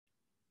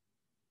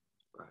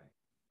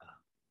right.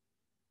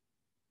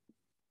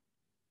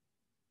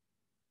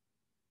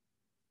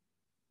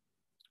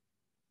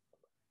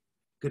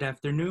 Good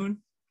afternoon.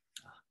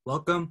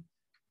 Welcome.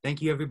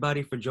 Thank you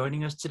everybody for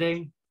joining us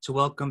today to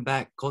welcome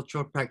back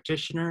cultural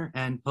practitioner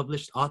and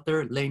published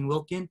author Lane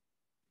Wilcken.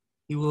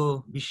 He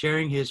will be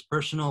sharing his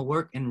personal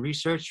work and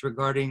research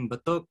regarding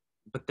batok,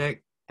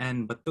 batek,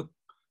 and batuk.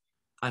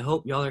 I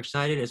hope y'all are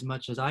excited as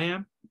much as I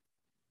am.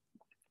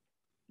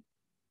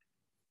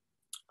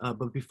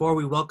 But before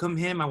we welcome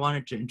him, I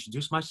wanted to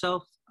introduce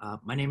myself.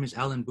 My name is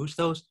Alan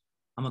Bustos.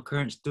 I'm a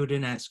current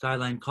student at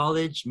Skyline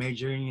College,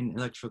 majoring in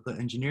electrical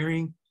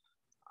engineering.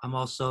 I'm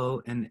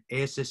also an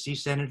ASSC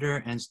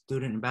senator and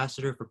student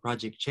ambassador for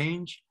Project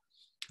Change.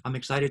 I'm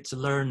excited to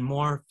learn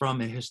more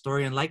from a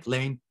historian like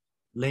Lane.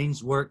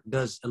 Lane's work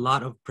does a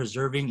lot of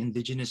preserving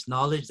indigenous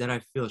knowledge that I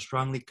feel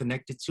strongly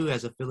connected to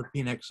as a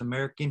Filipinx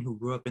American who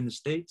grew up in the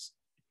States.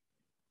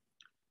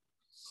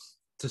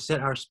 To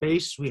set our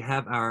space, we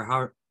have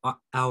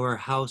our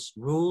house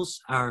rules,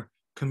 our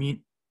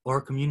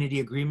community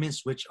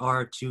agreements, which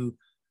are to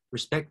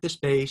respect the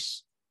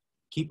space,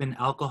 keep an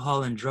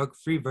alcohol and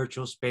drug-free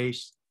virtual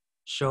space,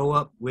 show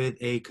up with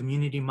a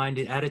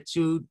community-minded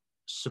attitude,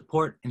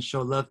 support and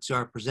show love to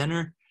our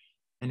presenter.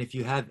 And if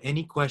you have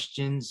any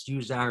questions,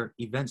 use our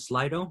event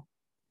Slido.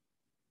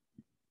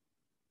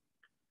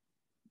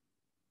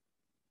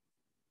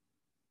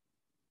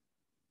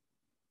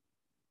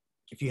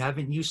 If you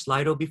haven't used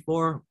Slido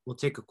before, we'll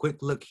take a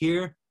quick look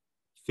here.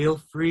 Feel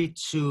free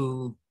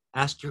to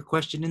ask your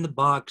question in the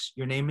box.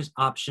 Your name is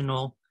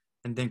optional,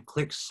 and then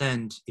click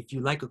send. If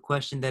you like a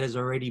question that is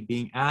already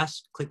being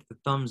asked, click the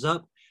thumbs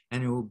up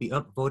and it will be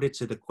upvoted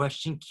to the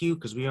question queue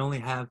because we only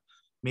have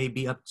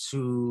maybe up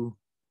to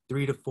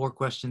 3 to 4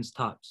 questions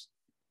tops.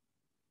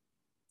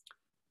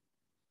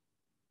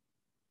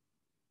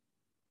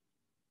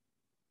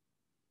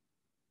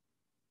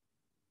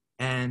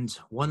 And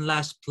one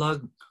last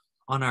plug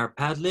on our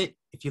Padlet.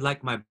 If you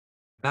like my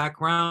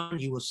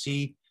background, you will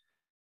see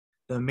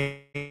the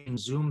main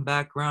Zoom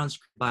backgrounds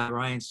by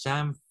Ryan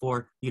Sam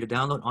for you to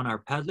download on our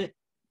Padlet.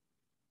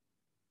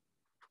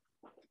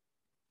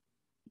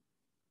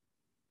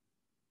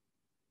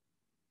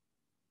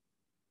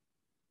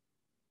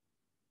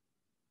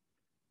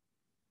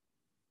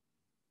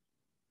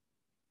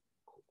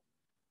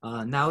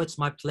 Now it's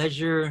my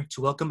pleasure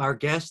to welcome our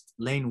guest,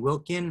 Lane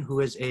Wilcken, who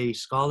is a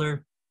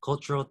scholar,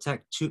 cultural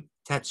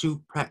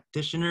tattoo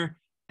practitioner,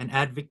 and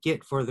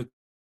advocate for the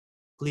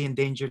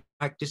endangered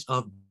practice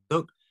of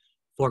batok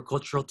for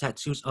cultural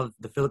tattoos of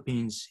the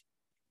Philippines.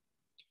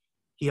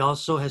 He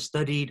also has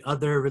studied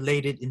other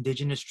related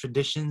indigenous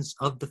traditions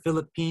of the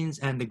Philippines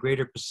and the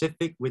Greater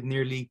Pacific with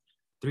nearly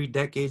 3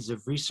 decades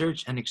of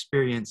research and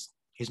experience.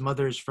 His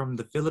mother is from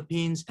the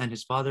Philippines and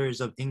his father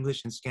is of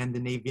English and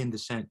Scandinavian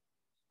descent.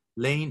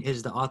 Lane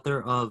is the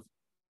author of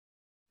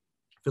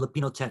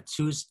Filipino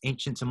Tattoos,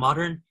 Ancient to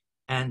Modern,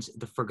 and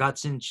The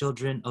Forgotten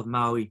Children of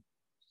Maui.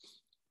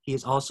 He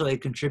is also a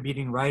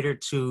contributing writer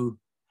to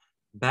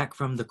Back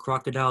from the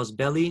Crocodile's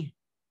Belly,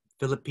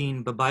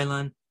 Philippine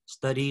Babaylan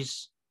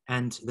Studies,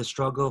 and The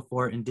Struggle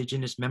for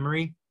Indigenous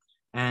Memory,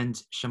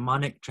 and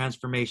Shamanic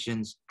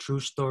Transformations,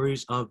 True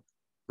Stories of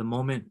the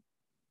Moment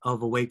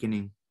of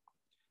Awakening,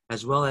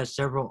 as well as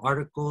several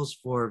articles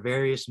for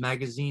various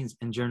magazines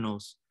and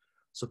journals.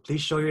 So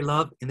please show your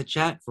love in the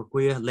chat for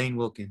Kuya Lane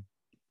Wilcken.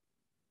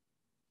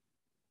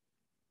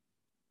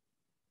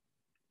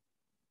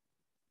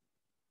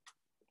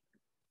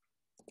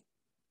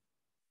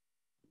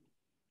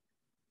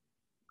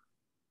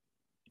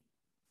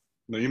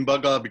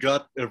 Naimbaga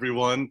bigat,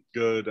 everyone.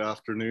 Good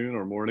afternoon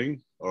or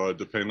morning,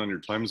 depending on your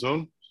time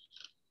zone.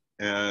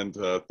 And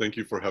thank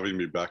you for having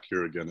me back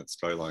here again at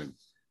Skyline.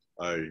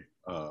 I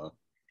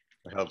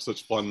have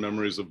such fond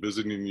memories of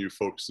visiting you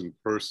folks in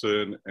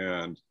person,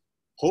 and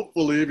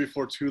hopefully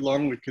before too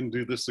long we can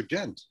do this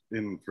again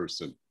in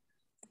person.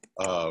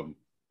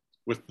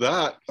 With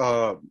that,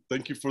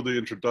 thank you for the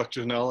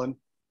introduction, Alan,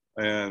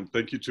 and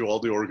thank you to all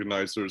the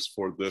organizers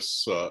for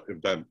this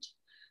event.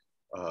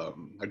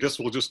 I guess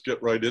we'll just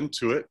get right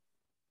into it,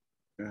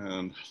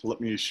 and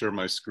let me share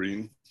my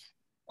screen.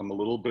 I'm a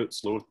little bit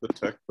slow with the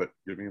tech, but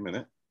give me a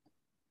minute.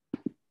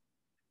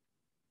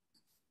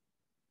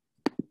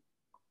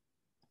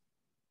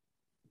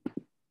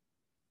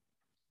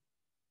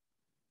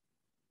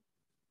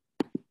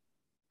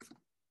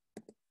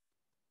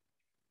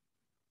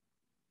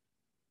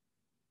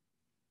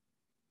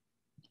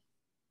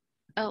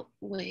 Oh,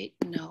 wait,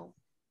 no.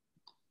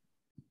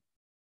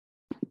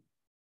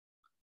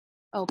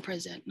 Oh,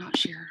 present, not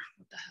share.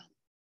 What the hell?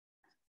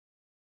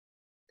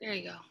 There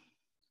you go.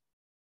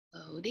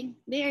 Loading.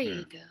 There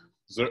you go.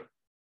 Is there,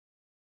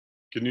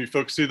 can you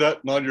folks see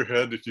that? Nod your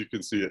head if you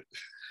can see it.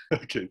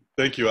 Okay,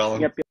 thank you,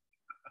 Alan. Yep.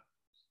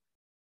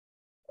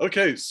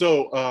 Okay,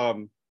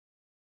 so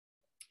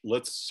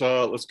let's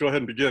go ahead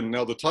and begin.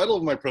 Now, the title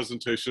of my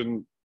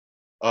presentation,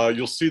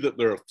 you'll see that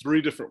there are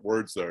 3 different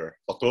words there.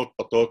 Batok,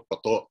 batok,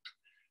 batok.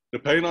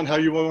 Depending on how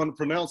you want to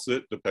pronounce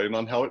it, depending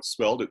on how it's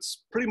spelled,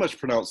 it's pretty much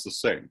pronounced the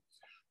same.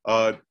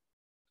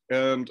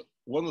 And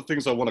one of the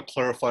things I want to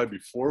clarify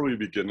before we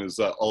begin is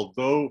that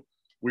although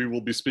we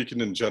will be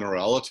speaking in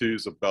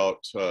generalities about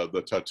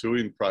the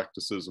tattooing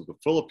practices of the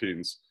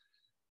Philippines,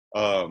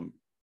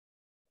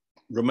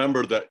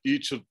 remember that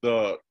each of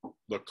the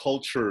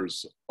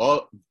cultures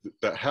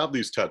that have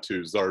these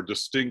tattoos are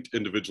distinct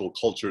individual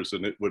cultures,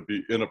 and it would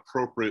be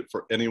inappropriate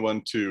for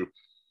anyone to,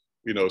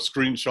 you know,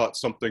 screenshot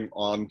something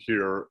on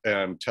here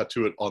and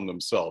tattoo it on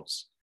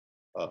themselves.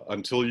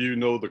 Until you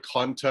know the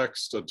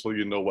context, until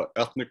you know what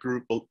ethnic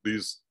group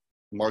these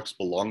marks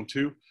belong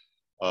to,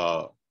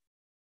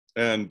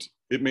 and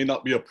it may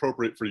not be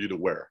appropriate for you to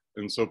wear.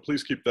 And so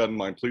please keep that in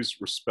mind. Please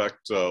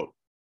respect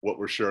what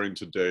we're sharing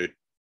today.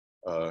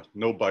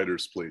 No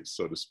biters, please,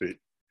 so to speak.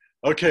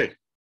 Okay,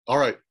 all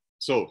right.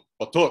 So,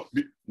 patok,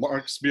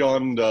 marks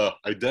beyond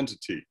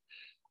identity.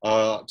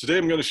 Today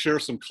I'm going to share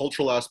some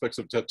cultural aspects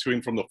of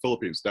tattooing from the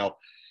Philippines. Now,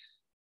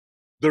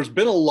 there's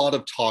been a lot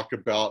of talk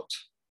about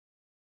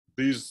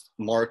these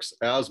marks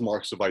as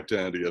marks of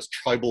identity, as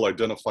tribal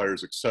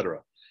identifiers, etc.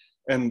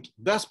 And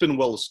that's been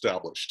well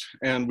established.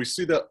 And we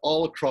see that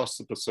all across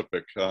the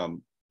Pacific.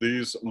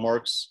 These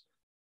marks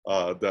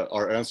that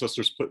our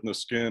ancestors put in the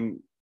skin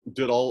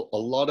did a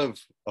lot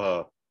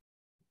of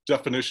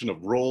definition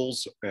of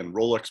roles and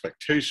role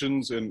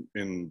expectations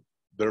in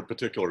their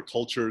particular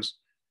cultures.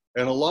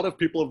 And a lot of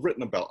people have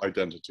written about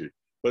identity.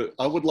 But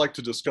I would like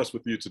to discuss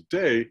with you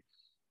today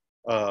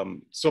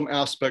some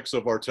aspects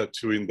of our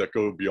tattooing that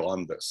go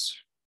beyond this.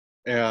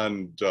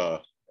 And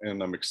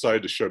I'm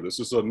excited to share this.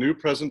 This is a new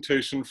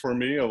presentation for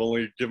me. I've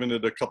only given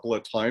it a couple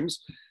of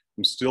times.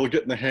 I'm still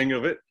getting the hang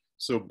of it,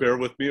 so bear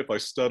with me if I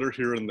stutter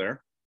here and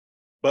there.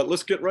 But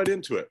let's get right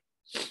into it.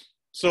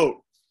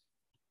 So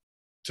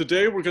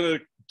today we're going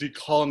to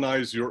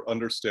decolonize your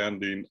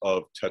understanding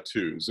of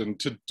tattoos. And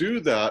to do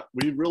that,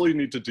 we really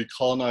need to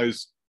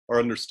decolonize our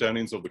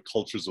understandings of the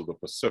cultures of the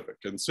Pacific.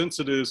 And since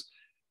it is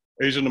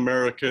Asian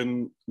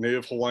American,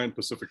 Native Hawaiian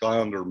Pacific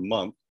Islander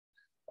Month,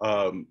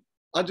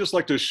 I'd just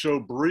like to show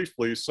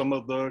briefly some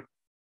of the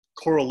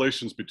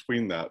correlations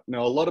between that.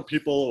 Now, a lot of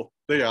people,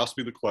 they ask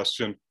me the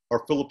question,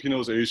 are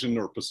Filipinos Asian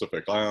or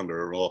Pacific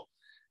Islander? Well,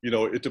 you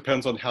know, it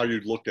depends on how you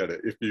look at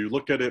it. If you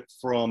look at it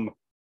from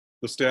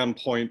the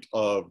standpoint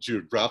of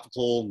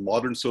geographical,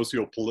 modern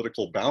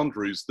socio-political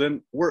boundaries,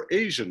 then we're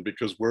Asian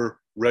because we're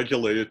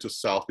regulated to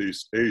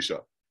Southeast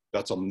Asia.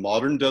 That's a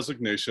modern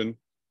designation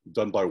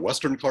done by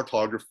Western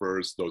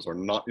cartographers. Those are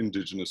not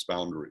indigenous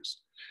boundaries.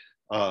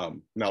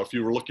 Now, if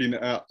you were looking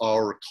at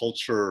our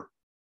culture,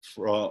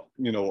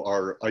 you know,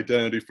 our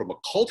identity from a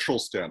cultural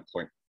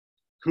standpoint,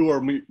 who are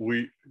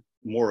we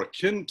more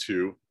akin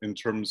to in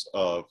terms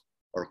of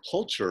our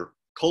culture?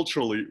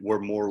 Culturally, we're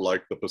more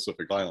like the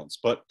Pacific Islands,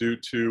 but due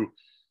to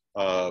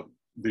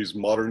these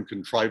modern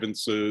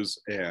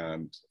contrivances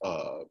and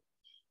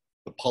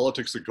the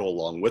politics that go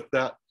along with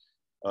that,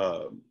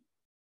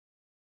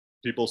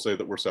 people say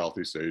that we're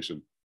Southeast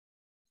Asian.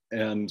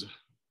 And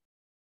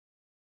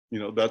you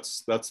know,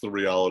 that's the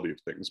reality of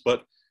things.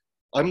 But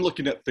I'm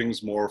looking at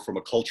things more from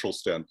a cultural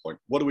standpoint.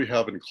 What do we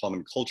have in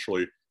common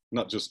culturally,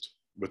 not just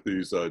with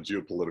these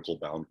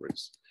geopolitical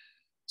boundaries?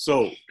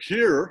 So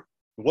here,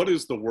 what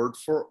is the word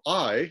for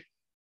I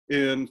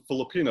in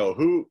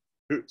Filipino?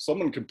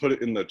 Someone can put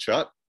it in the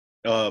chat.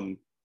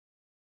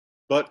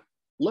 But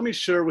let me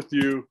share with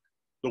you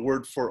the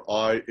word for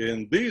I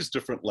in these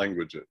different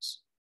languages.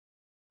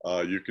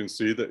 You can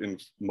see that in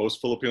most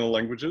Filipino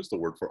languages, the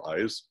word for I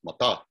is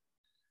mata.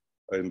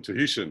 In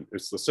Tahitian,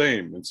 it's the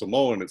same. In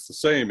Samoan, it's the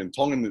same. In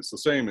Tongan, it's the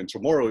same. In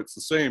Chamorro, it's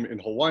the same. In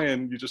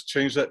Hawaiian, you just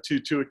change that T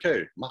to a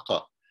K,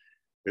 maka.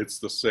 It's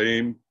the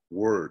same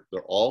word.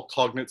 They're all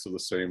cognates of the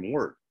same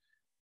word.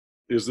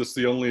 Is this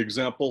the only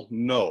example?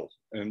 No.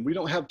 And we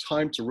don't have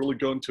time to really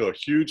go into a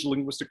huge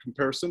linguistic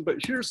comparison, but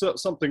here's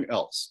something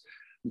else.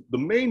 The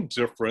main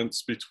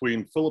difference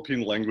between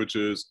Philippine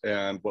languages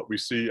and what we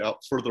see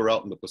further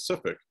out in the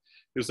Pacific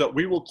is that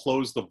we will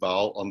close the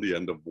vowel on the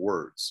end of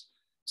words.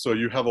 So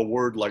you have a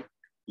word like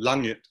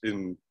langit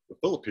in the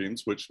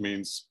Philippines, which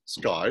means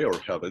sky or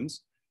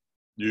heavens.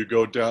 You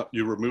go down,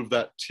 you remove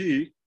that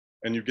T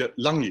and you get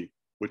langi,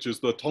 which is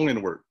the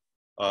Tongan word.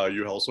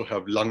 You also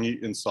have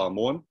langi in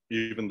Samoan,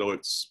 even though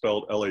it's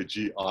spelled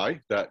L-A-G-I,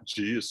 that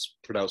G is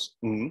pronounced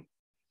ng.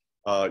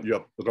 You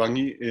have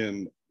rangi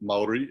in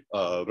Maori,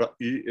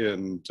 ra'i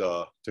in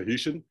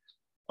Tahitian,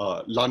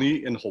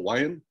 lani in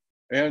Hawaiian,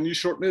 and you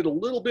shorten it a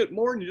little bit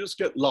more and you just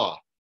get la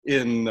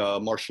in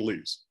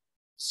Marshallese.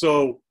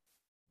 So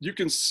you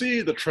can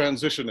see the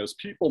transition as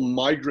people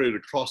migrated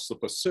across the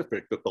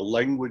Pacific, that the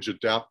language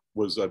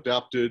was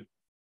adapted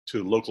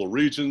to local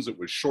regions. It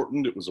was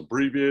shortened, it was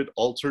abbreviated,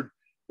 altered,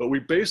 but we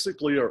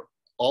basically are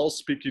all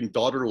speaking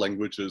daughter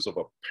languages of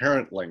a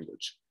parent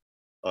language.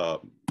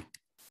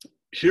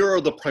 Here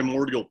are the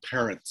primordial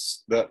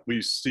parents that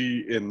we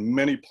see in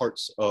many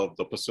parts of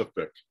the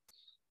Pacific,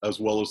 as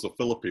well as the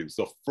Philippines.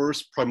 The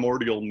first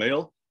primordial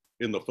male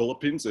in the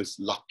Philippines is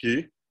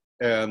Laki,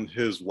 and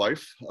his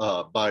wife,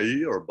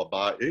 Bai or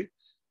Babae.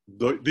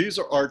 These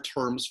are our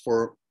terms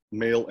for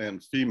male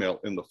and female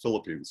in the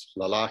Philippines,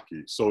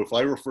 lalaki. So if I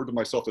refer to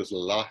myself as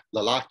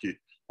lalaki,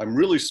 I'm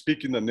really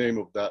speaking the name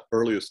of that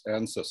earliest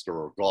ancestor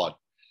or God.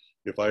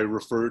 If I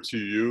refer to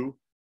you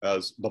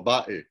as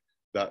babae,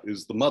 that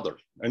is the mother.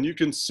 And you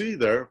can see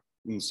there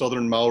in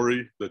Southern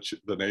Maori,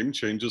 the name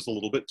changes a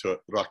little bit to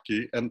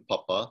Raki and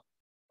Papa.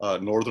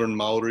 Northern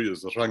Maori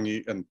is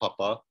Rangi and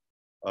Papa.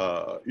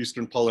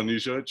 Eastern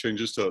Polynesia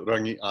changes to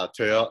Rangi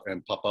Atea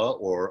and Papa,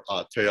 or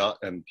Atea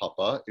and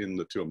Papa in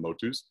the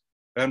Tuamotus.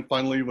 And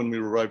finally, when we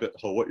arrive at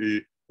Hawaii,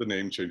 the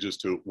name changes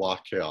to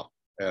Wakea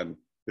and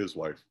his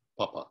wife,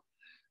 Papa.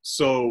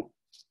 So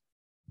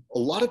a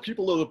lot of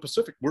people of the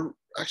Pacific were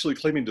actually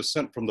claiming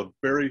descent from the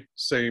very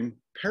same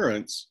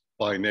parents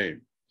by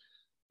name.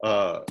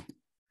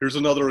 Here's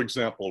another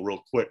example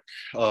real quick.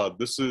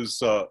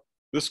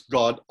 This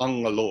god,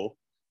 Angalo,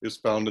 is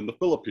found in the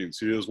Philippines.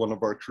 He is one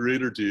of our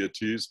creator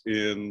deities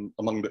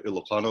among the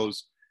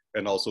Ilocanos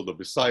and also the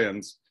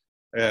Visayans.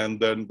 And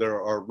then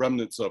there are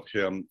remnants of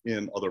him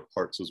in other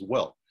parts as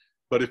well.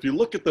 But if you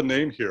look at the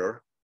name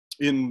here,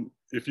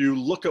 if you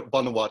look at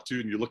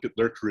Vanuatu and you look at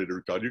their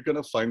creator god, you're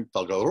gonna find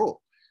Tagaro.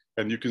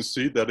 And you can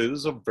see that it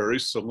is a very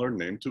similar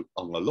name to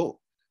Angalo.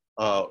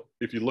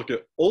 If you look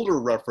at older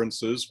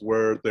references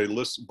where they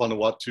list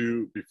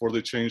Vanuatu before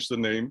they changed the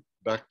name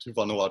back to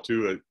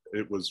Vanuatu,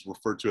 it was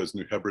referred to as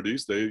New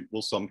Hebrides. They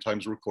will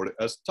sometimes record it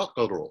as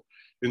Takaro.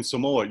 In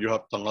Samoa, you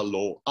have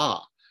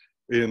Tangaloa.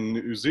 In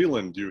New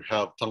Zealand, you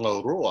have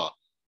Tangaroa,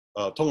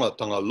 Tonga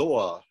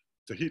Tangaloa,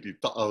 Tahiti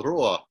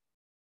Ta'aroa,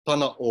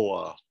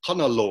 Tanaoa,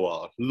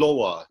 Kanaloa,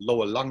 Loa,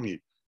 Loalangi.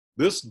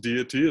 This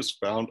deity is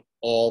found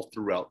all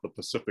throughout the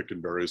Pacific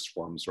in various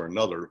forms or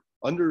another,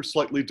 under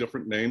slightly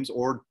different names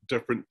or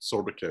different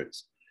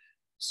sobriquets.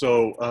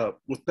 So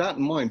with that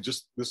in mind,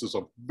 this is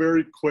a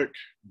very quick,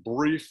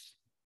 brief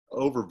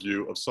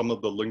overview of some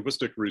of the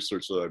linguistic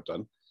research that I've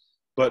done.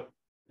 But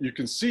you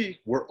can see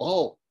we're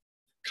all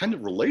kind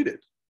of related.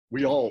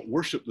 We all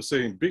worship the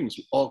same beings.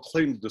 We all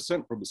claim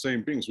descent from the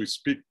same beings. We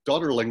speak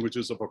daughter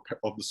languages of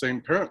the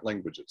same parent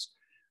languages.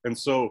 And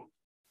so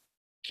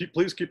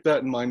please keep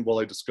that in mind while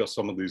I discuss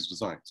some of these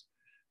designs.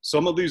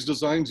 Some of these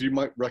designs you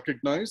might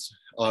recognize,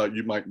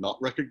 you might not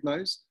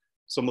recognize.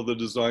 Some of the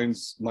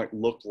designs might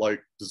look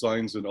like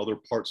designs in other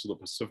parts of the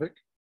Pacific,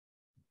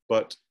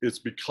 but it's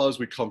because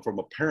we come from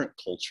a parent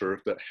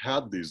culture that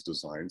had these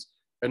designs.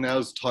 And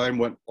as time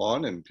went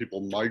on and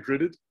people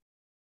migrated,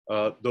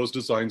 those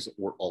designs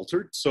were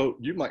altered. So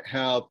you might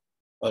have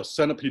a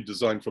centipede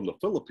design from the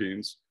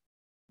Philippines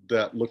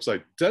that looks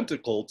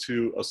identical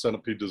to a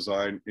centipede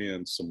design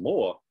in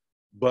Samoa,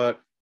 but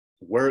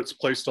where it's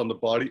placed on the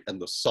body and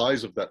the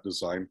size of that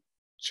design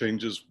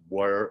changes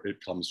where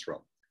it comes from.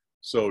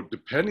 So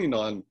depending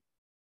on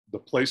the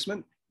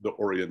placement, the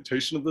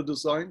orientation of the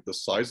design, the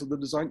size of the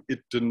design,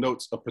 it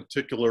denotes a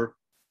particular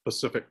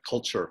Pacific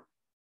culture.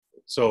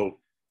 So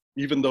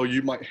even though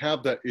you might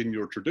have that in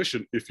your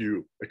tradition, if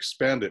you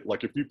expand it,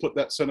 like if you put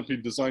that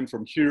centipede design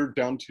from here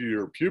down to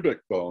your pubic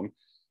bone,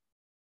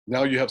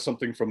 now you have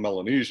something from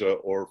Melanesia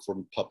or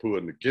from Papua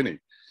New Guinea.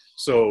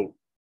 So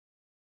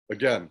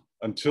again,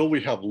 until we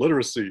have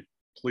literacy,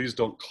 please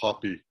don't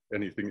copy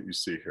anything that you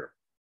see here.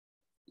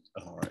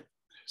 All right,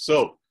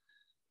 so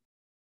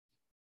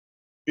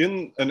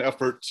in an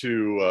effort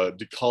to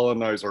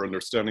decolonize our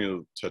understanding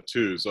of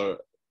tattoos, I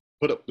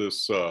put up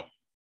this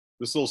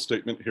little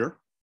statement here.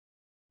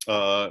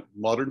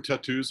 Modern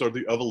tattoos are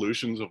the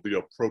evolutions of the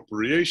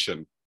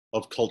appropriation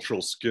of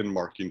cultural skin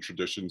marking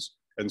traditions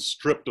and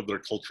stripped of their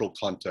cultural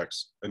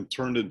context and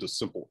turned into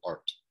simple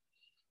art.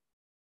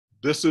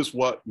 This is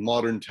what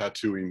modern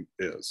tattooing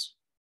is.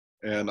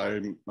 And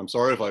I'm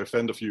sorry if I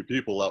offend a few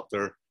people out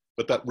there,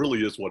 but that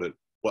really is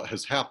what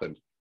has happened.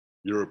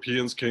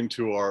 Europeans came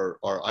to our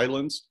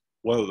islands.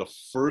 One of the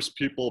first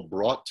people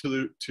brought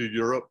to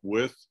Europe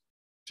with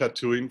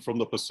tattooing from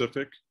the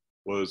Pacific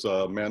was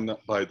a man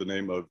by the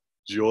name of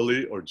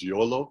Gioli or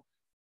Giolo.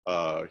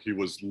 He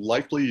was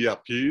likely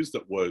Yapese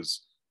that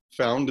was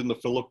found in the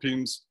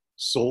Philippines,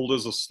 sold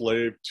as a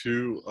slave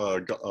to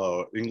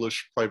an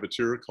English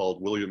privateer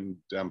called William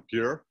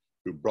Dampier,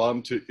 who brought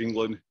him to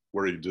England,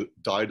 where he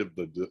died of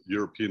the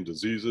European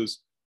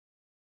diseases.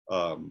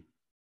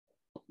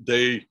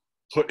 They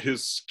put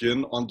his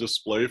skin on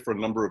display for a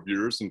number of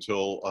years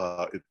until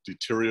it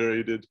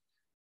deteriorated.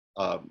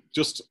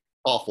 Just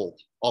awful,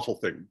 awful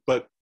thing.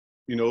 But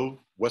you know,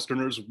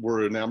 Westerners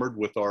were enamored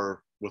with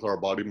our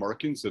body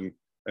markings and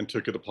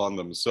took it upon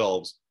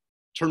themselves,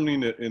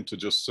 turning it into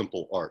just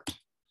simple art.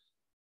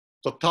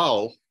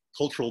 Tatau,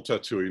 cultural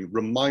tattooing,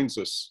 reminds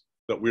us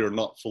that we are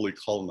not fully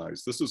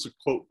colonized. This is a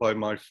quote by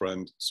my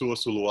friend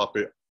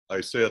Suasuluape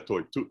Aisea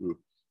Toitu'u,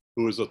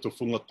 who is a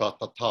Tufungata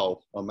Tatau,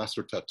 a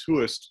master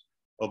tattooist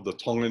of the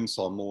Tongan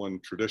Samoan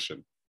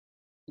tradition.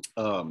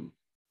 And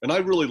I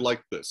really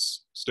like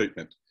this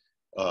statement.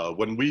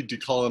 When we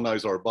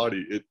decolonize our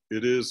body, it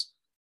is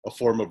a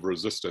form of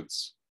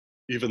resistance,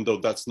 even though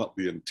that's not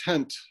the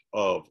intent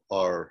of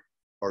our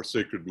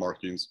sacred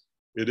markings.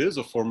 It is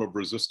a form of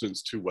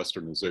resistance to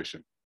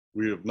Westernization.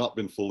 We have not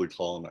been fully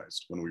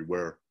colonized when we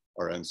wear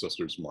our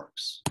ancestors'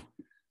 marks.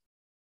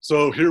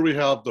 So here we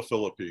have the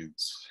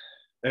Philippines.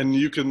 And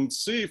you can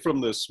see from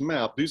this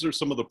map, these are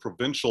some of the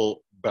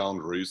provincial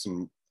boundaries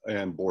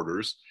and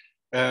borders.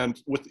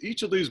 And with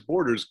each of these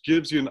borders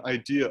gives you an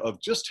idea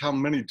of just how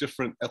many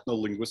different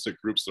ethno-linguistic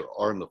groups there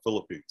are in the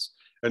Philippines.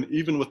 And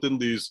even within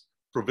these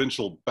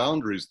provincial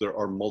boundaries, there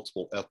are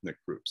multiple ethnic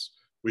groups.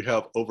 We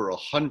have over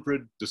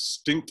 100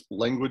 distinct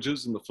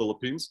languages in the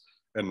Philippines.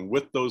 And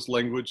with those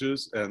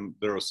languages and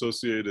their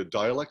associated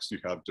dialects, you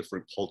have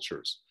different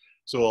cultures.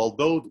 So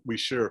although we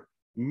share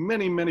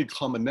many, many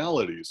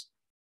commonalities,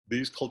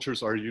 these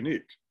cultures are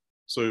unique.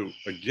 So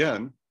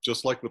again,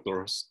 just like with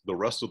the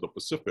rest of the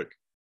Pacific,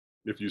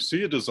 if you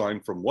see a design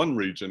from one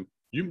region,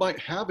 you might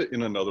have it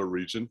in another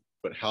region,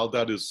 but how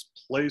that is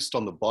placed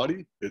on the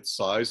body, its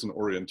size and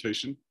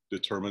orientation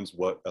determines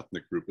what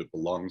ethnic group it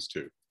belongs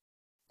to.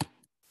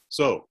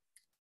 So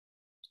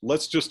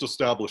let's just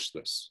establish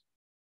this.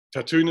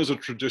 Tattooing is a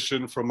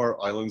tradition from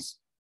our islands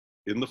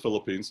in the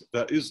Philippines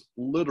that is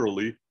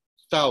literally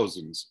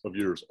thousands of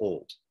years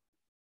old.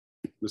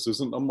 This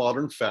isn't a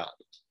modern fad.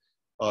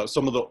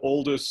 Some of the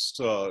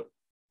oldest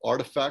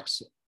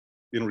artifacts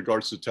in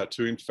regards to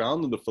tattooing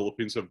found in the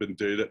Philippines have been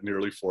dated at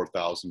nearly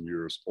 4,000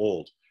 years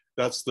old.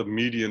 That's the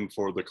median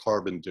for the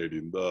carbon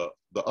dating. The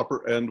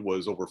upper end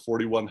was over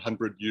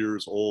 4,100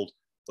 years old.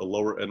 The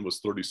lower end was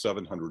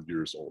 3,700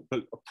 years old,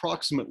 but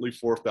approximately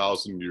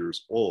 4,000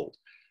 years old.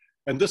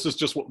 And this is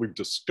just what we've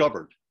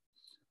discovered.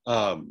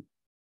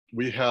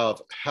 We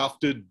have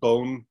hafted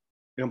bone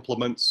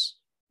implements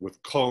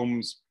with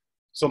combs,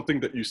 something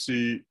that you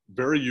see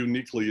very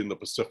uniquely in the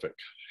Pacific.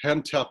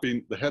 Hand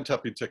tapping, the hand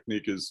tapping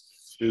technique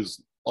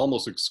is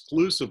almost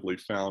exclusively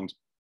found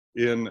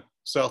in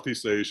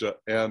Southeast Asia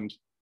and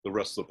the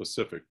rest of the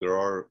Pacific. There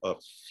are a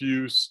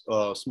few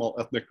small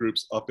ethnic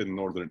groups up in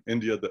northern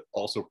India that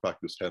also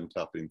practice hand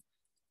tapping,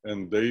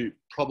 and they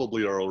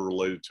probably are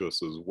related to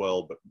us as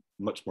well, but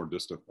much more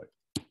distantly.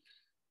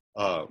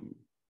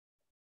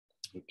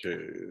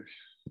 Okay,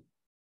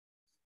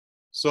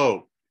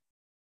 so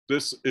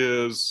this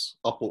is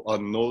Apo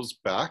Anno's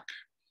back.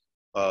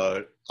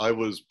 I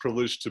was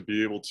privileged to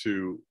be able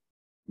to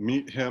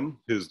meet him.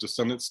 His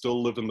descendants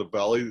still live in the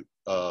valley.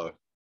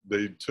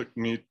 They took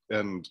me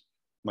and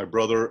my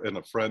brother and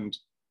a friend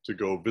to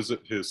go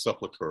visit his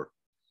sepulcher.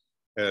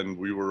 And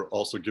we were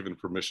also given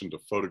permission to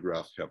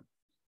photograph him.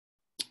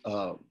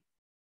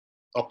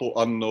 Apo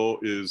Anno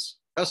is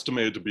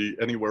estimated to be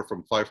anywhere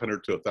from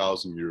 500 to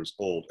 1,000 years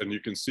old. And you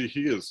can see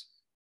he is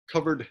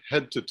covered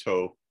head to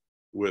toe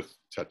with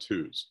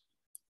tattoos.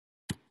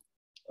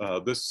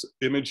 This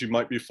image you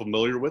might be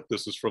familiar with.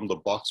 This is from the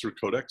Boxer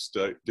Codex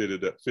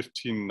dated at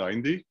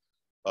 1590.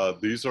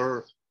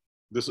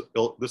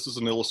 This is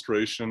an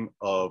illustration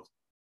of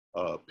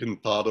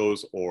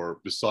pintados or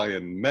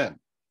Visayan men.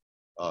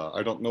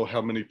 I don't know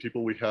how many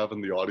people we have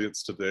in the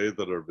audience today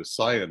that are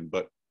Visayan,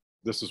 but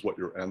this is what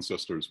your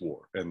ancestors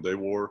wore. And they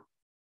wore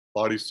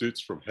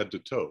bodysuits from head to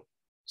toe.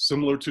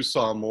 Similar to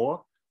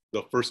Samoa,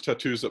 the first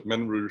tattoos that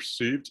men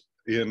received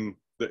in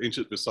the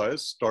ancient Visayas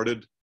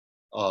started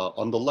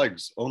on the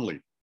legs only.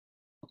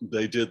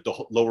 They did the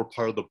lower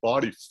part of the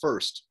body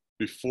first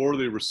before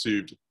they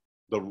received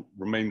the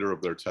remainder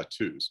of their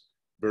tattoos.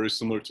 Very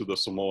similar to the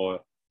Samoan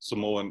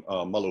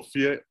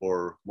malofie,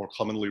 or more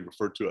commonly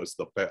referred to as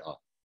the pe'a.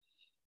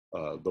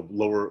 The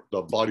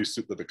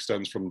bodysuit that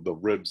extends from the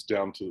ribs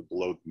down to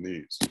below the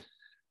knees.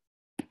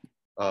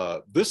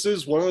 This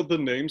is one of the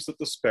names that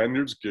the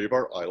Spaniards gave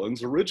our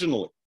islands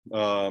originally.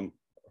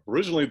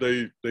 Originally,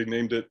 they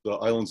named it the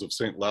Islands of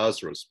St.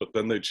 Lazarus, but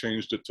then they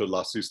changed it to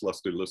Las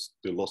Islas de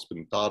los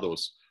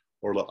Pintados,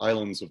 or the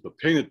Islands of the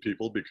Painted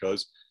People,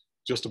 because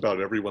just about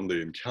everyone they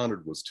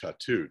encountered was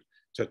tattooed.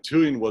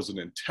 Tattooing was an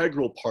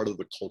integral part of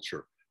the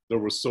culture. There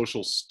was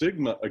social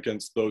stigma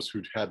against those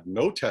who'd had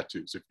no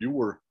tattoos. If you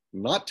were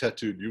not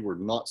tattooed, you were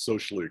not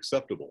socially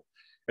acceptable.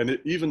 And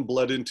it even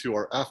bled into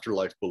our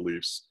afterlife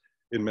beliefs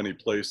in many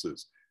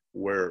places,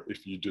 where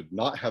if you did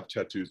not have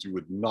tattoos, you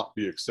would not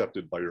be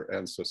accepted by your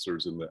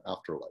ancestors in the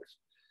afterlife.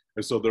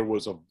 And so there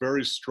was a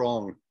very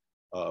strong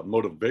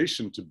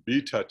motivation to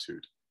be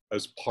tattooed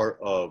as part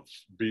of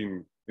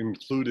being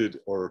included,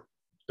 or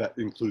that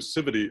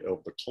inclusivity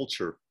of the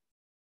culture.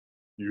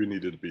 You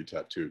needed to be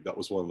tattooed. That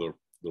was one of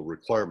the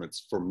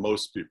requirements for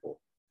most people.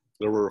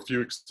 There were a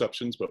few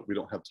exceptions, but we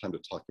don't have time to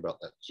talk about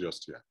that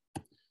just yet.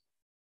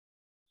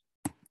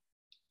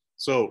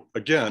 So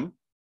again,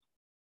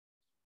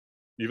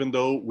 even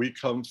though we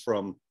come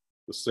from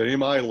the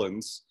same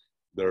islands,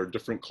 there are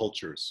different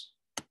cultures,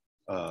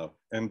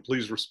 and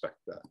please respect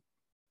that.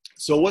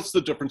 So what's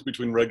the difference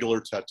between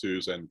regular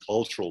tattoos and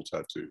cultural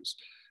tattoos?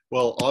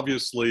 Well,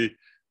 obviously,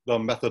 the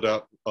method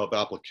of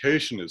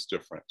application is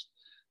different.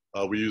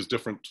 We use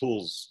different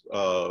tools.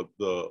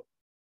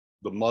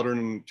 The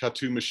modern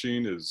tattoo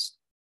machine is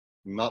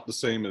not the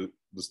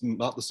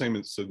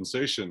same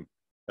sensation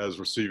as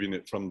receiving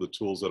it from the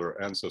tools that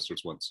our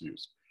ancestors once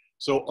used.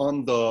 So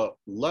on the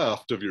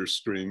left of your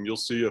screen, you'll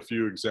see a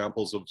few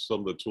examples of some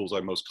of the tools I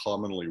most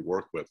commonly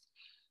work with.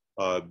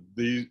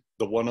 The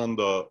one on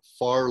the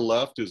far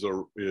left is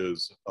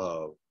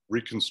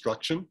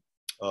reconstruction.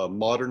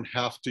 Modern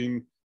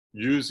hafting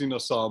using a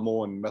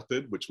Samoan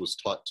method, which was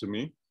taught to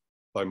me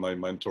by my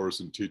mentors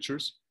and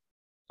teachers.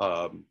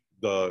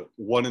 The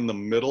one in the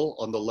middle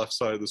on the left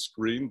side of the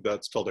screen,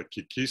 that's called a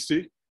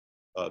kikisi.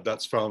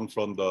 That's found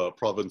from the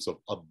province of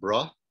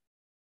Abra.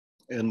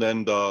 And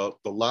then the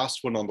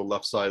last one on the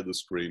left side of the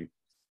screen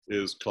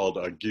is called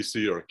a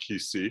gisi or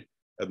kisi,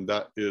 and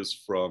that is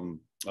from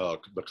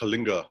the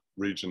Kalinga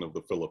region of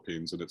the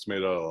Philippines, and it's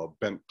made out of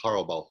bent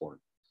carabao horn.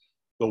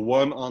 The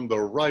one on the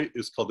right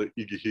is called the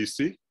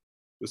igihisi.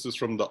 This is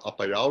from the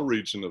Apayao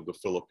region of the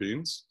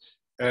Philippines,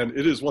 and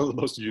it is one of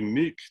the most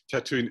unique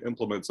tattooing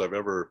implements I've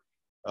ever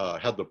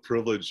had the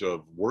privilege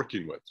of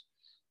working with.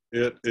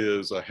 It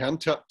is a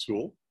hand tap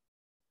tool.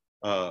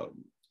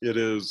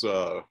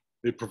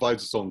 It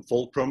provides its own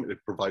fulcrum.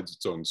 It provides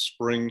its own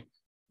spring.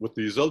 With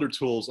these other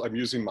tools, I'm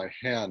using my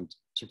hand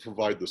to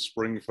provide the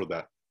spring for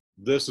that.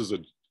 This is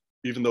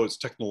even though it's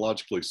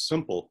technologically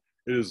simple,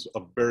 it is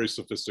a very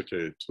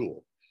sophisticated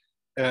tool.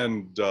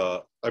 And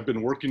I've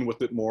been working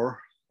with it more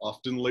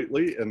often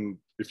lately. And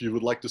if you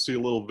would like to see a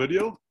little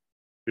video,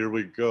 here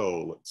we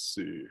go. Let's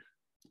see.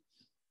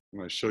 I'm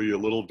going to show you a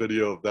little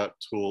video of that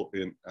tool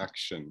in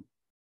action.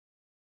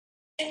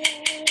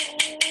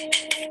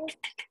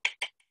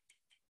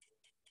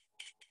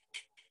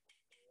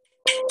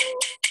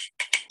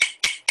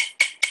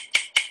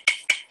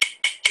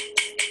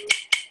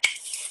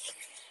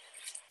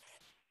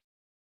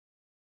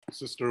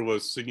 Sister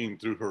was singing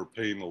through her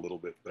pain a little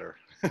bit there.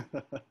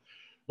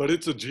 But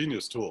it's a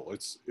genius tool.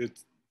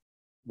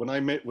 When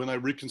I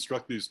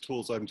reconstruct these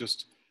tools, I'm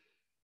just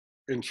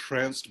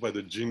entranced by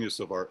the genius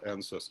of our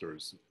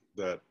ancestors,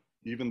 that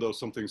even though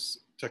something's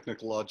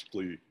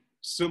technologically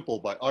simple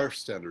by our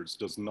standards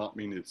does not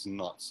mean it's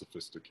not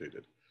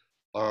sophisticated.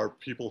 Our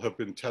people have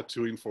been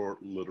tattooing for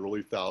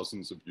literally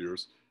thousands of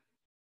years,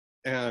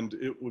 and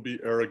it would be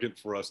arrogant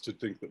for us to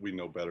think that we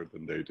know better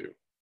than they do.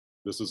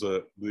 This is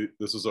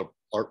a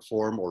art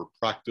form or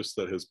practice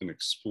that has been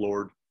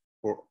explored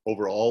for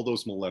over all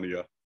those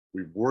millennia.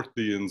 We've worked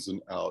the ins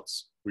and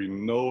outs. We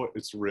know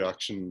its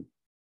reaction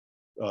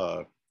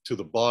to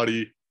the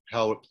body,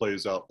 how it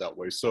plays out that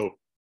way. So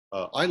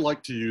I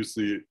like to use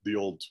the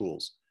old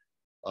tools.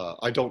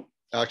 I don't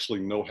actually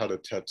know how to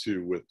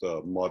tattoo with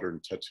a modern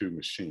tattoo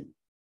machine.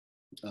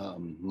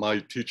 My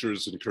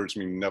teachers encouraged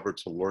me never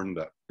to learn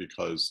that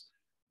because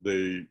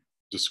they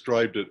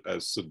described it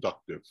as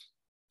seductive.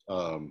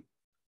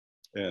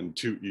 And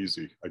too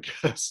easy, I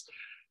guess.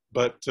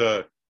 But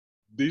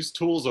these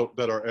tools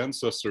that our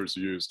ancestors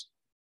used,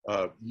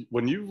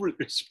 when you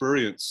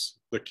experience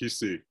the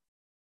kisi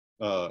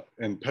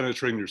and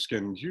penetrating your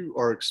skin, you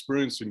are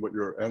experiencing what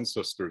your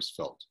ancestors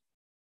felt.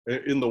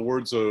 In the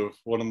words of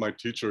one of my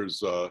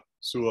teachers,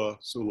 Sua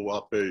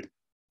Suluape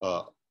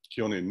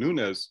Kione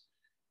Nunez,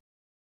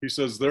 he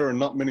says, there are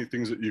not many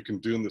things that you can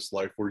do in this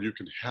life where you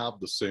can have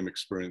the same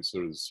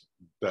experiences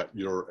that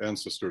your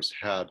ancestors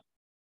had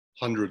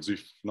hundreds,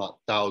 if not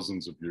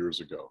thousands of years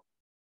ago.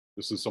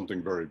 This is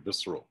something very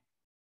visceral.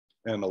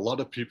 And a lot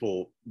of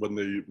people, when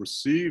they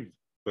receive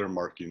their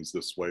markings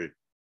this way,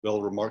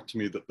 they'll remark to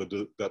me that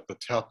the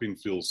tapping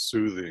feels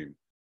soothing,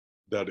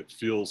 that it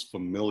feels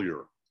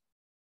familiar.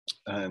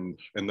 And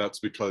that's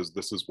because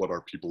this is what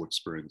our people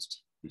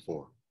experienced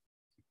before.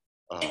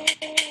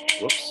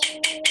 Whoops.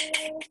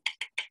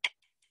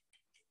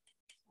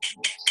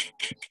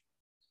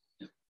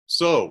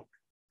 So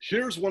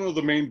here's one of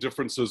the main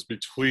differences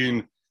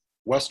between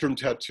Western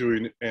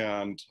tattooing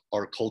and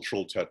our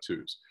cultural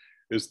tattoos,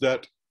 is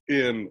that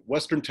in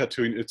Western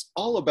tattooing, it's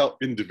all about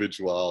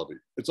individuality.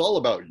 It's all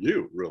about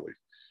you, really.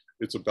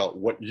 It's about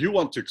what you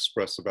want to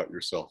express about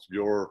yourself,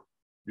 your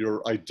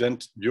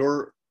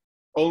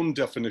own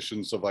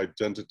definitions of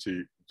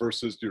identity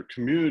versus your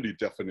community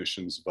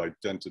definitions of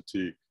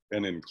identity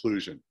and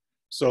inclusion.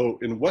 So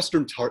in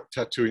Western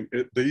tattooing,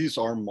 these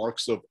are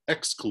marks of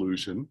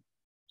exclusion,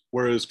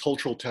 whereas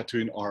cultural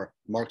tattooing are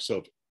marks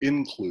of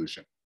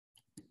inclusion.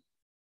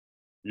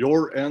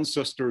 Your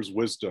ancestors'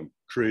 wisdom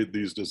created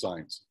these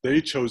designs. They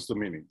chose the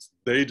meanings.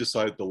 They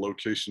decide the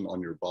location on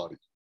your body.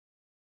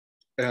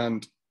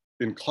 And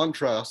in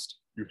contrast,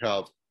 you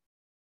have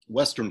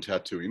Western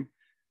tattooing,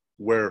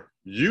 where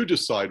you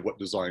decide what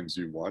designs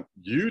you want,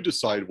 you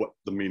decide what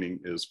the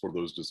meaning is for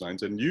those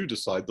designs, and you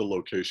decide the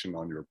location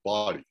on your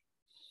body.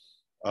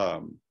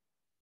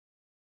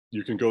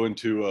 You can go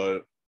into a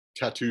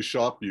tattoo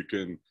shop, you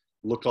can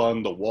look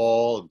on the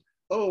wall, and,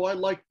 oh, I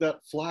like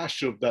that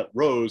flash of that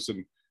rose,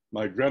 and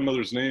my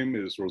grandmother's name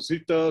is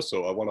Rosita,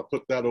 so I want to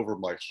put that over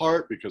my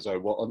heart because I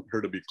want her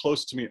to be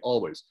close to me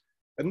always.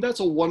 And that's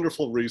a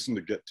wonderful reason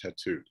to get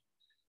tattooed.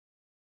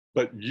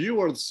 But you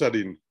are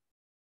setting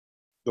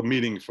the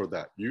meaning for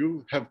that.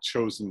 You have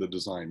chosen the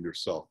design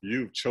yourself.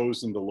 You've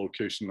chosen the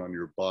location on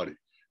your body.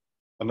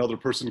 Another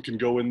person can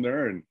go in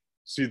there and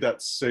see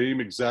that same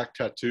exact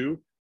tattoo,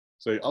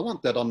 say, I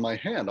want that on my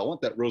hand. I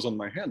want that rose on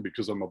my hand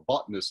because I'm a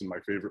botanist and my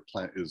favorite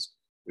plant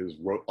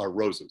are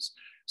roses.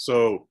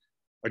 So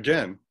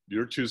again,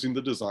 you're choosing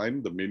the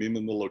design, the meaning,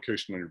 and the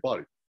location on your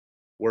body.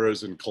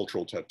 Whereas in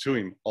cultural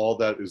tattooing, all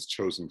that is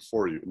chosen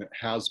for you, and it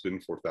has been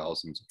for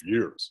thousands of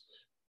years.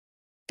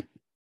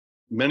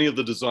 Many of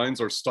the designs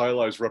are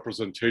stylized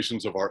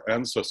representations of our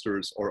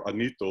ancestors, or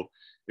anito,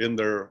 in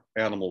their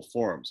animal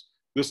forms.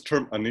 This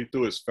term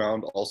anito is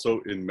found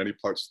also in many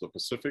parts of the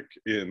Pacific.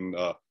 In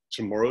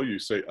Chamorro, you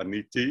say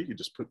aniti, you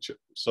just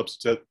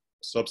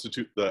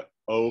substitute the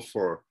O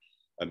for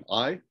an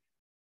I.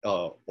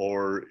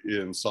 Or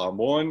in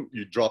Samoan,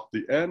 you drop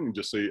the N and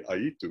just say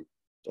aitu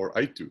or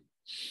aitu.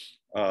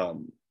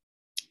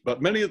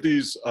 But many of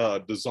these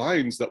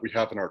designs that we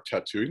have in our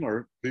tattooing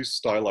are these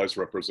stylized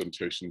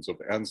representations of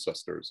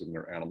ancestors in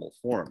their animal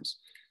forms.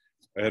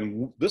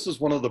 And this is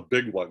one of the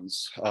big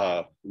ones,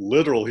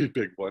 literally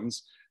big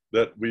ones,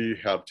 that we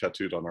have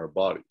tattooed on our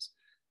bodies.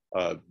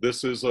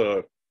 This is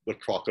the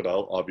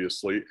crocodile,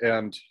 obviously.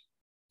 And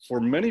for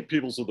many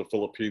peoples of the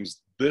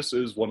Philippines, this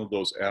is one of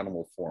those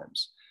animal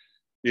forms.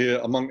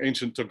 Among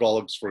ancient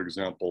Tagalogs, for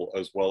example,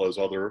 as well as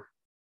other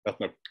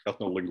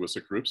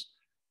ethno-linguistic groups,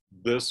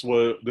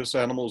 this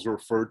animal is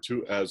referred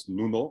to as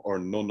nuno or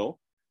nono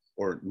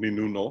or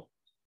ninuno.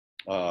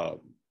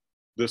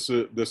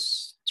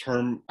 This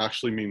term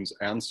actually means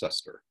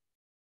ancestor.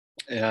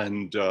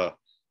 And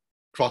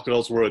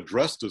crocodiles were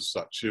addressed as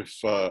such. If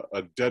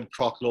a dead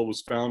crocodile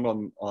was found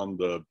on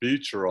the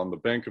beach or on the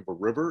bank of a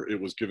river,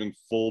 it was given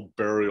full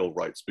burial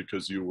rights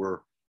because you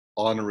were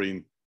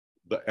honoring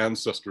the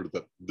ancestor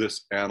that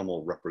this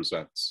animal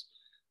represents.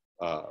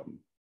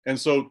 And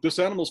so this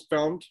animal is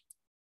found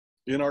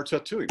in our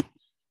tattooing.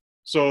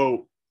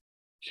 So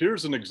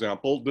here's an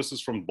example. This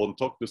is from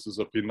Bontok. This is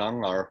a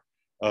Pinangar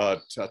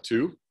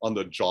tattoo on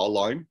the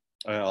jawline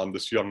on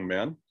this young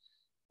man.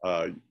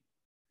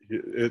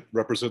 It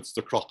represents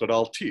the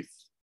crocodile teeth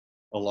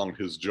along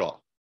his jaw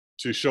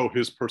to show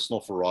his personal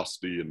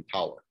ferocity and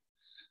power.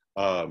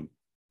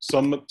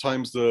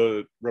 Sometimes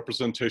the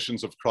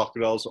representations of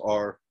crocodiles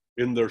are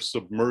in their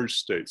submerged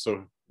state.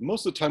 So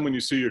most of the time when you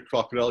see a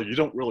crocodile, you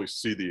don't really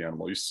see the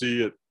animal. You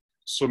see it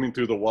swimming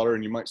through the water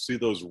and you might see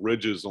those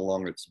ridges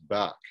along its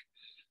back.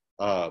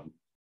 The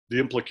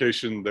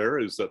implication there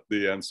is that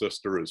the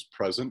ancestor is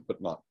present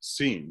but not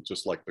seen,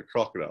 just like the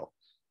crocodile.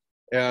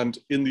 And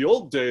in the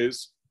old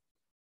days,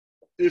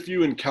 if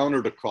you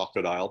encountered a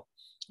crocodile,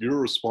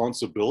 your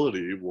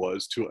responsibility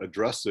was to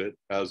address it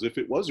as if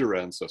it was your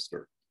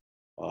ancestor.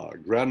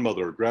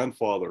 Grandmother,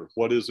 grandfather,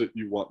 what is it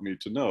you want me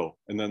to know?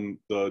 And then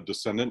the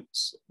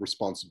descendant's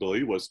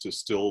responsibility was to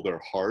still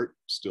their heart,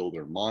 still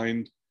their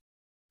mind,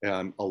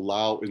 and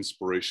allow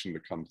inspiration to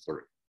come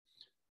through.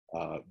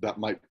 That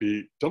might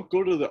be, don't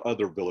go to the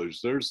other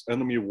village, there's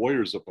enemy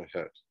warriors up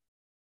ahead.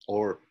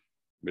 Or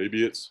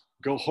maybe it's,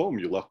 go home,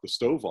 you left the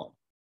stove on.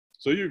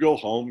 So you go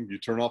home, you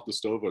turn off the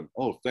stove and,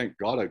 oh, thank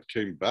God I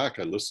came back,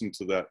 I listened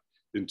to that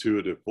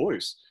intuitive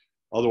voice.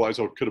 Otherwise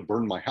I could have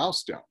burned my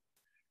house down.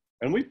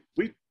 And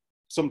we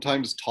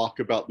sometimes talk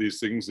about these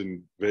things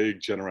in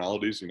vague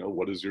generalities, you know,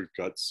 what does your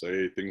gut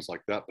say, things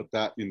like that. But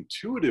that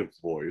intuitive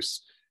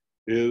voice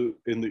is,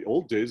 in the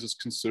old days, is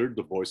considered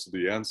the voice of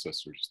the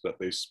ancestors, that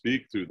they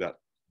speak through that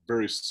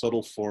very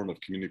subtle form of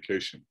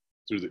communication,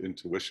 through the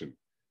intuition.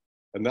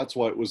 And that's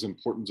why it was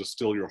important to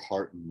still your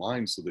heart and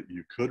mind so that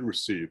you could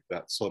receive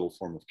that subtle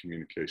form of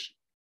communication.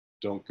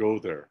 Don't go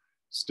there,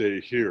 stay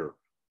here,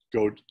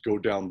 go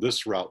down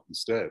this route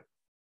instead.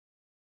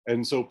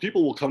 And so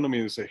people will come to me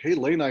and say, hey,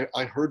 Lane,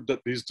 I heard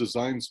that these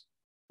designs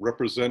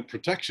represent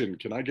protection.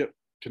 Can I get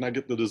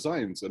the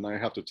designs? And I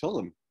have to tell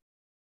them,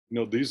 you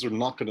know, these are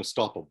not going to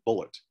stop a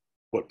bullet.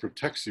 What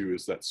protects you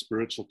is that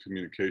spiritual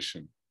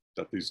communication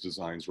that these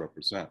designs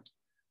represent.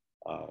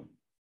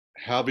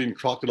 Having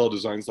crocodile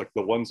designs like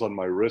the ones on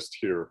my wrist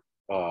here,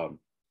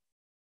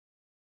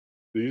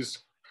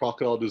 these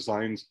crocodile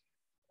designs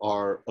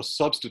are a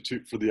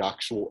substitute for the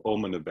actual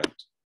omen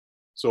event.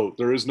 So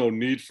there is no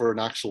need for an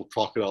actual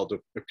crocodile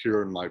to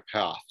appear in my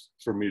path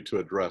for me to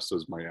address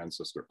as my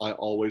ancestor. I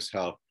always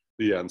have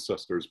the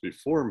ancestors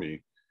before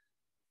me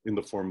in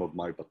the form of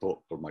my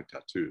batok or my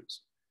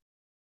tattoos.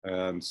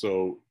 And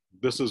so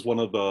this is one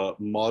of the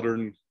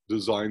modern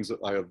designs that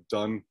I have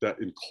done that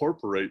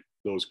incorporate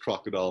those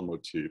crocodile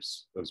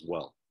motifs as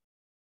well.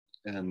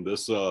 And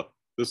this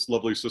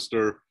lovely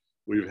sister,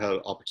 we've had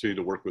an opportunity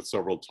to work with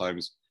several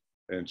times,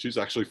 and she's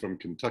actually from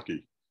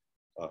Kentucky.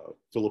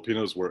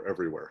 Filipinos were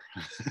everywhere.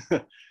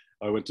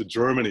 I went to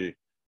Germany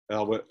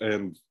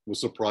and was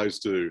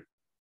surprised to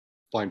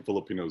find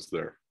Filipinos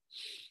there.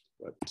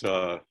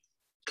 But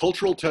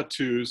cultural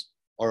tattoos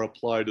are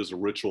applied as a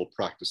ritual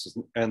practice.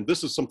 And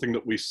this is something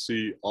that we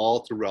see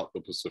all throughout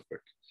the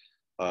Pacific.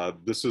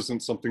 This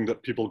isn't something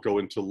that people go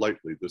into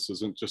lightly. This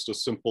isn't just a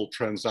simple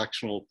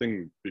transactional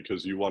thing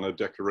because you want to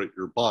decorate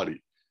your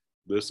body.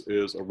 This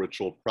is a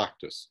ritual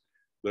practice.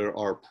 There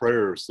are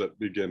prayers that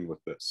begin with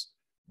this.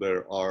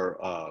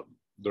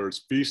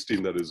 There's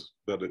feasting that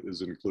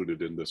is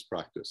included in this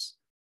practice.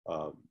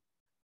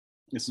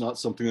 It's not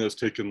something that is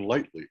taken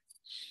lightly.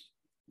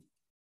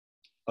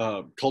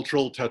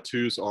 Cultural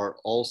tattoos are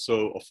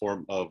also a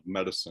form of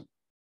medicine.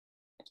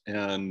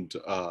 And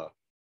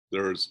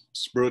there's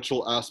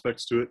spiritual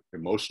aspects to it,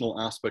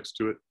 emotional aspects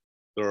to it.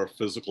 There are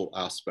physical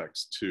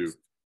aspects to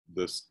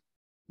this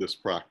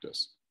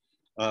practice.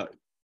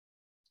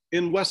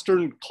 in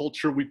Western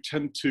culture, we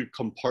tend to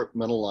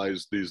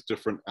compartmentalize these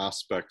different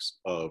aspects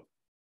of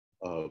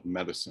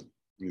medicine.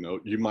 You know,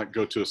 you might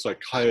go to a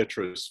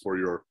psychiatrist for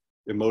your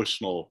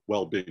emotional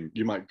well-being.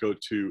 You might go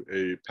to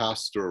a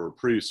pastor or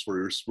priest for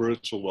your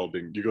spiritual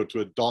well-being. You go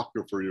to a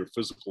doctor for your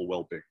physical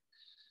well-being.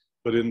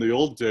 But in the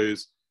old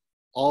days,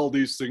 all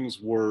these things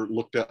were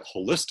looked at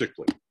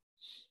holistically.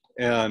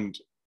 And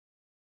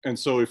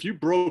so if you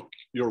broke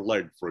your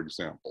leg, for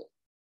example,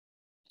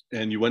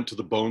 and you went to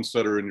the bone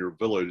setter in your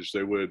village,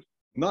 they would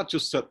not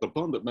just set the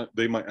bone, but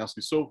they might ask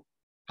you, so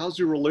how's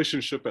your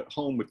relationship at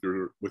home with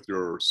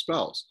your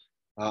spouse?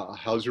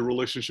 How's your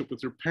relationship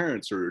with your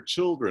parents or your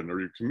children or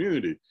your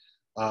community?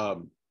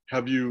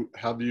 Have you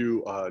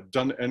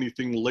done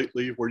anything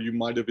lately where you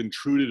might have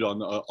intruded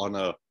on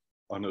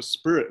a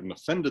spirit and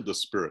offended the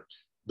spirit?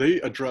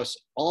 They address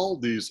all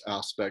these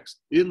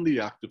aspects in the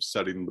act of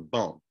setting the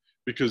bone,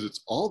 because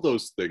it's all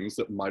those things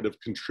that might have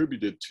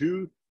contributed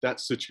to that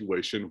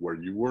situation where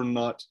you were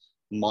not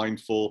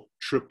mindful,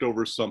 tripped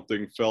over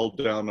something, fell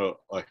down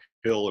a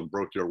hill and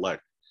broke your leg.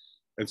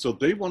 And so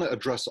they want to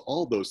address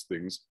all those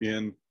things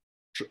in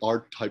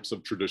our types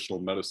of traditional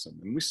medicine.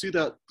 And we see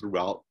that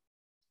throughout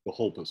the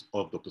whole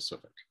of the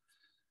Pacific.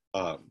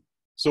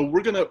 So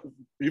we're gonna,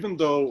 even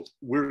though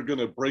we're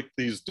gonna break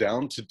these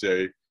down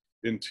today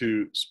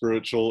into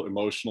spiritual,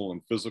 emotional,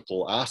 and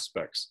physical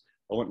aspects,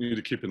 I want you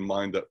to keep in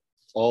mind that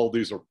all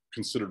these are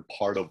considered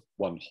part of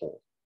one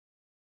whole.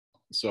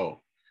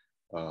 So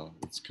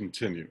let's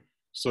continue.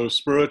 So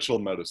spiritual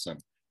medicine.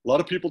 A lot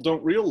of people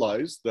don't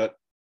realize that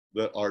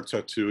our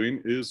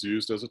tattooing is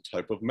used as a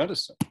type of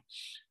medicine.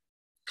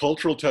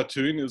 Cultural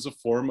tattooing is a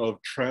form of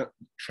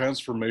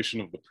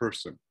transformation of the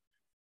person.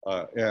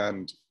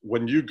 And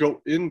when you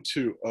go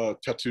into a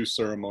tattoo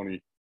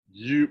ceremony,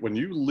 when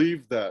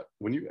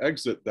you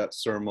exit that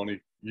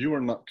ceremony, you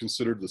are not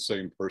considered the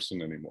same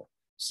person anymore.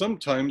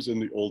 Sometimes in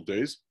the old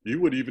days, you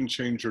would even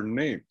change your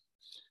name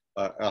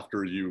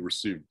after you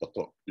received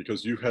batok,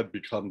 because you had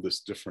become this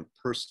different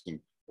person,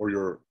 or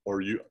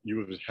you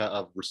would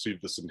have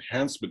received this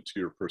enhancement to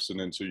your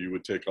person, and so you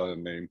would take on a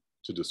name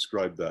to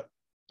describe that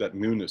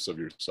newness of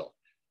yourself.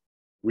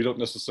 We don't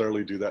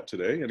necessarily do that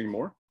today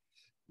anymore,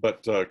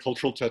 but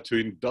cultural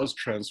tattooing does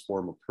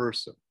transform a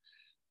person.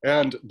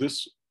 And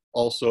this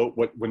also,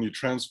 when you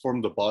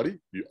transform the body,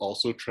 you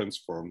also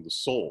transform the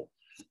soul.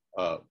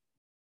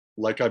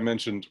 Like I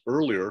mentioned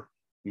earlier,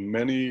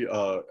 many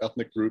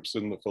ethnic groups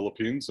in the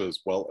Philippines, as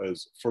well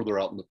as further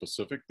out in the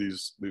Pacific,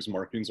 these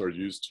markings are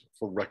used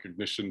for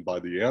recognition by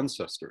the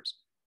ancestors.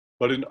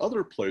 But in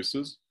other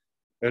places,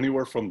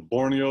 anywhere from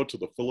Borneo to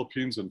the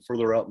Philippines and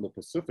further out in the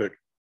Pacific,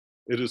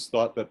 it is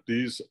thought that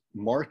these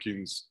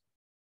markings,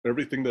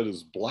 everything that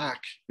is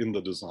black in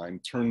the design,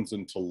 turns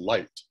into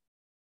light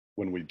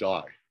when we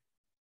die.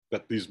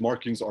 That these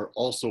markings are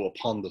also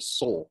upon the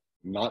soul,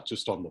 not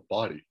just on the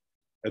body.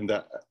 And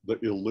that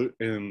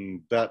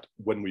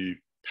when we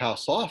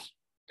pass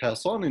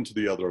on into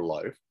the other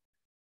life,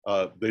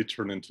 they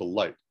turn into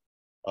light.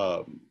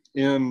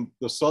 In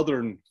the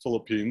southern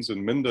Philippines,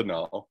 in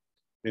Mindanao,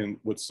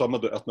 with some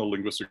of the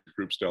ethno-linguistic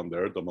groups down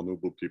there, the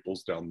Manubu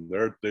peoples down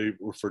there, they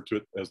refer to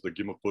it as the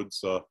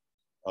Gimapuds.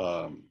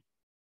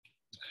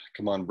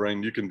 Come on,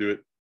 brain, you can do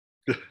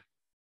it.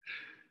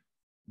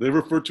 They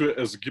refer to it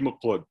as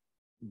Gimapud,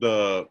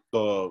 the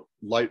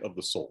light of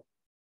the soul.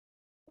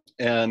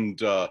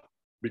 And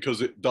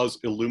because it does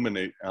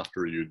illuminate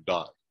after you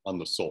die on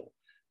the soul.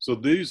 So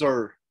these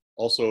are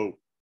also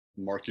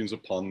markings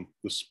upon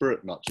the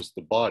spirit, not just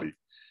the body.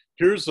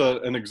 Here's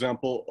an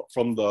example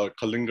from the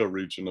Kalinga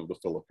region of the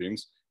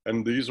Philippines.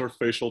 And these are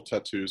facial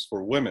tattoos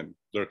for women.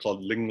 They're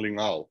called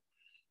linglingao.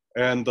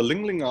 And the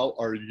linglingao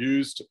are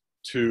used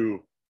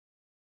to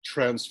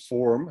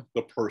transform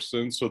the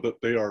person so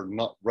that they are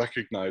not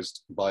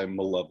recognized by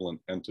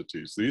malevolent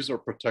entities. These are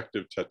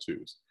protective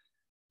tattoos.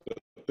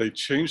 They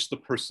change the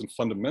person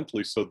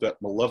fundamentally so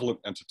that malevolent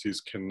entities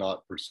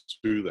cannot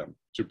pursue them,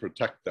 to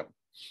protect them.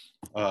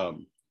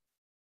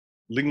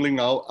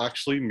 Linglingao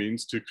actually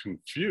means to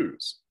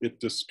confuse. It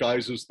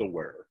disguises the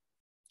wearer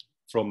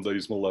from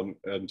these malevolent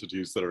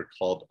entities that are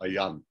called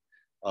ayan.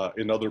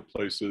 In other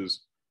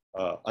places,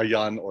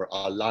 ayan or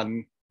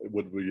alan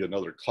would be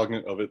another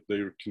cognate of it.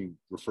 They can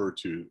refer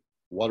to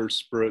water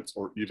spirits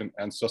or even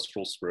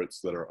ancestral spirits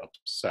that are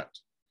upset.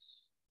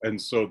 And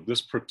so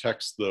this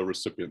protects the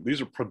recipient.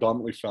 These are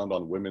predominantly found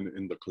on women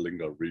in the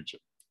Kalinga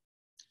region.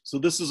 So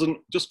this isn't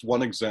just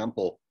one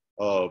example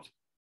of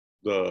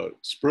the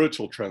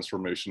spiritual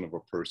transformation of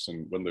a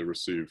person when they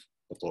receive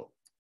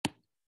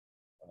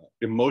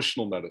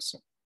emotional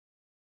medicine.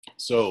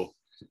 So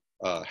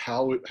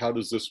how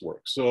does this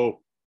work? So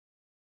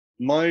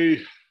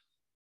I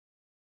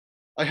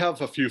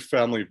have a few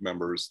family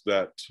members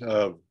that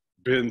have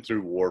been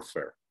through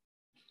warfare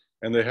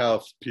and they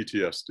have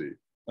PTSD.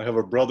 I have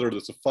a brother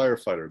that's a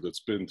firefighter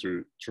that's been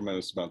through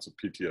tremendous amounts of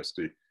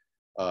PTSD.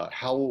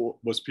 How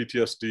was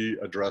PTSD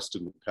addressed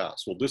in the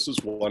past? Well, this is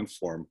one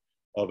form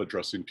of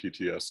addressing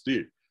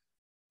PTSD.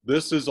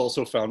 This is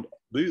also found,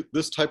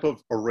 this type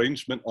of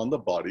arrangement on the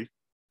body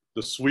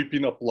the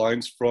sweeping up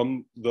lines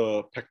from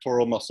the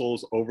pectoral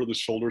muscles over the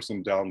shoulders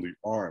and down the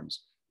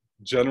arms.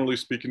 Generally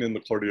speaking, in the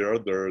Cordillera,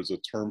 there is a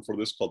term for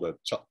this called a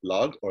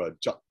chatlag or a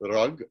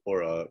jatrag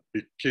or a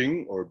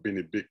biking or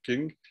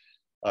binibiking.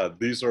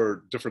 These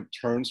are different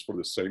terms for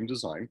the same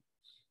design,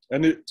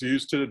 and it's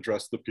used to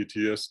address the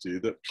PTSD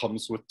that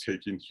comes with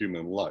taking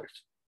human life.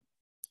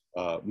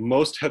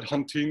 Most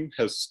headhunting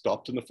has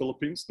stopped in the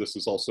Philippines. This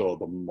is also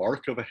the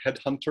mark of a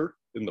headhunter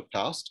in the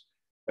past.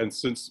 And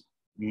since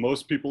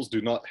most peoples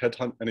do not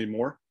headhunt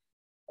anymore,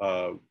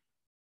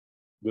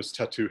 this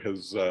tattoo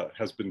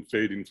has been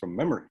fading from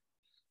memory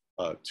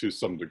to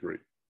some degree.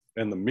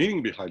 And the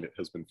meaning behind it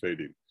has been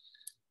fading.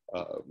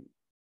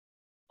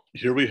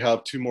 Here we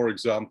have two more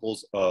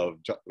examples of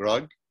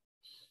jatrag.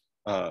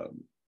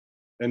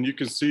 And you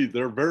can see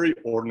they're very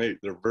ornate,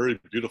 they're very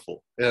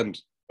beautiful. And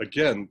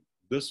again,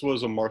 this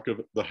was a mark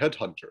of the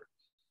headhunter.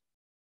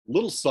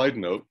 Little side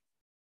note,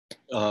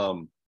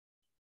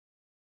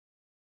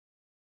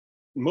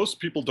 most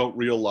people don't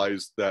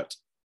realize that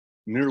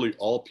nearly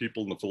all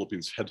people in the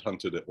Philippines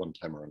headhunted at one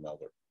time or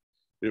another.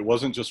 It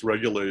wasn't just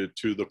regulated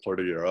to the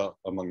Cordillera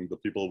among the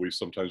people we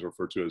sometimes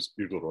refer to as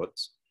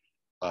Igorots.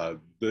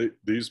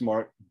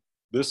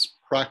 This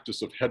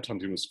practice of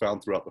headhunting was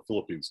found throughout the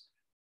Philippines.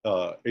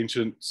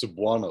 Ancient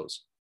Cebuanos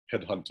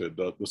headhunted.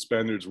 The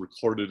Spaniards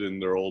recorded in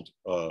their old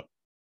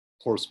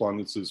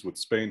correspondences with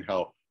Spain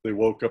how they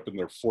woke up in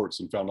their forts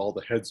and found all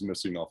the heads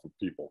missing off of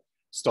people,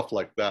 stuff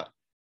like that.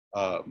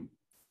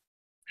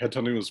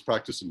 Headhunting was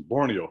practiced in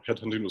Borneo.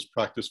 Headhunting was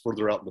practiced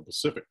further out in the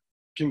Pacific.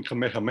 King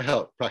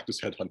Kamehameha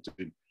practiced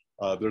headhunting.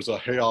 There's a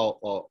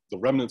heiau, the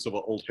remnants of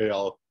an old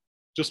heiau,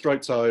 just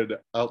right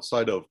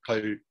outside of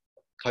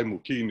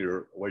Kaimuki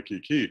near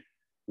Waikiki,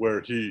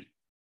 where he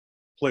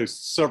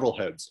placed several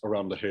heads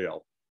around the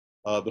heiau.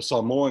 The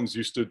Samoans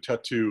used to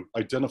tattoo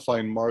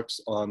identifying marks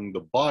on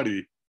the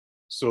body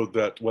so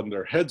that when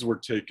their heads were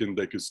taken,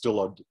 they could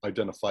still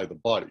identify the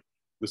body.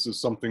 This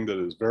is something that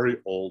is very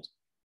old.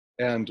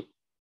 And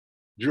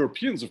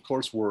Europeans, of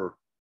course, were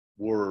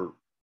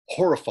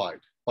horrified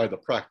by the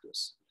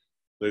practice.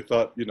 They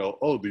thought, you know,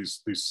 oh,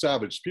 these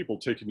savage people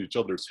taking each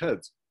other's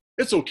heads.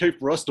 It's okay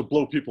for us to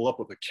blow people up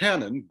with a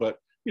cannon, but,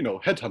 you know,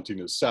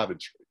 headhunting is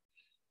savagery.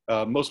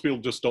 Most people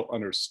just don't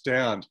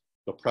understand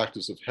the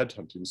practice of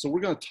headhunting. So we're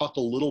going to talk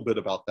a little bit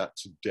about that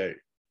today.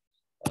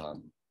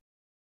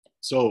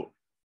 So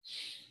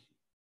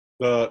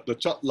the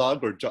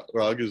chatlag or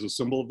jatrag is a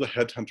symbol of the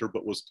headhunter,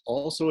 but was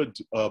also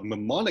a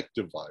mnemonic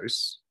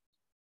device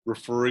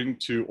referring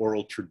to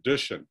oral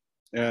tradition.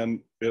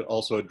 And it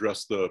also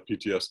addressed the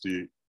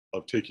PTSD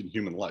of taking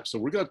human life. So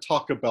we're going to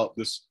talk about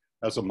this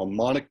as a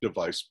mnemonic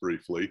device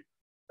briefly,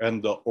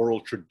 and the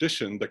oral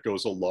tradition that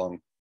goes along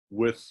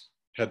with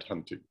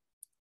headhunting.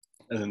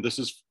 And this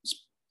is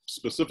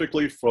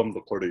specifically from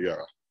the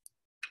Cordillera.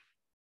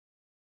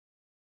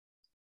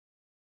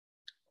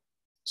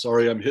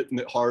 Sorry, I'm hitting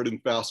it hard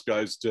and fast,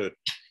 guys, to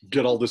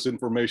get all this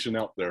information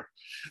out there.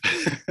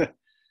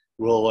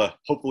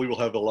 Hopefully we'll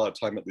have a lot of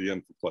time at the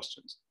end for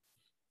questions.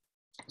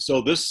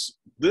 So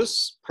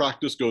this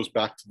practice goes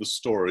back to the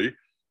story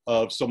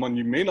of someone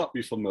you may not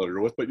be familiar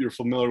with, but you're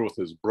familiar with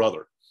his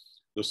brother.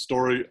 The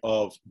story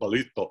of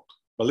Balitok.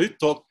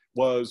 Balitok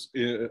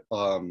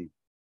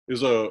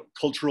is a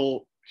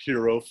cultural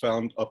hero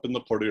found up in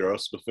the Cordillera,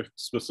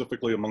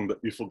 specifically among the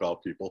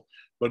Ifugao people,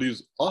 but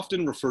he's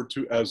often referred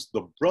to as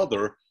the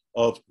brother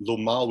of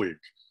Lumawig.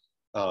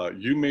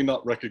 You may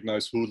not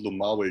recognize who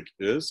Lumawig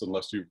is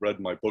unless you've read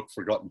my book,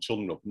 Forgotten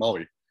Children of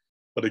Maui.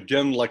 But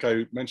again, like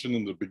I mentioned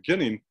in the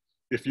beginning,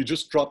 if you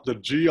just drop the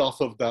G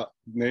off of that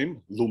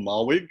name,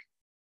 Lumawig,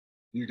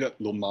 you get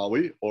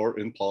Lumawi, or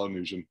in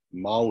Polynesian,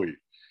 Maui.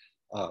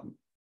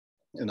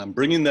 And I'm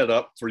bringing that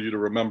up for you to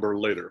remember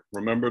later.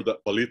 Remember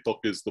that Balitok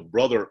is the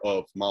brother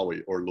of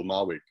Maui, or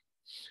Lumawig.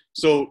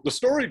 So the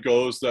story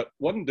goes that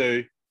one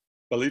day,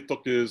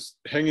 Balitok is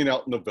hanging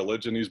out in the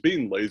village and he's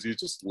being lazy, he's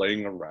just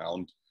laying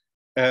around.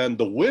 And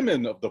the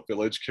women of the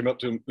village came up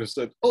to him and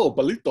said, "Oh,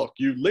 Balitok,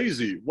 you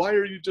lazy. Why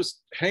are you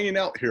just hanging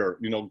out here?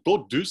 You know,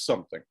 go do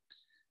something."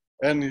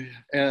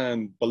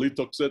 And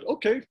Balitok said,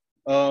 "Okay,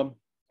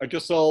 I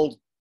guess I'll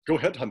go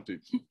headhunting."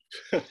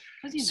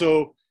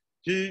 So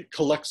he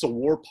collects a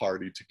war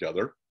party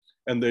together,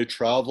 and they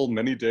travel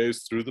many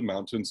days through the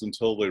mountains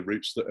until they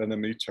reach the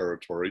enemy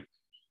territory,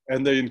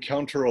 and they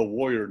encounter a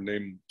warrior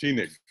named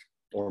Tinig,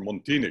 or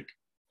Montinig.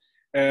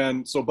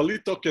 And so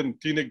Balitok and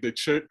Tinig, they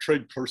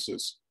trade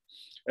curses,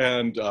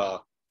 and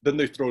then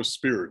they throw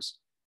spears.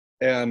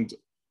 And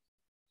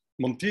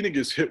Montinig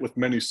is hit with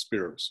many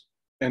spears,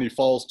 and he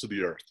falls to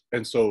the earth.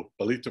 And so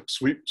Balitok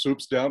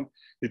swoops down,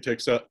 he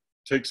takes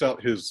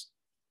out his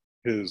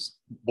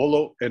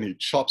bolo, and he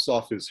chops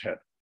off his head,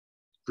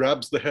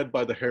 grabs the head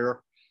by the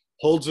hair,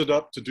 holds it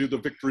up to do the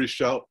victory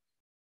shout,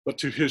 but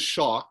to his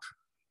shock,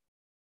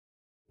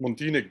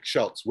 Montinig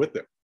shouts with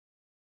him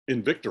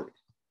in victory.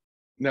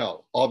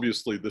 Now,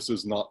 obviously, this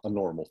is not a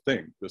normal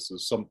thing. This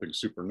is something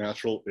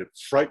supernatural. It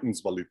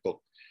frightens Balitok.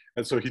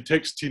 And so he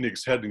takes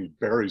Tinig's head and he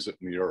buries it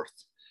in the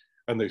earth,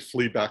 and they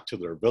flee back to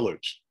their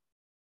village.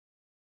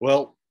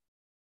 Well,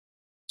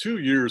 2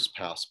 years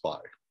pass by,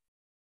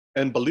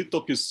 and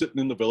Balitok is sitting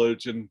in the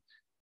village and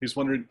he's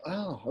wondering,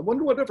 oh, I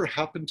wonder whatever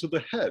happened to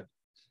the head.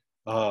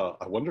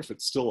 I wonder if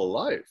it's still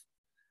alive.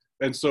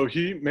 And so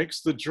he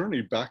makes the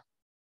journey back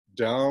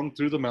down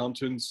through the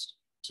mountains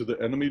to the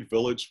enemy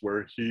village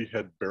where he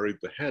had buried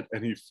the head,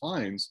 and he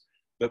finds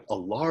that a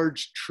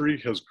large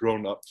tree has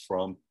grown up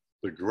from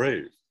the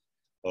grave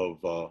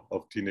of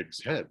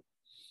Tinig's head.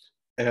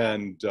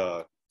 And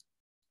let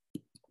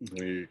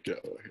me go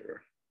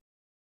here.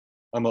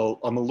 I'm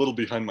a little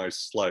behind my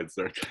slides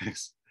there,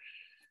 guys.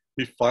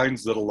 He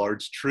finds that a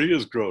large tree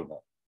has grown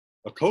up,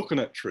 a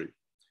coconut tree.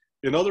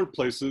 In other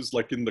places,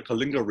 like in the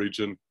Kalinga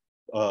region,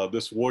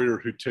 this warrior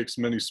who takes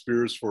many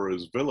spears for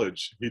his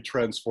village, he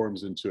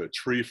transforms into a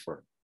tree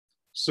fern,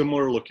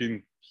 similar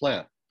looking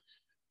plant.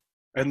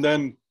 And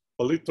then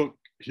Balitok,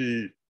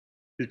 he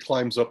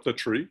climbs up the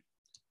tree,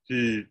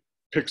 he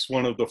picks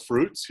one of the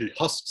fruits, he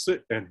husks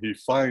it, and he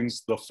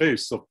finds the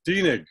face of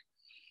Tinig.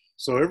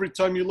 So every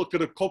time you look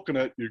at a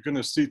coconut, you're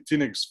gonna see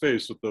Tinig's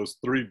face with those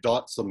 3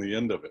 dots on the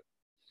end of it.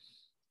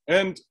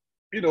 And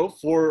you know,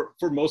 for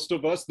most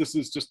of us, this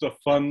is just a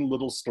fun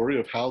little story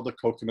of how the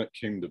coconut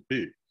came to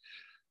be.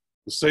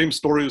 The same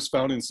story is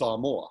found in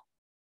Samoa.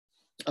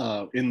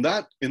 In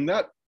that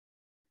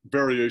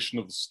variation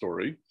of the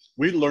story,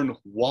 we learn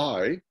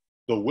why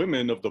the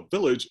women of the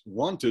village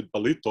wanted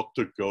Balitok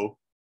to go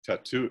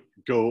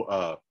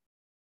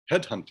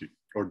headhunting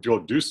or go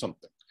do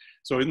something.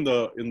 So in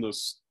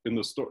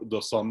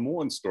the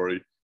Samoan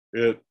story,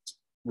 it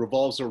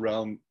revolves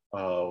around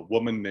a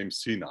woman named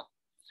Sina.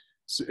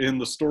 In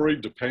the story,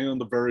 depending on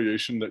the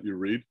variation that you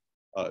read,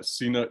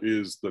 Sina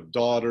is the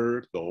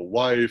daughter, the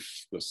wife,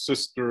 the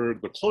sister,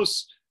 the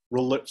close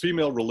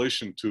female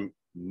relation to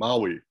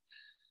Maui.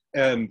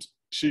 And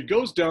she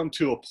goes down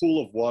to a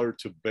pool of water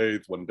to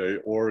bathe one day,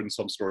 or in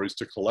some stories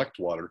to collect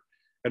water.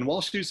 And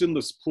while she's in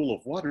this pool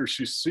of water,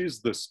 she sees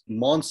this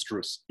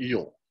monstrous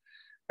eel.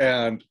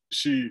 And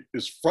she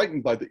is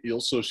frightened by the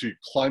eel, so she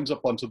climbs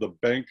up onto the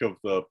bank of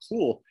the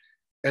pool.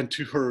 And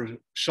to her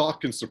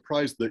shock and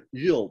surprise, the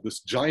eel, this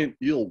giant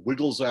eel,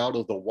 wiggles out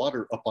of the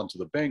water up onto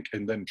the bank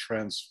and then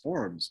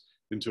transforms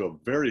into a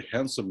very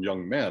handsome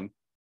young man,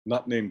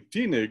 not named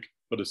Tinig,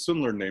 but a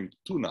similar name,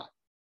 Tuna.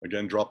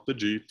 Again, drop the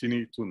G,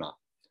 Tini Tuna.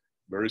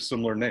 Very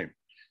similar name.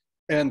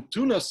 And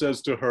Tuna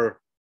says to her,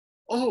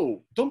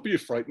 oh, don't be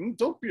frightened.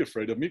 Don't be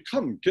afraid of me.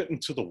 Come, get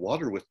into the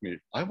water with me.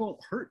 I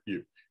won't hurt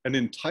you. And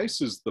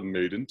entices the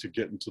maiden to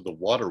get into the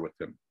water with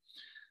him.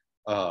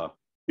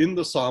 In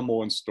the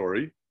Samoan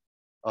story,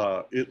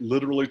 it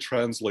literally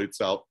translates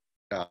out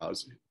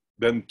as,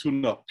 then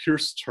Tuna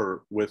pierced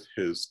her with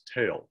his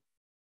tail.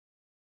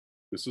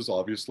 This is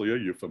obviously a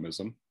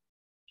euphemism.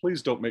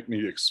 Please don't make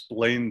me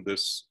explain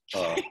this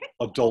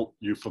adult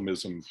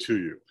euphemism to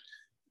you.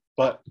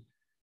 But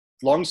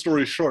long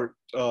story short,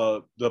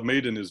 the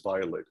maiden is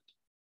violated.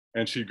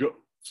 And she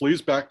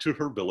flees back to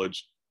her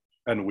village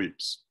and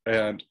weeps.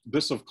 And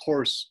this, of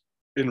course,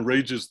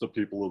 enrages the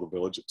people of the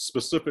village,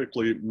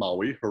 specifically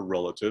Maui, her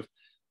relative,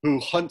 who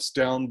hunts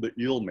down the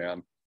eel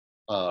man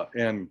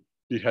and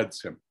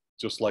beheads him,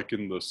 just like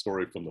in the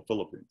story from the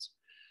Philippines.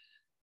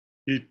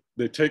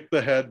 They take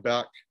the head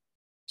back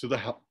to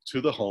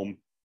the home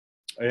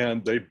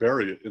and they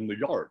bury it in the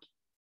yard,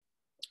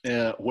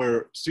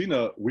 where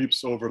Sina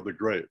weeps over the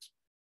grave,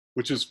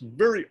 which is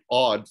very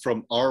odd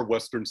from our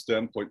Western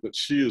standpoint that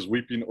she is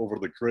weeping over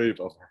the grave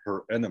of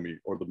her enemy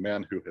or the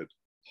man who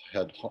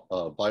had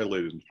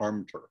violated and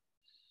harmed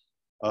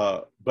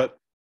her. But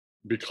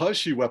because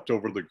she wept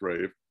over the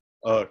grave,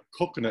 a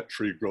coconut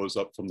tree grows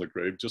up from the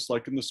grave, just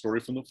like in the story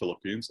from the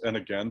Philippines. And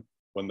again,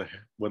 when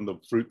the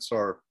fruits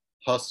are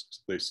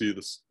husked, they see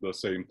the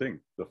same thing,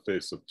 the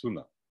face of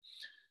Tuna.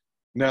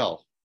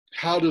 Now,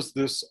 how does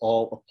this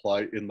all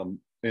apply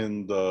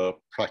in the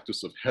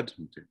practice of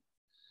headhunting?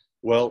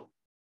 Well,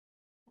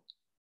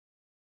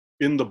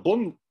 in the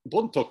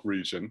Bontoc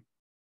region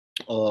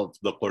of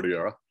the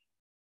Cordillera,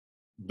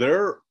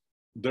 their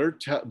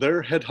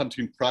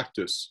headhunting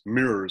practice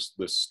mirrors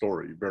this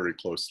story very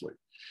closely.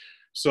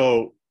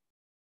 So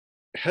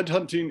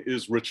headhunting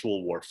is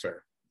ritual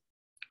warfare.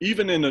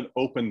 Even in an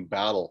open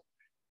battle,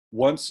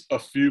 once a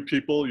few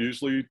people,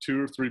 usually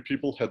 2 or 3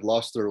 people, had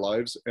lost their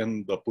lives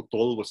and the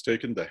putol was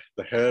taken, the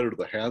head or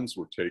the hands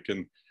were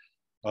taken,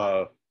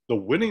 the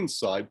winning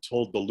side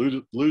told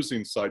the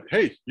losing side,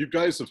 hey, you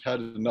guys have had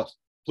enough.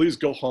 Please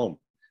go home.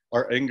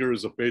 Our anger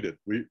is abated.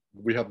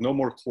 We have no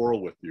more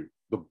quarrel with you.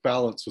 The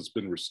balance has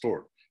been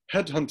restored.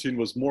 Headhunting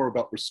was more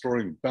about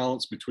restoring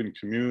balance between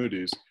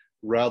communities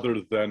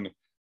rather than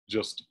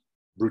just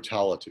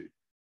brutality.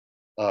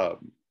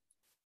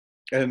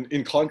 And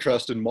in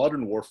contrast, in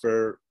modern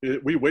warfare,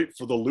 we wait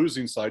for the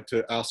losing side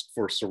to ask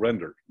for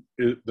surrender.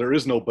 There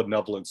is no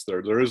benevolence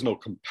there. There is no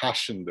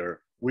compassion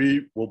there.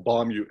 We will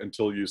bomb you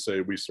until you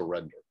say we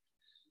surrender.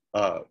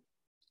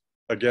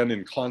 Again,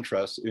 in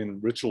contrast, in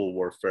ritual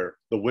warfare,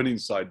 the winning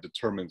side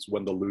determines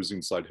when the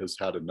losing side has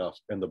had enough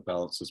and the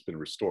balance has been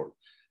restored.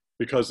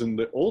 Because in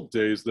the old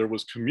days, there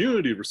was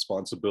community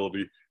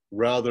responsibility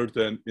rather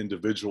than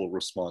individual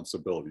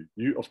responsibility.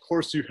 Of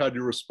course, you had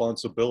your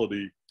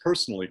responsibility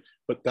personally,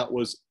 but that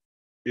was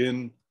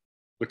in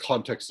the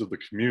context of the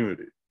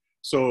community.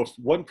 So if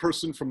one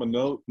person from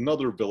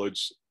another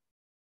village,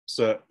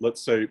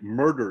 let's say,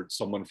 murdered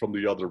someone from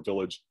the other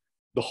village,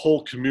 the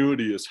whole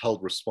community is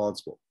held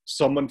responsible.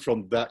 Someone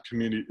from that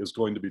community is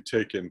going to be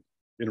taken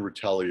in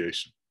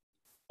retaliation.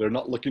 They're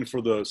not looking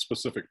for the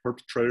specific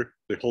perpetrator,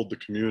 they hold the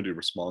community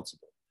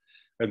responsible.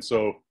 And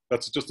so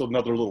that's just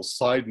another little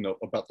side note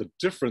about the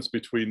difference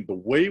between the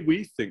way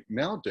we think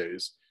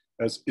nowadays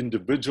as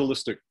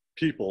individualistic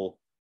people,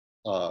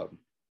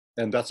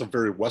 and that's a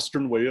very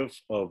Western way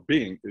of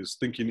being, is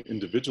thinking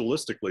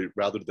individualistically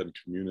rather than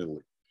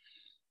communally.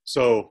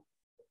 So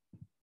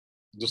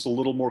just a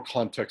little more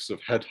context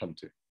of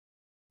headhunting.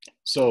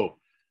 So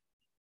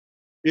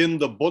in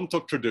the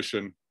Bontok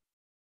tradition,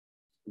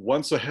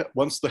 once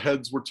the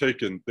heads were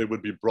taken, they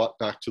would be brought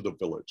back to the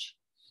village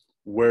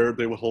where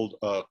they would hold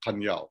a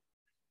kanyao.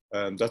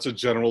 And that's a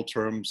general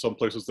term. Some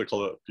places they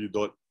call it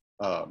pidot.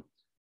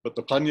 But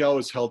the kanyao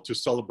is held to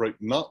celebrate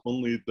not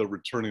only the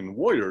returning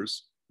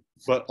warriors,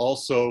 but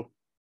also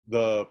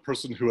the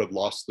person who had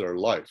lost their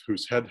life,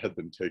 whose head had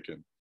been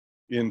taken.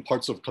 In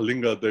parts of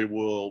Kalinga, they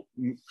will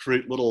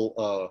create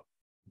little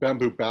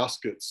bamboo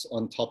baskets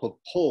on top of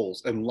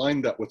poles and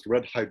line that with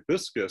red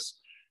hibiscus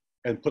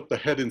and put the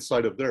head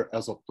inside of there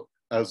as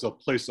a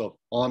place of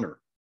honor.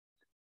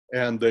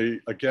 And they,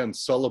 again,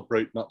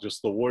 celebrate not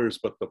just the warriors,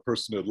 but the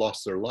person who had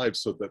lost their lives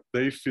so that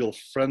they feel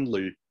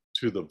friendly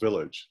to the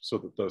village, so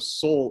that the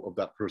soul of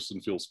that person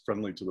feels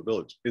friendly to the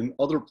village. In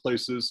other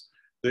places,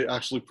 they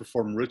actually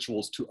perform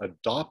rituals to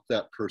adopt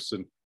that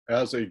person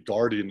as a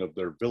guardian of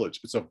their village.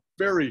 It's a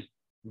very,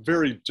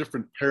 very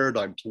different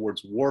paradigm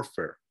towards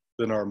warfare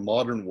than our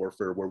modern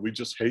warfare, where we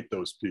just hate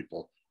those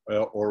people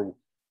or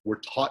we're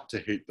taught to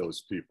hate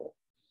those people.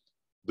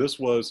 This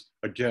was,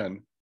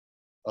 again,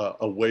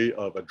 a way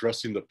of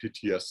addressing the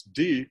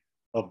PTSD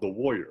of the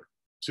warrior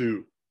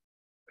to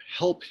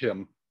help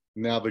him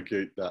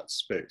navigate that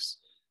space.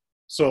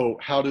 So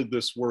how did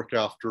this work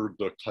after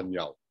the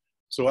kanyao?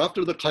 So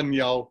after the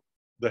kanyao,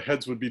 the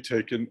heads would be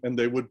taken and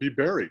they would be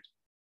buried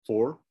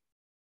for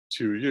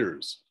 2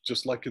 years,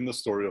 just like in the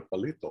story of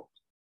Palito.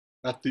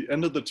 At the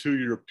end of the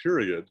 2-year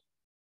period,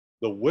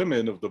 the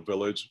women of the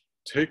village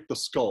take the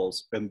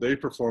skulls and they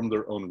perform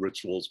their own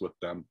rituals with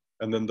them.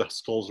 And then the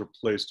skulls are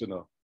placed in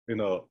a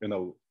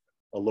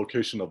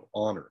location of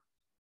honor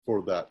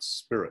for that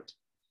spirit.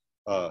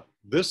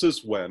 This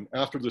is when,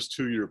 after this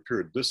 2-year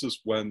period, this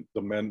is when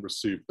the men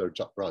receive their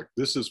japrak.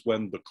 This is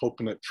when the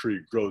coconut tree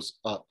grows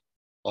up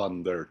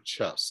on their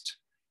chest.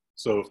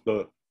 So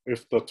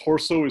if the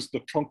torso is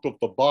the trunk of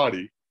the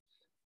body,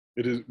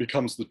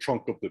 becomes the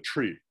trunk of the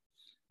tree.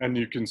 And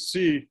you can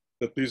see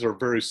that these are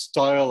very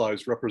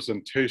stylized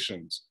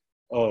representations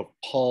of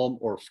palm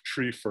or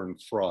tree fern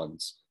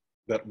fronds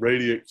that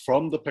radiate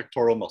from the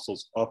pectoral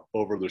muscles up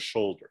over the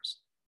shoulders.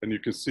 And you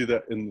can see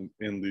that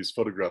in these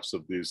photographs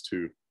of these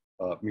two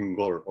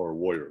Minggol or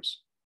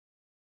warriors.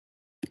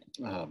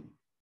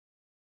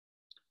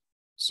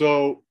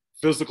 So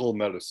physical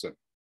medicine.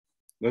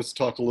 Let's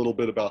talk a little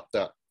bit about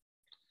that.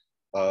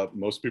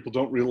 Most people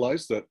don't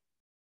realize that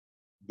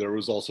there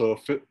was also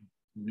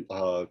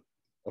a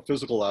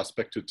physical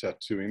aspect to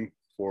tattooing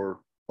for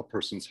a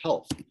person's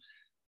health.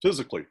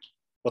 Physically,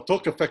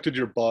 batok affected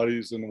your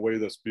bodies in a way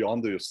that's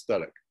beyond the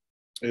aesthetic.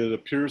 It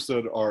appears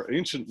that our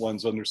ancient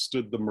ones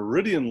understood the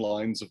meridian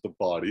lines of the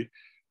body,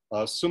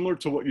 similar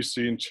to what you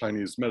see in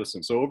Chinese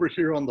medicine. So over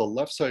here on the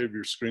left side of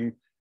your screen,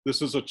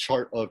 this is a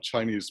chart of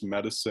Chinese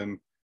medicine,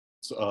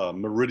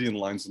 meridian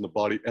lines in the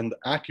body, and the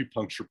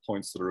acupuncture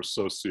points that are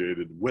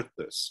associated with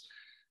this.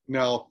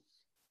 Now,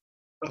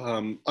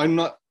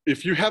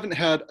 if you haven't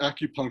had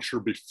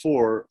acupuncture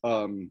before,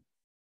 and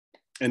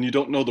you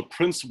don't know the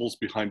principles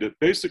behind it,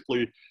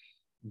 basically,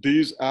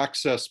 these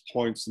access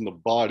points in the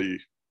body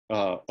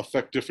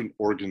affect different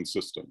organ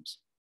systems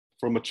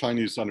from a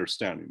Chinese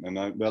understanding.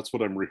 And that's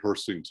what I'm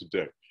rehearsing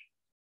today.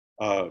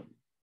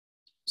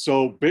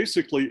 So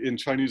basically in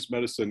Chinese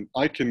medicine,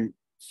 I can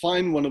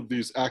find one of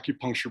these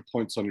acupuncture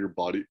points on your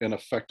body and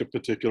affect a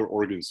particular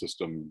organ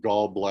system,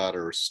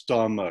 gallbladder,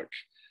 stomach,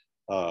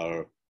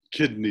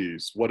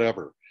 kidneys,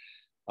 whatever,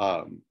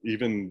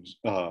 even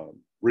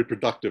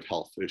reproductive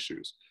health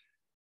issues.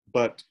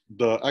 But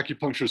the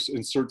acupuncturist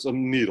inserts a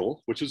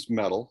needle, which is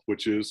metal,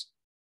 which is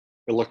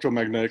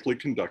electromagnetically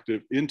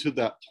conductive, into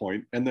that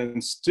point, and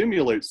then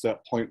stimulates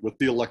that point with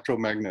the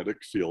electromagnetic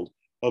field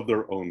of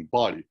their own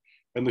body.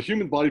 And the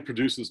human body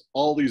produces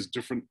all these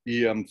different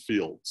EM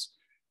fields.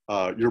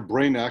 Your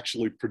brain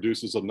actually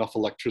produces enough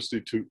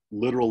electricity to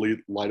literally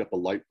light up a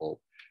light bulb.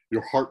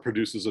 Your heart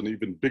produces an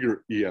even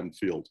bigger EM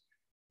field.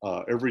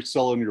 Every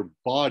cell in your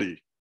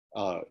body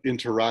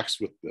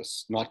interacts with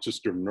this, not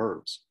just your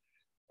nerves.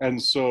 And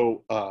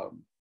so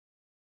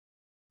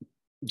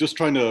just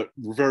trying to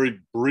very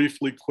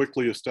briefly,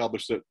 quickly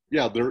establish that,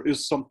 yeah, there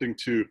is something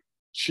to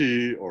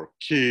qi or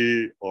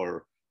ki,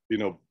 or, you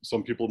know,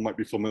 some people might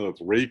be familiar with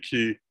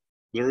Reiki.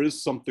 There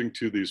is something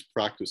to these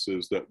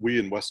practices that we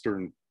in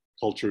Western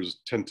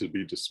cultures tend to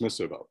be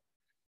dismissive of.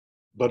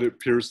 But it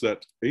appears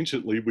that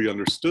anciently we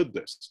understood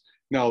this.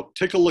 Now,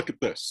 take a look at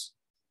this.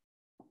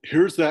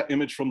 Here's that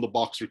image from the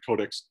Boxer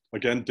Codex,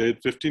 again, dated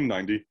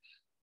 1590,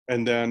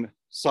 and then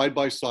side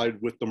by side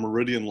with the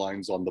meridian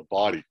lines on the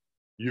body.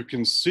 You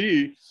can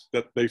see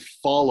that they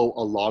follow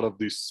a lot of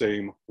these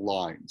same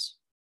lines.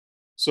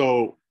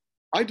 So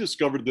I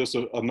discovered this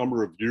a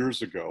number of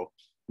years ago,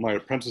 my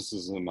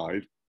apprentices and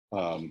I,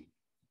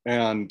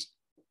 and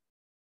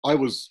I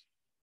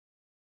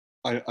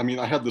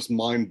had this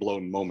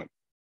mind-blown moment.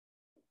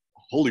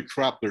 Holy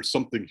crap, there's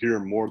something here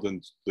more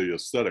than the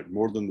aesthetic,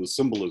 more than the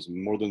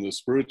symbolism, more than the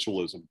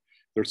spiritualism.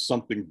 There's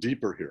something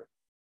deeper here.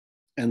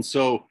 And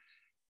so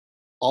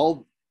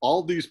all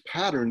these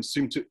patterns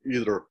seem to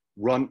either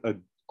run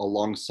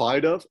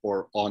alongside of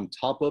or on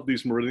top of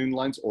these meridian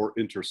lines or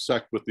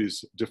intersect with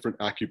these different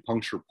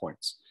acupuncture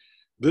points.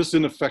 This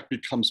in effect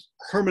becomes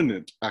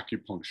permanent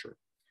acupuncture.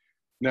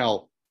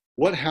 Now,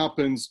 what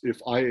happens if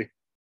I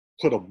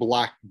put a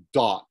black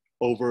dot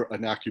over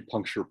an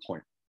acupuncture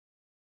point?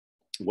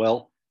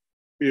 Well,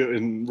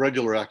 in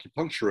regular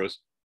acupuncture,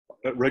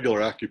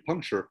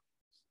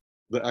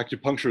 the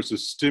acupuncturist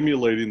is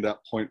stimulating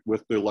that point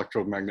with the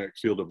electromagnetic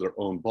field of their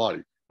own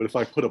body. But if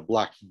I put a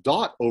black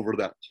dot over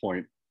that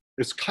point,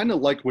 it's kind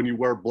of like when you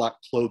wear black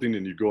clothing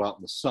and you go out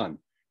in the sun.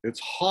 It's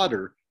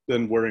hotter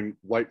than wearing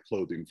white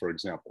clothing, for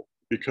example,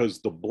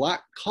 because the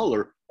black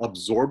color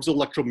absorbs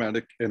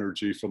electromagnetic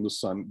energy from the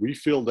sun. We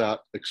feel that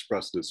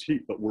expressed as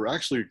heat, but we're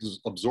actually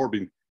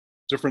absorbing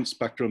different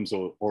spectrums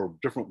or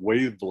different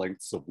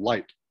wavelengths of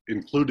light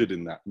included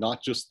in that,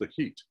 not just the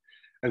heat.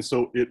 And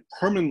so it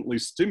permanently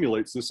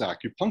stimulates this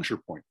acupuncture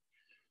point.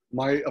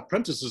 My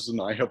apprentices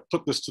and I have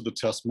put this to the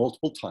test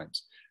multiple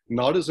times,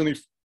 not as any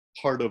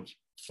part of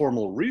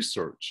formal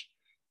research,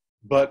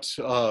 but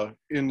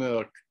in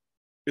the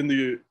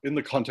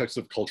context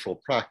of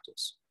cultural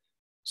practice.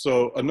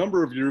 So a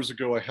number of years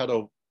ago, I had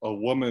a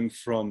woman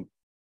from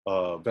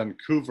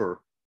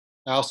Vancouver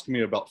asked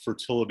me about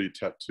fertility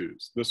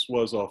tattoos. This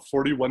was a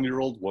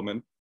 41-year-old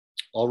woman,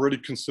 already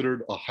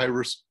considered a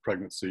high-risk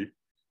pregnancy.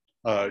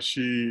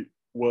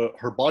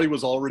 Her body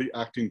was already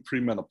acting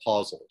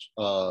premenopausal.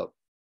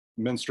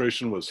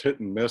 Menstruation was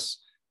hit and miss.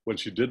 When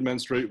she did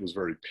menstruate, it was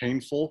very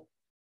painful.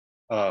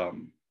 If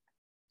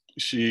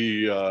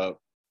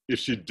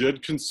she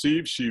did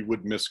conceive, she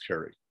would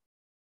miscarry.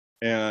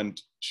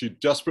 And she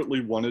desperately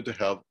wanted to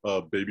have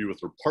a baby with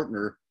her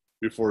partner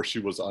before she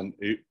was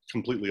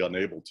completely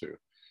unable to.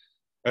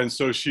 And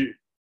so she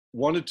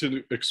wanted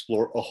to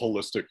explore a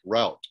holistic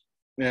route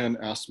and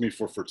asked me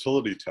for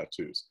fertility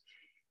tattoos.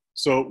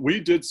 So we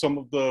did some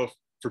of the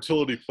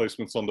fertility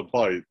placements on the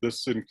body.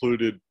 This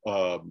included,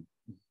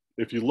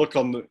 if you look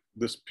on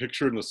this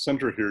picture in the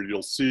center here,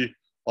 you'll see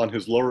on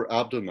his lower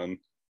abdomen,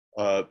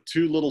 2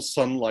 little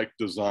sun-like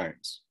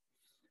designs.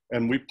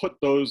 And we put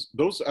those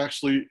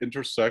actually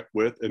intersect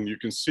with, and you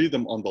can see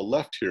them on the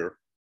left here,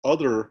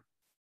 other,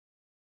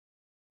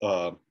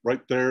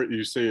 right there,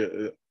 you see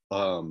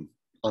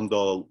on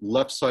the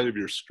left side of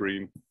your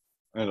screen,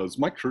 and does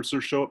my cursor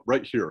show up?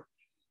 Right here.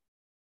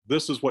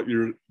 This is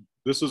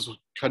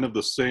kind of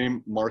the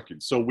same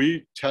marking. So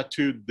we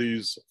tattooed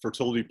these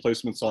fertility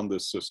placements on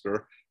this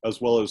sister,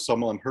 as well as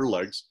some on her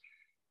legs.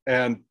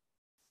 And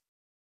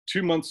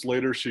 2 months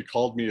later, she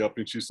called me up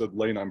and she said,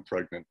 Lane, I'm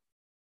pregnant.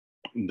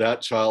 And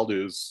that child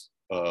is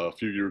a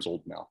few years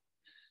old now.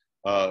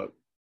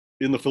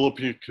 In the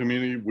Filipino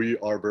community, we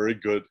are very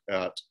good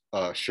at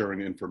sharing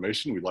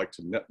information. We like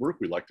to network,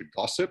 we like to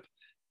gossip,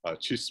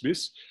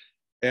 chismis.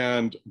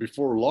 And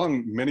before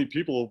long, many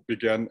people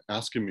began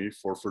asking me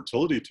for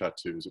fertility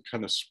tattoos. It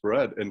kind of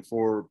spread. And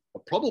for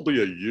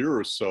probably a year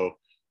or so,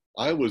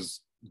 I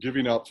was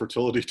giving out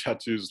fertility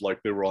tattoos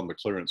like they were on the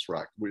clearance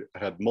rack. We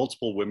had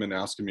multiple women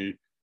asking me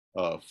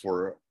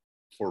for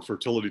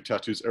fertility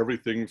tattoos,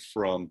 everything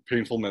from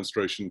painful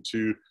menstruation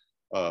to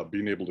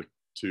being able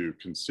to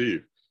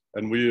conceive.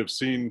 And we have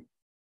seen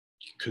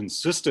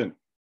consistent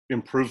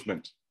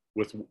improvement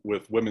with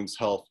women's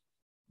health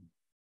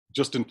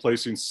just in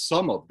placing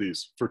some of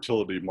these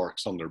fertility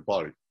marks on their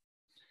body.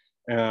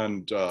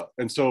 And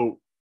so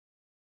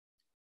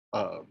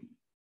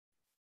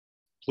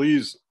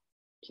please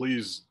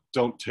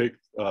don't take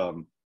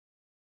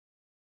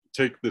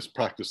this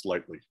practice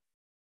lightly.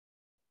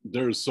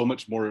 There's so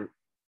much more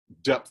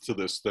depth to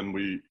this than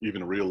we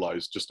even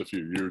realized just a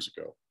few years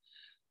ago.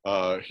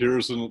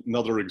 Here's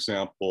another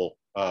example,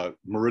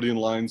 meridian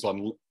lines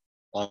on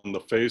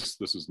the face.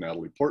 This is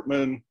Natalie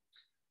Portman.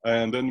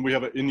 And then we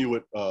have an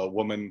Inuit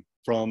woman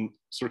from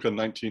circa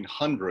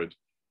 1900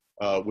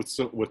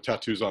 with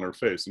tattoos on her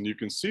face. And you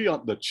can see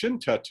on the chin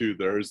tattoo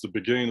there is the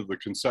beginning of the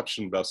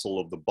conception vessel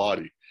of the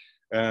body.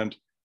 And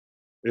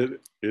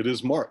it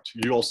is marked.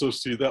 You also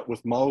see that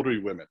with Maori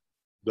women.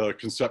 The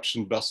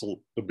conception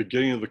vessel, the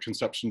beginning of the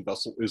conception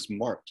vessel is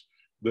marked.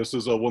 This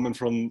is a woman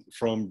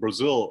from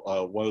Brazil,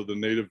 one of the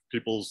native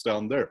peoples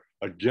down there.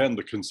 Again,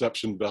 the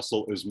conception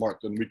vessel is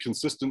marked. And we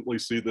consistently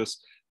see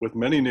this with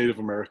many Native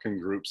American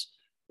groups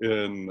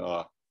in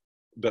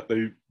that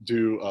they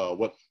do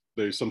what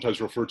they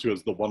sometimes refer to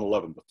as the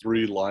 111, the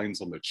 3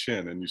 lines on the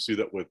chin. And you see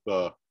that with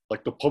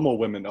like the Pomo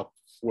women up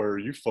where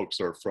you folks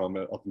are from,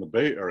 up in the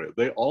Bay Area.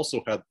 They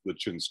also had the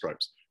chin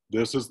stripes.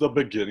 This is the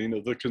beginning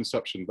of the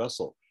conception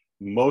vessel.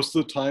 Most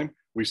of the time,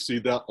 we see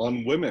that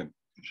on women,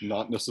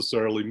 not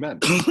necessarily men.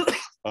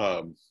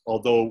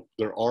 Although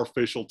there are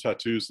facial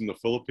tattoos in the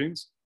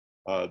Philippines,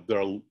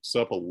 they're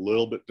set up a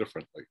little bit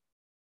differently.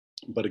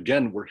 But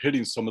again, we're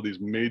hitting some of these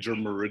major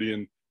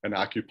meridian and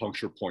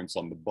acupuncture points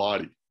on the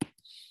body.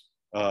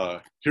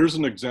 Here's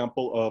an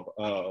example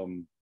of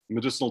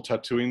medicinal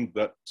tattooing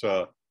that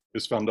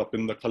is found up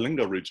in the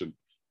Kalinga region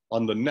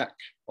on the neck.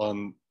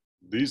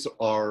 These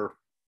are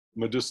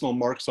medicinal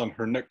marks on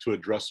her neck to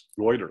address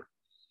goiter.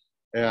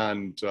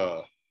 And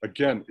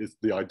again,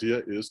 the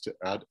idea is to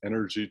add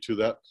energy to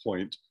that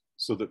point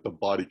so that the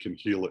body can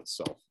heal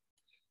itself.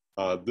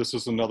 This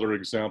is another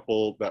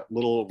example, that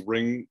little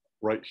ring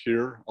right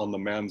here on the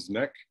man's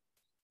neck,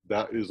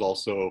 that is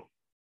also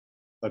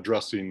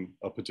addressing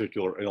a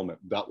particular ailment.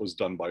 That was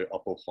done by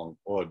Apo Hong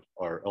Od,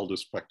 our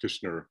eldest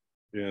practitioner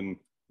in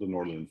the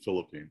northern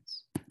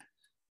Philippines.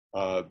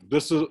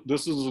 This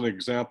is an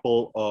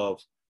example of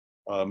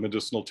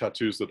medicinal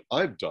tattoos that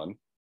I've done.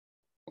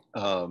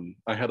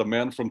 I had a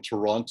man from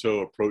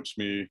Toronto approach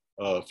me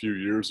a few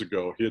years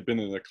ago. He had been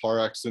in a car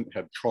accident,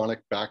 had chronic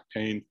back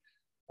pain,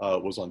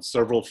 was on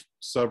several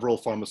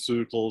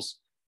pharmaceuticals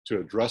to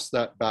address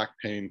that back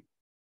pain,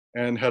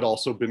 and had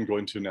also been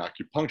going to an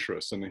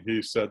acupuncturist. And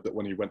he said that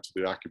when he went to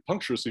the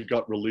acupuncturist, he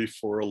got relief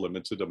for a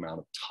limited amount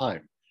of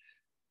time.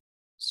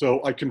 So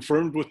I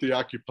confirmed with the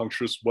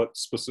acupuncturist what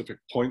specific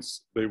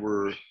points they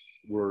were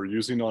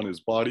using on his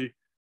body.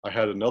 I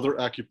had another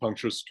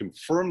acupuncturist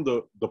confirm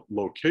the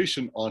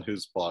location on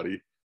his body,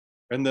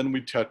 and then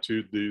we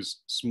tattooed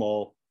these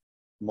small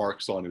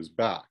marks on his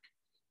back.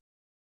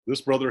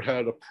 This brother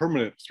had a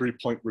permanent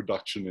 3-point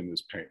reduction in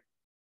his pain.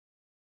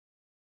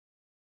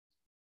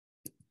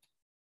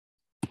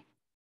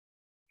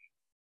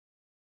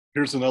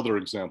 Here's another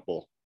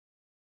example.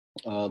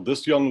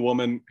 This young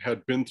woman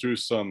had been through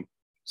some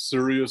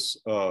serious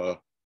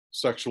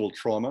sexual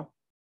trauma.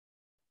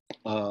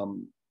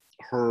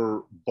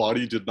 Her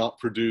body did not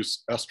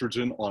produce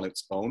estrogen on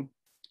its own.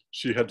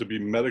 She had to be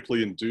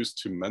medically induced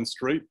to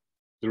menstruate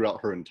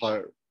throughout her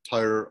entire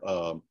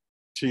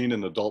teen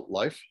and adult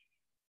life.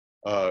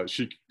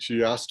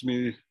 She asked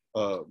me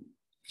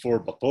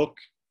for batok.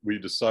 We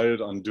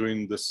decided on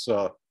doing this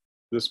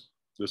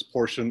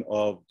portion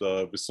of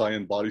the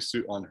Visayan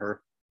bodysuit on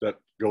her that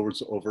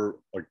goes over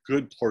a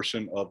good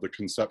portion of the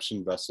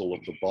conception vessel of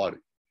the body.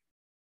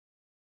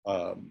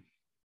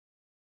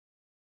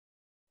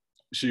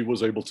 She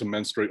was able to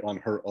menstruate on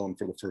her own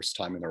for the first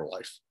time in her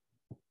life.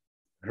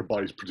 Her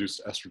body's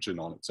produced estrogen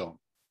on its own.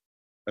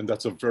 And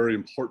that's a very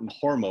important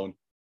hormone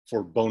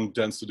for bone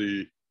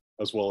density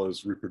as well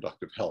as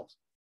reproductive health.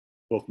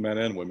 Both men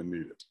and women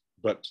need it.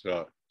 But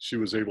she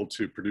was able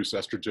to produce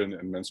estrogen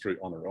and menstruate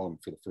on her own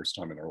for the first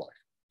time in her life.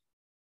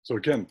 So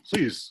again,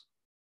 please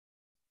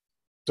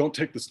don't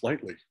take this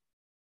lightly.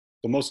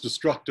 The most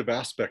destructive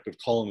aspect of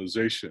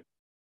colonization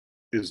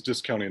is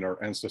discounting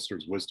our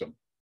ancestors' wisdom.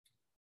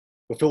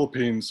 The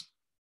Philippines,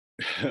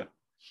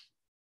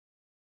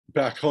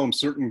 back home,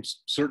 certain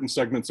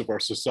segments of our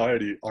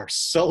society are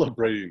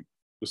celebrating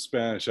the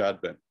Spanish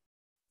advent.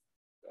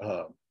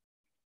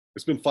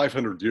 It's been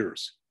 500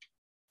 years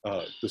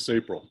this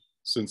April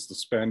since the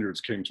Spaniards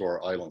came to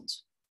our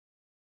islands.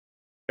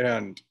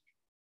 And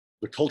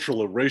the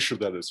cultural erasure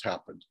that has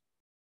happened,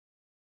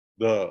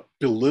 the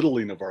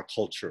belittling of our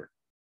culture,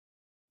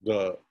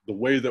 the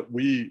way that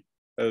we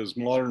as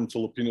modern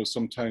Filipinos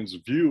sometimes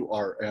view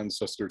our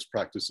ancestors'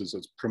 practices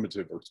as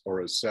primitive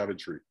or as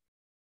savagery.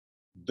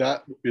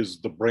 That is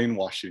the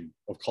brainwashing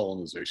of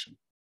colonization.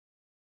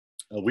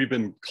 We've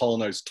been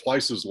colonized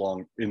twice as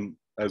long in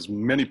as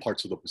many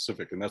parts of the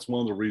Pacific, and that's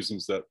one of the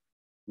reasons that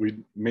we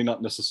may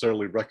not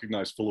necessarily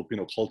recognize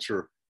Filipino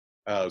culture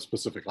as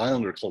Pacific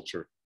Islander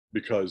culture,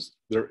 because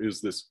there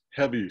is this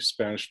heavy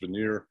Spanish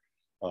veneer,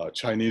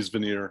 Chinese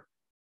veneer,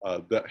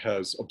 that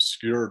has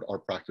obscured our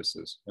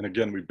practices. And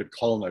again, we've been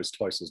colonized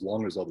twice as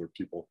long as other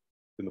people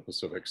in the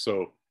Pacific.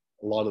 So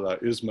a lot of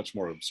that is much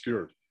more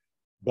obscured.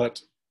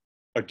 But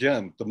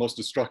again, the most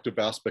destructive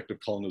aspect of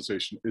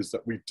colonization is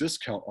that we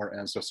discount our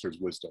ancestors'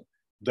 wisdom,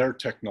 their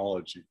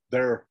technology,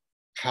 their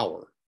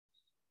power.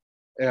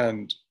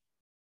 And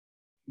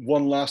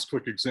one last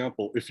quick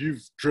example, if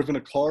you've driven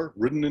a car,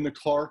 ridden in a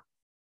car,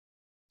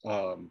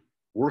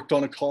 worked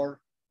on a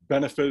car,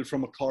 benefited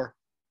from a car,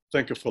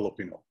 think of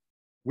Filipino.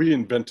 We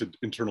invented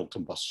internal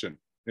combustion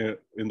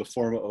in the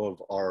form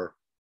of our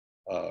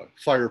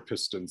fire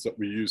pistons that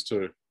we use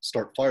to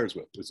start fires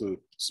with. It's a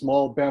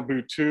small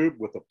bamboo tube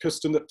with a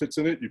piston that fits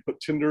in it. You put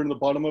tinder in the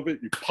bottom of it,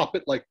 you pop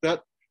it like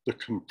that. The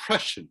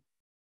compression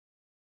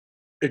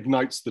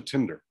ignites the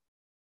tinder.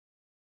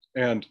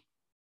 And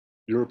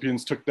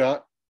Europeans took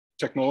that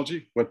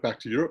technology, went back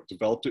to Europe,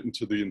 developed it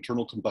into the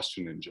internal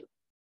combustion engine.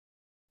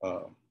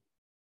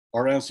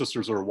 Our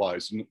ancestors are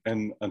wise,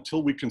 and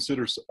until we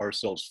consider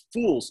ourselves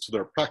fools to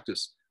their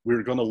practice,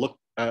 we're going to look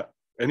at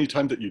any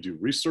time that you do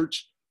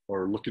research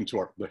or look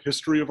into the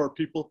history of our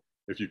people,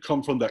 if you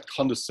come from that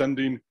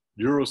condescending,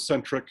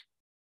 Eurocentric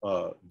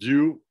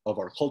view of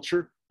our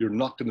culture, you're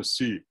not going to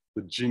see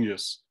the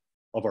genius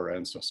of our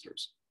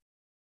ancestors.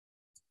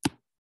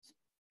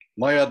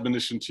 My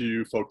admonition to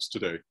you folks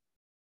today,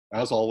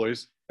 as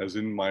always, as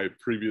in my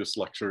previous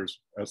lectures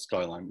at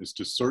Skyline, is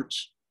to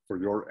search for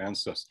your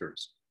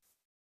ancestors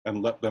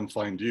and let them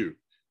find you.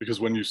 Because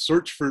when you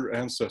search for your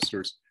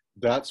ancestors,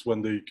 that's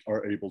when they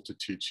are able to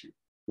teach you.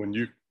 When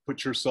you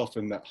put yourself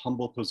in that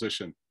humble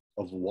position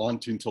of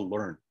wanting to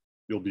learn,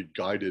 you'll be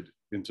guided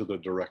into the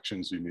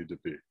directions you need to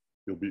be.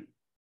 You'll be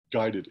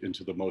guided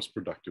into the most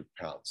productive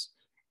paths.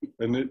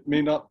 And it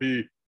may not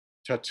be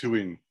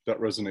tattooing that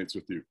resonates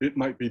with you. It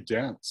might be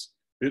dance.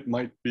 It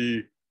might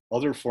be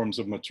other forms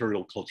of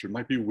material culture. It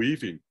might be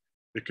weaving.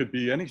 It could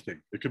be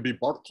anything. It could be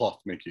bark cloth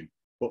making.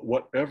 But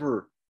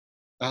whatever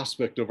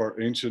aspect of our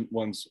ancient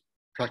ones'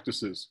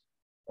 practices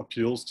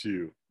appeals to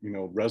you,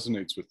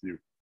 resonates with you,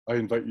 I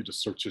invite you to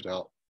search it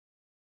out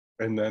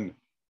and then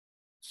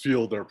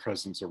feel their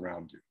presence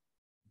around you.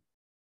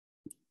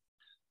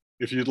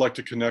 If you'd like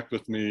to connect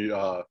with me,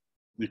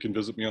 you can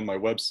visit me on my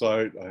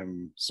website.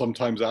 I'm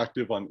sometimes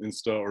active on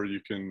Insta, or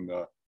you can,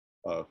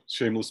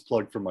 shameless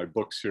plug for my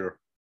books here.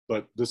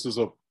 But this is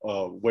a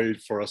way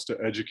for us to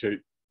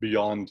educate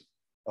beyond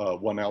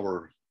 1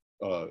 hour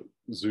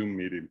Zoom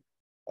meeting.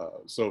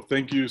 So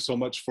thank you so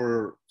much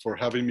for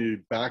having me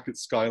back at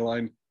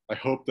Skyline. I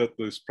hope that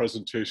this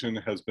presentation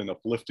has been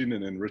uplifting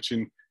and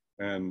enriching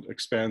and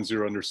expands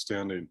your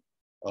understanding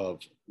of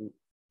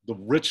the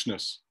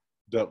richness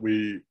that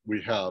we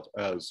have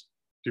as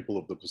people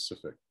of the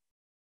Pacific.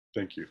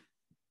 Thank you.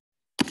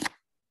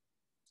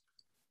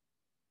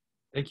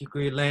 Thank you,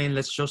 Kuya Lane.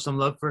 Let's show some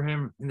love for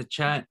him in the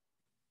chat.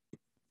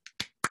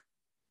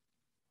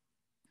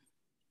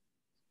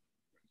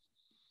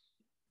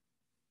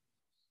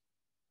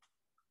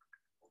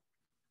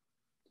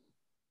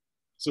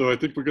 So I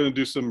think we're going to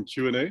do some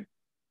Q&A.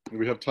 Do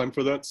we have time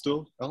for that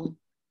still, Alan?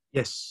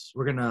 Yes,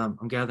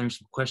 I'm gathering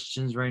some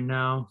questions right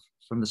now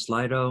from the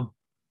Slido.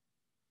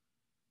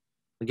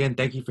 Again,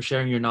 thank you for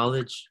sharing your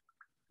knowledge.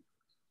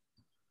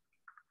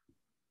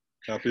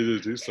 Happy to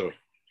do so.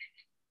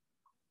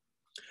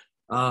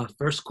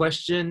 First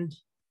question,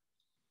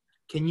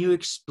 can you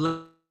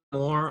explain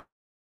more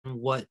on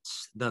what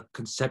the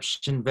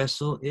conception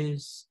vessel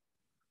is?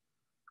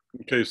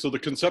 Okay, so the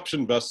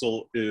conception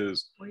vessel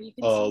is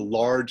a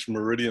large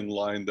meridian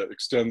line that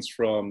extends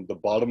from the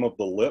bottom of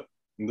the lip,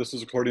 and this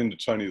is according to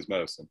Chinese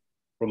medicine,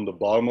 from the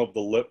bottom of the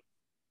lip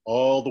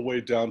all the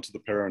way down to the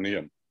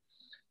perineum.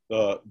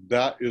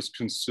 That is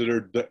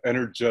considered the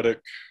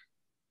energetic,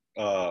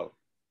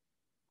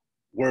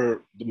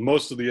 where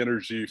most of the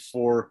energy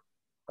for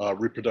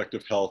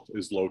reproductive health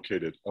is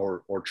located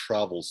or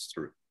travels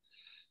through.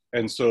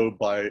 And so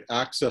by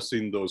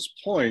accessing those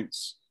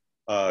points,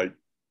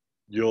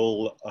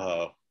 you'll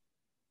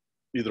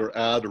either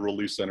add or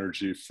release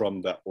energy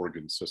from that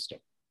organ system.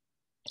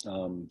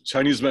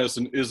 Chinese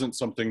medicine isn't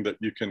something that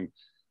you can,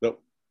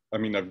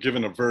 I've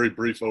given a very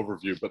brief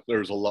overview, but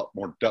there's a lot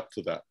more depth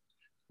to that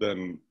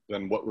than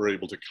what we're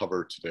able to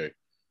cover today.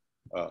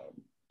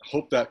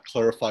 Hope that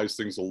clarifies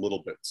things a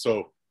little bit.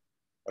 So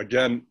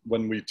again,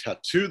 when we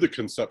tattoo the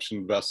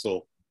conception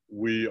vessel,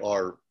 we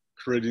are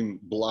creating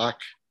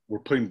we're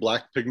putting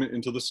black pigment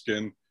into the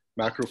skin.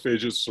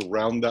 Macrophages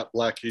surround that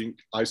black ink,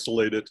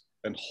 isolate it,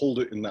 and hold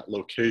it in that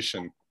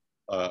location.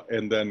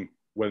 And then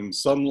when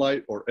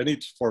sunlight or any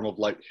form of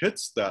light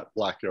hits that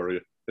black area,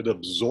 it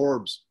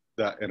absorbs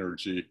that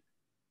energy,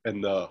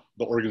 and the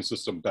organ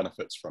system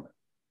benefits from it.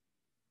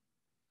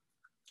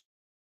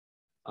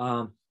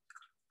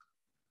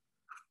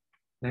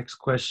 Next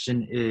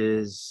question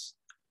is,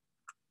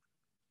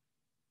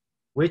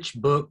 which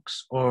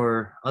books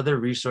or other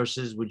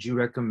resources would you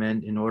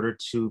recommend in order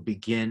to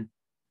begin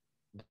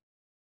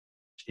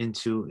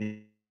into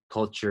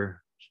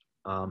culture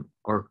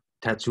or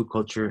tattoo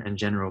culture and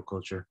general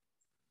culture?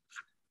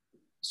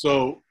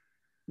 So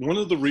one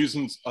of the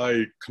reasons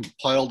I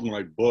compiled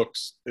my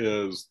books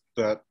is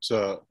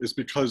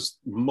because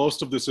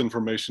most of this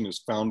information is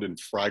found in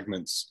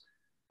fragments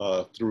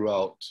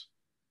throughout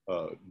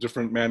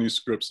different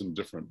manuscripts and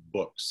different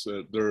books.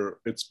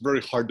 It's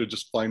very hard to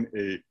just find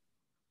a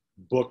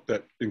book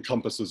that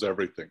encompasses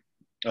everything.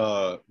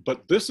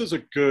 But this is a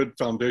good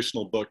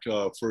foundational book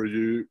for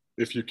you.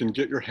 If you can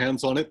get your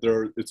hands on it,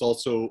 it's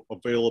also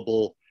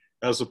available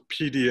as a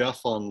PDF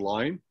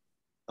online.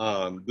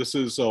 This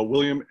is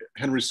William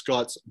Henry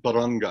Scott's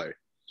Barangay.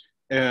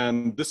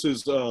 And this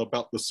is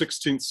about the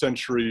 16th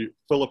century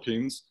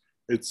Philippines.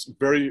 It's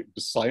very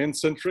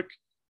science-centric,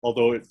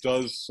 although it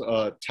does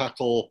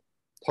tackle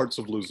parts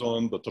of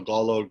Luzon, the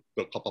Tagalog,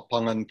 the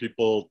Kapapangan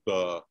people,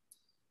 the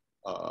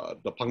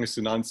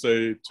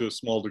Pangasinense to a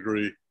small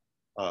degree.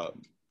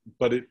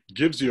 But it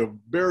gives you a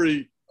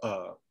very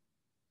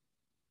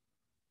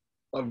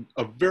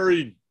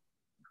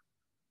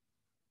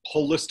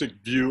holistic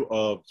view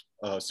of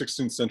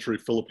 16th century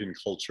Philippine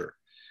culture.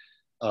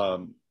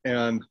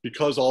 And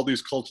because all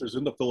these cultures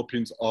in the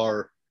Philippines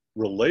are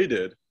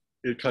related,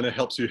 it kind of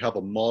helps you have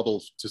a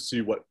model to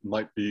see what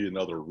might be in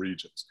other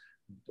regions.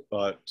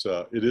 But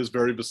it is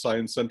very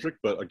Visayan-centric,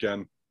 but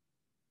again,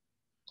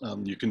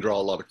 you can draw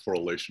a lot of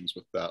correlations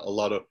with that. A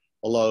lot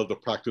of the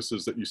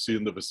practices that you see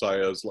in the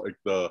Visayas, like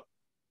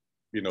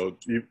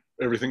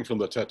everything from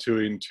the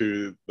tattooing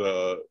to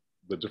the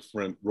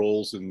different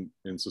roles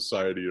in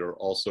society, are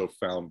also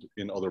found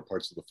in other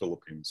parts of the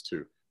Philippines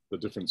too. The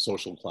different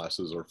social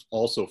classes are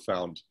also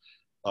found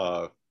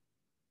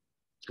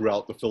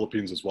throughout the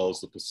Philippines as well as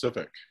the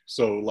Pacific.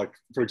 So like,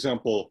 for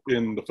example,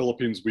 in the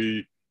Philippines,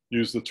 we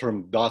use the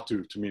term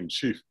datu to mean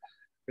chief.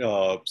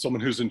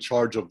 Someone who's in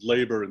charge of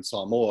labor in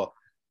Samoa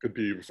could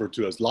be referred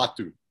to as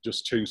latu,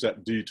 just change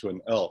that D to an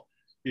L.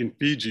 In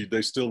Fiji,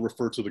 they still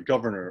refer to the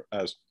governor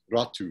as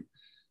ratu.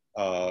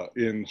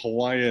 In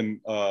Hawaiian,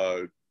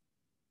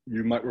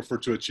 you might refer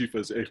to a chief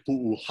as e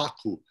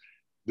pu'uhaku.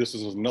 This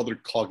is another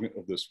cognate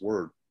of this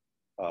word.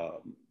 I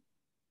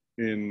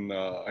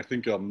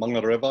think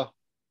Mangareva,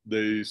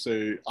 they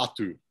say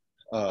atu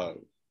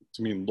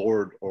to mean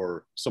lord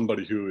or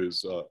somebody who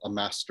is a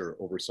master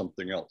over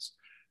something else.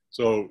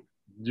 So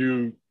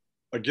you,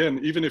 again,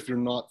 even if you're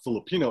not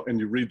Filipino and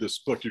you read this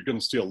book, you're going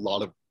to see a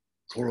lot of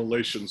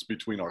correlations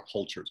between our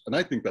cultures. And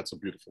I think that's a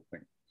beautiful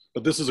thing.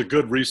 But this is a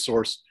good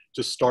resource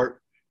to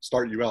start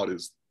you out,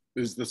 is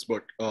this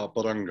book,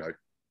 Barangay.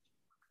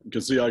 You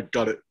can see I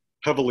got it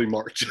heavily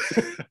marked.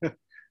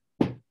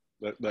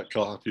 that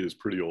copy is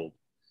pretty old.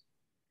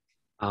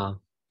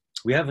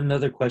 We have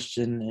another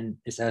question, and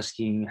it's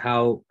asking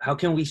how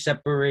can we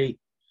separate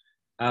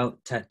out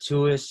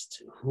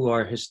tattooists who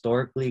are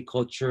historically,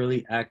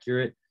 culturally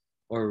accurate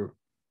or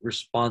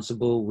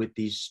responsible with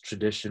these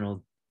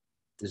traditional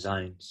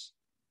designs?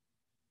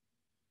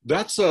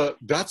 That's a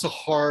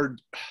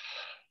hard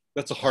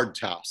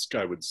task,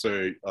 I would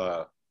say,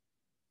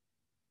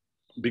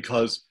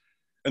 because,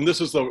 and this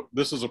is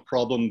a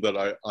problem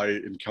that I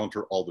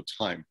encounter all the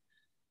time.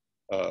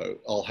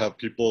 I'll have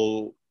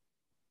people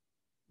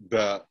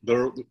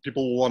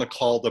people want to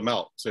call them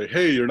out, say,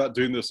 hey, you're not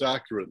doing this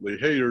accurately.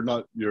 Hey, you're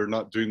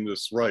not doing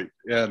this right.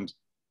 And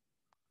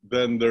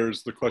then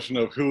there's the question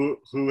of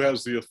who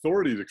has the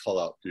authority to call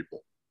out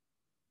people.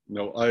 You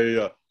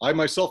know, I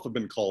myself have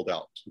been called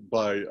out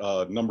by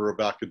a number of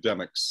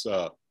academics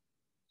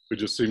who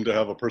just seem to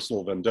have a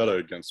personal vendetta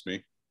against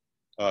me.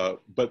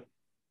 But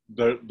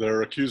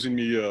they're accusing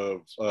me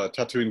of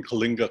tattooing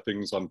Kalinga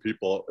things on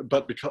people,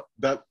 but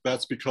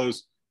that's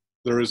because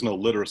there is no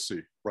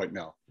literacy right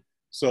now.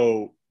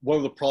 So one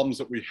of the problems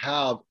that we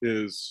have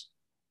is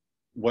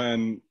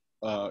when,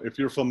 if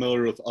you're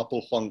familiar with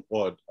Apo Huang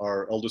Od,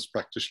 our eldest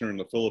practitioner in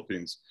the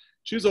Philippines,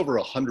 she's over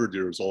 100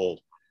 years old.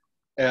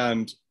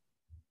 And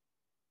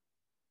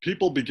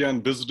people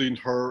began visiting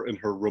her in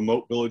her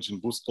remote village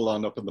in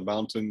Buscalan up in the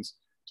mountains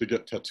to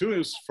get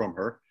tattoos from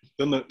her.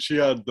 Then she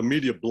had the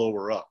media blow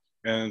her up.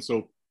 And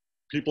so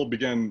people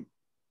began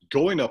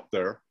going up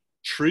there,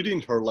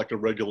 treating her like a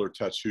regular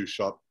tattoo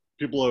shop.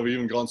 People have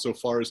even gone so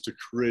far as to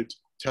create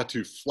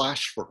tattoo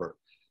flash for her,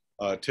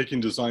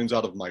 taking designs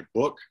out of my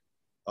book,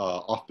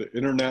 off the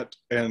internet,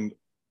 and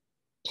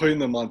putting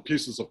them on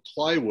pieces of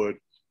plywood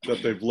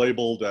that they've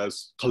labeled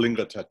as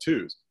Kalinga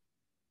tattoos.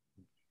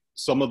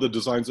 Some of the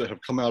designs that have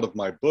come out of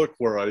my book,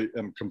 where I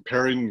am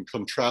comparing and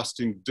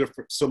contrasting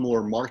different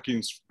similar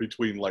markings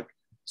between, like,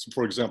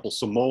 for example,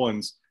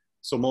 Samoan,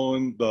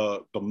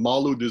 the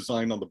malu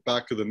design on the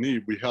back of the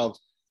knee, we have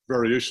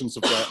variations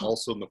of that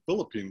also in the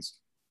Philippines.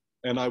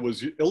 And I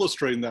was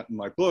illustrating that in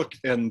my book,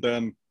 and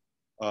then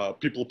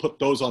people put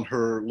those on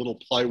her little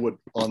plywood,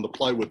 on the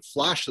plywood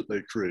flash that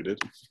they created.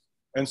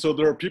 And so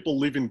there are people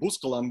leaving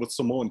Buscalan with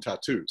Samoan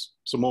tattoos,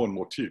 Samoan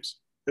motifs,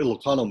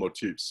 Ilocano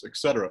motifs,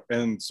 etc.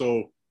 And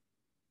so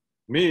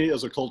me,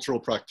 as a cultural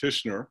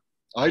practitioner,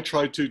 I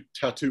try to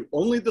tattoo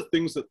only the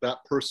things that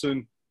that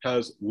person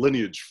has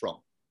lineage from.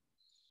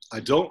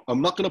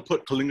 I'm not going to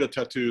put Kalinga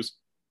tattoos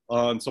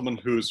on someone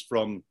who's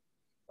from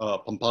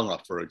Pampanga,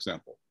 for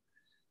example.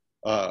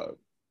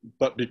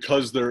 But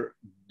because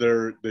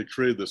they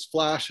created this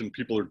flash and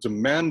people are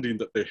demanding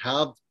that they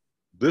have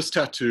this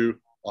tattoo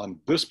on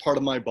this part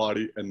of my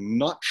body and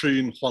not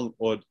treating Huang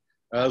Od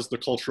as the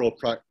cultural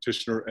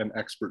practitioner and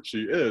expert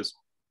she is,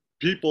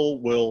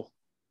 people will,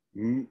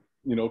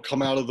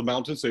 come out of the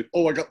mountain and say,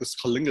 oh, I got this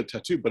Kalinga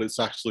tattoo, but it's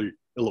actually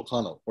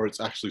Ilocano, or it's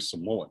actually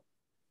Samoan.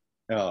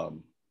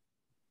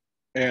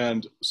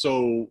 And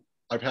so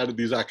I've had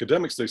these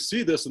academics, they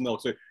see this and they'll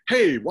say,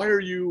 hey, why are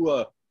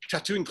you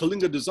tattooing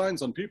Kalinga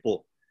designs on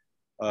people?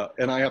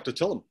 And I have to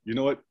tell them, you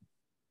know what,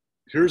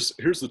 here's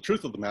the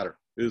truth of the matter,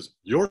 is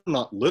you're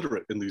not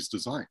literate in these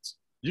designs.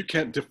 You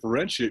can't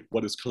differentiate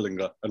what is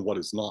Kalinga and what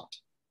is not.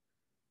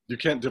 You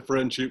can't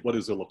differentiate what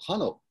is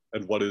Ilocano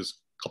and what is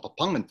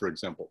Kapapangan, for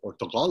example, or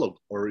Tagalog,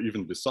 or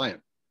even Visayan.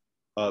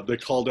 They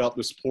called out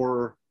this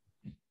poor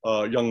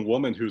young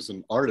woman who's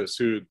an artist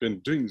who had been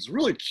doing these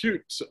really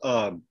cute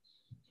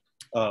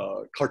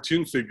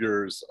cartoon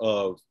figures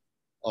of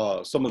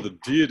some of the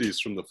deities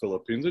from the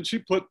Philippines, and she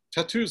put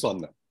tattoos on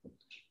them.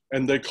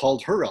 And they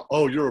called her out.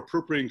 Oh, you're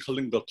appropriating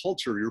Kalinga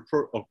culture. You're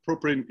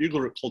appropriating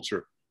Igorot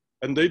culture.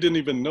 And they didn't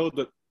even know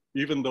that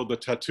even though the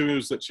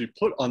tattoos that she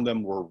put on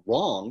them were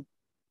wrong,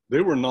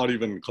 they were not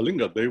even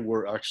Kalinga, they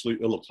were actually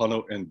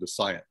Ilocano and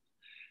Visayan.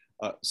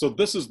 So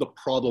this is the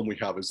problem we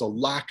have, is a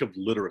lack of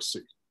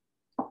literacy.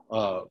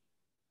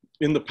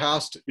 In the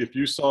past, if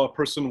you saw a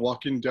person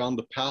walking down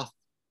the path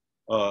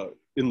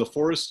in the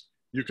forest,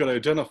 you could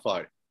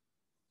identify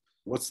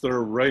what's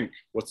their rank,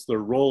 what's their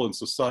role in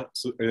society,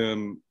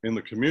 in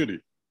the community.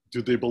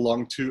 Do they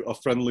belong to a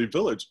friendly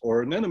village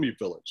or an enemy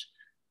village?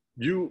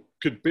 You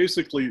could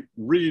basically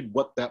read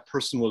what that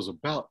person was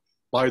about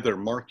by their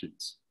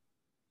markings.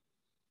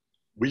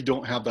 We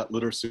don't have that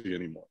literacy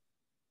anymore.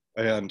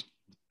 And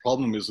the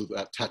problem is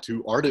that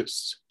tattoo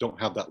artists don't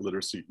have that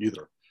literacy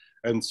either.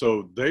 And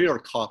so they are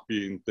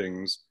copying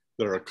things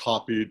that are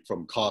copied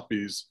from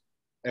copies.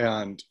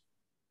 And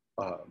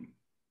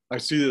I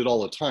see it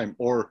all the time.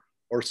 Or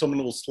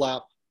someone will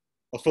slap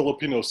a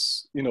Filipino,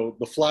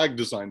 the flag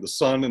design, the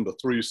sun and the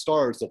 3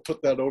 stars. They'll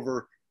put that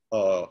over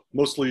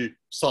mostly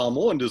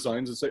Samoan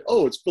designs and say,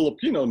 oh, it's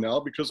Filipino now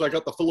because I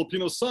got the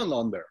Filipino sun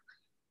on there.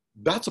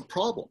 That's a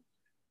problem.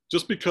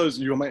 Just because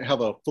you might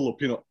have a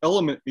Filipino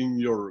element in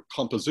your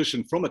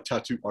composition from a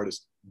tattoo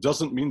artist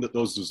doesn't mean that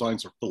those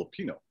designs are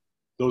Filipino.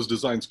 Those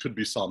designs could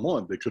be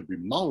Samoan, they could be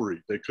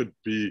Maori, they could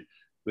be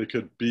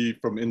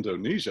from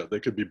Indonesia, they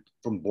could be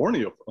from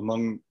Borneo,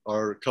 among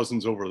our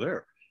cousins over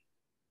there.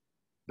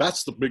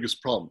 That's the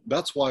biggest problem.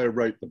 That's why I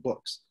write the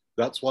books.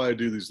 That's why I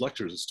do these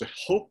lectures, is to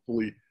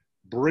hopefully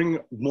bring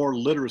more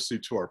literacy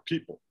to our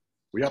people.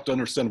 We have to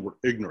understand we're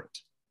ignorant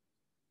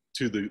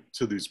to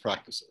these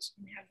practices.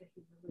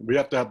 We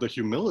have to have the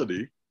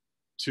humility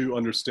to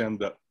understand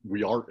that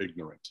we are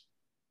ignorant.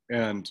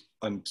 And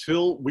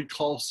until we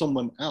call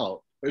someone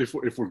out, if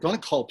we're going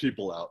to call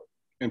people out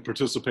and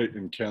participate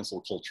in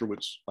cancel culture,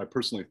 which I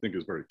personally think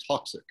is very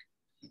toxic,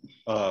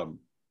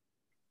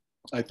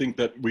 I think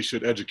that we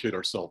should educate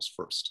ourselves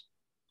first.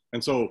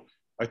 And so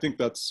I think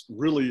that's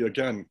really,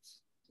 again,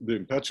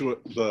 the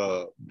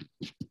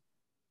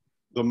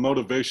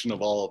motivation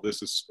of all of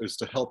this is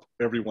to help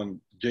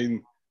everyone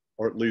gain,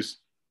 or at least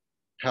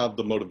have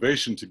the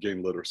motivation to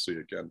gain literacy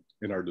again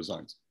in our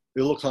designs.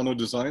 Ilocano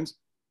designs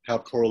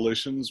have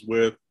correlations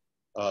with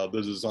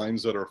the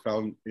designs that are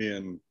found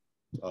in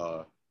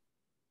the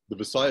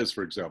Visayas,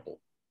 for example,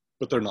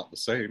 but they're not the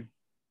same.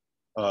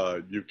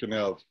 You can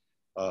have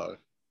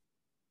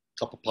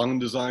Kapapangan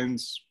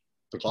designs,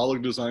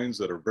 Tagalog designs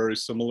that are very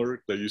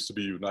similar. They used to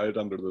be united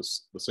under the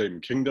same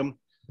kingdom.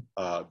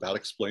 That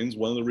explains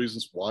one of the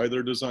reasons why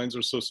their designs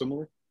are so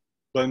similar.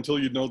 But until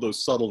you know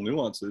those subtle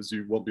nuances,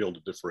 you won't be able to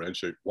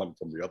differentiate one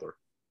from the other.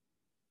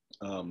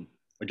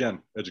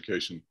 Again,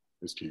 education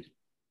is key.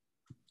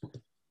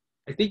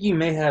 I think you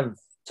may have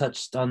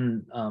touched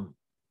on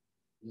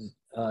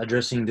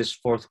addressing this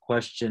 4th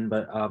question,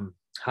 but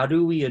how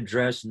do we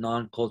address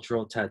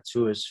non-cultural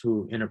tattooists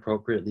who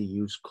inappropriately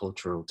use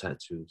cultural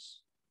tattoos?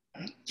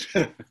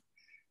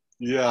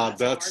 Yeah,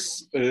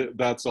 that's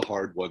a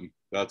hard one.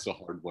 That's a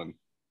hard one.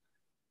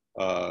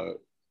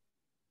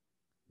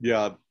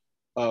 Yeah.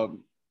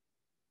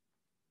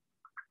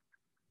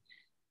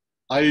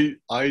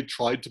 I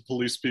tried to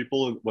police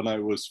people when I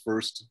was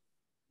first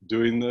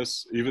doing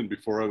this. Even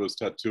before I was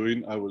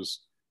tattooing, I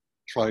was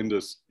trying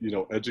to,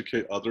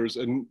 educate others.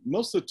 And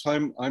most of the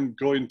time I'm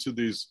going to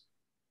these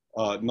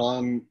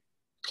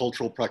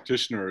non-cultural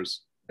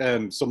practitioners,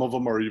 and some of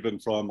them are even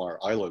from our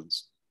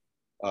islands.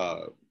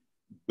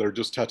 They're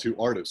just tattoo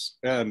artists.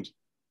 And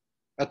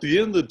at the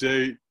end of the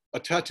day, a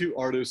tattoo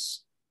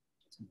artist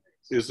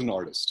is an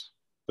artist.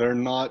 They're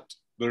not,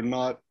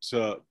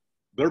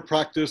 their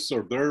practice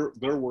or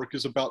their work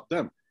is about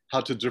them,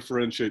 how to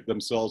differentiate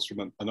themselves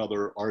from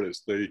another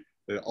artist. They,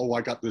 oh,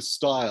 I got this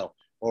style,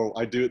 or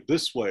I do it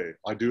this way,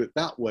 I do it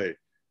that way.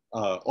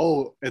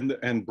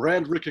 And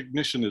brand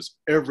recognition is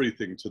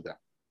everything to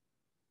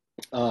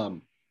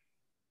them.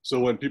 So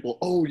when people,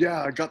 oh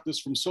yeah, I got this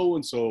from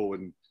so-and-so,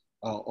 and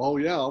oh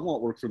yeah, I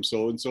want work from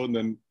so-and-so, and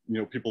then,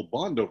 people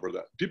bond over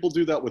that. People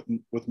do that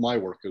with my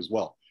work as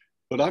well.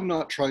 But I'm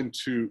not trying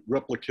to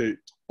replicate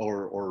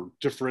or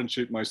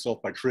differentiate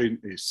myself by creating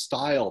a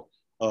style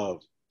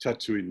of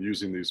tattooing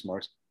using these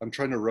marks. I'm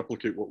trying to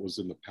replicate what was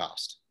in the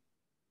past.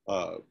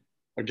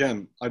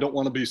 Again, I don't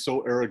want to be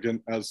so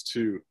arrogant as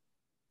to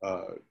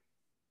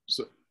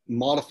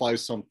modify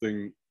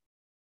something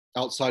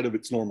outside of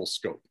its normal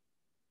scope,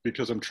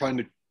 because I'm trying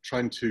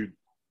to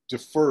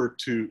defer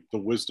to the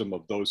wisdom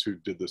of those who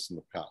did this in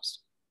the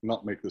past,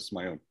 not make this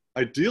my own.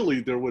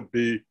 Ideally, there would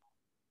be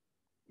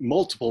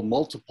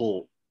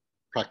multiple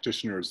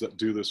practitioners that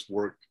do this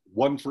work,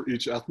 one for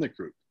each ethnic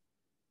group,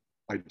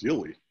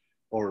 ideally,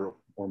 or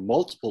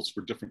multiples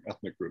for different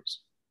ethnic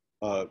groups.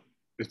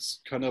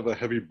 It's kind of a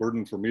heavy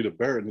burden for me to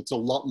bear, and it's a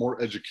lot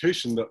more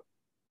education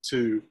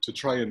to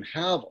try and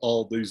have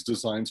all these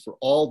designs for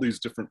all these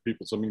different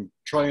peoples. I mean,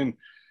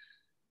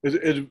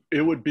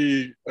 it would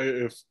be,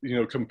 if,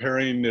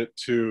 comparing it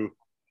to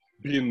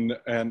being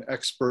an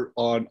expert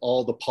on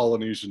all the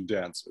Polynesian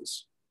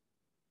dances.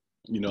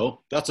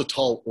 That's a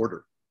tall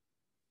order.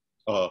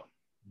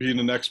 Being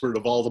an expert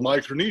of all the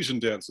Micronesian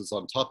dances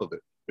on top of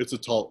it, it's a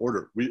tall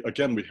order. We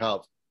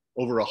have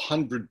over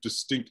 100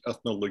 distinct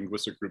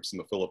ethno-linguistic groups in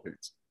the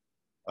Philippines.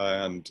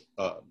 And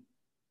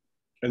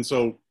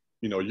so,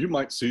 you know, you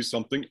might see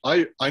something.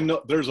 I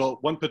know there's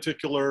one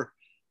particular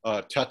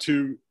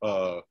tattoo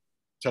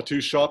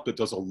shop that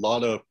does a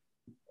lot of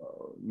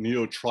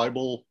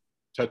neo-tribal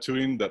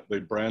tattooing that they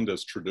brand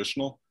as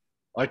traditional.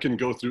 I can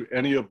go through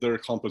any of their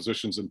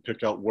compositions and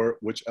pick out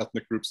which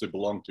ethnic groups they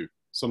belong to.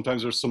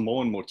 Sometimes there's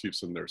Samoan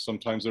motifs in there.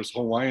 Sometimes there's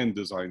Hawaiian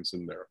designs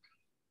in there.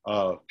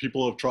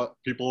 People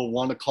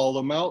want to call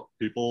them out.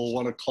 People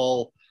want to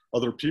call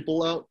other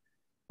people out.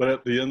 But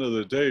at the end of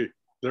the day,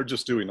 they're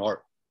just doing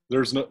art.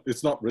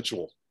 It's not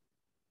ritual.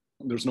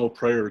 There's no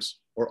prayers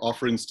or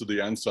offerings to the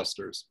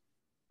ancestors.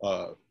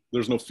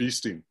 There's no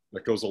feasting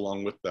that goes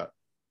along with that.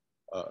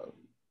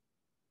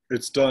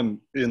 It's done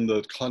in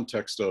the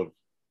context of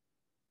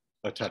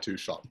a tattoo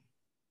shop.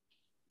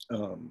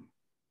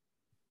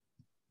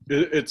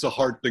 It's a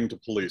hard thing to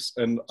police,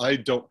 and I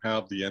don't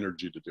have the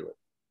energy to do it,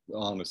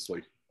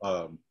 honestly.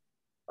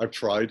 I've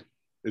tried.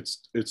 It's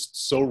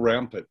so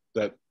rampant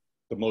that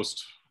the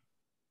most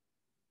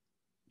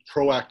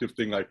proactive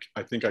thing I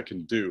think I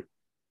can do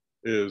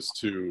is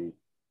to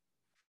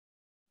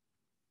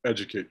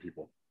educate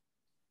people.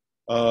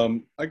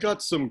 I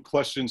got some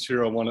questions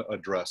here I want to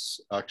address,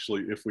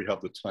 actually, if we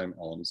have the time,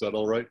 Alan. Is that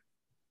all right?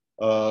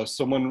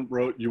 Someone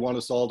wrote, you want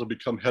us all to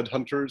become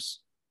headhunters?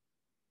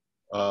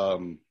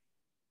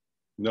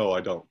 No,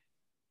 I don't.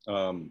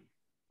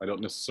 I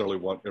don't necessarily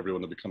want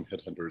everyone to become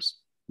headhunters.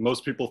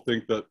 Most people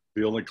think that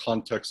the only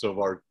context of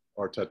our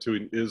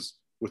tattooing is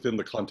within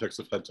the context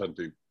of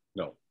headhunting.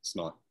 No, it's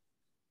not.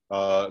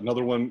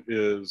 Another one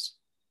is,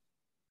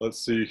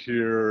 let's see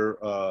here.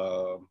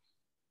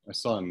 I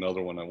saw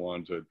another one I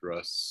wanted to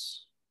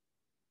address.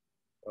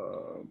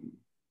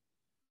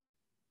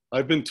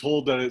 I've been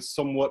told that it's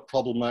somewhat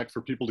problematic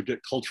for people to get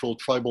cultural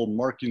tribal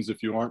markings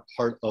if you aren't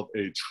part of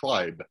a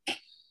tribe.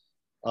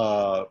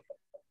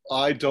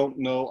 I don't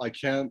know. I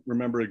can't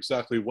remember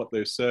exactly what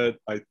they said.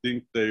 I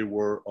think they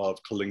were of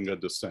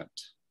Kalinga descent.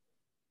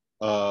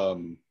 I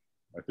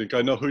think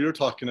I know who you're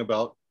talking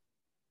about,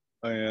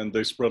 and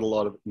they spread a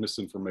lot of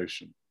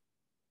misinformation.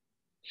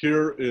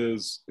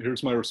 Here's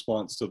my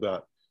response to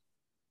that.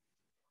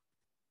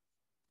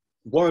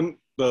 One,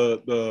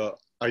 the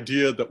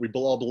idea that we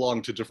all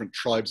belong to different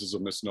tribes is a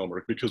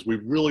misnomer, because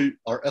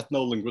our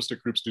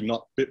ethno-linguistic groups do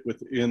not fit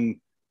within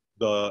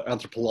the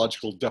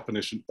anthropological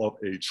definition of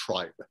a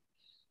tribe.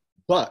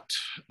 But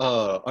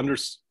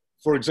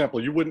for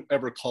example, you wouldn't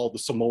ever call the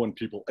Samoan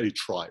people a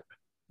tribe.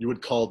 You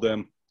would call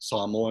them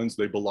Samoans.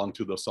 They belong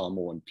to the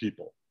Samoan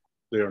people.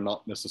 They are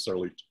not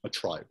necessarily a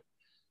tribe.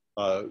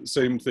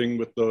 Same thing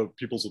with the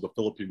peoples of the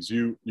Philippines.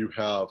 You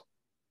have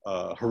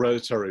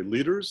hereditary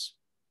leaders.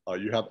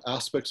 You have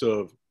aspects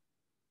of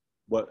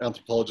what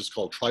anthropologists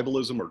call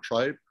tribalism or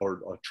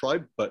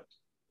tribe, but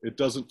it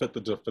doesn't fit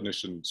the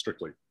definition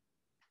strictly.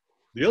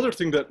 The other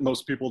thing that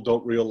most people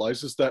don't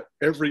realize is that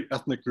every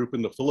ethnic group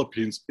in the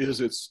Philippines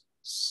is its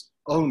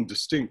own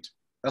distinct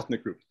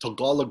ethnic group.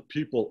 Tagalog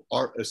people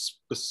are a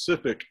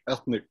specific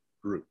ethnic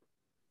group.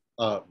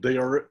 They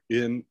are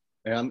an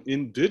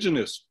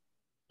indigenous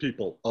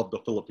people of the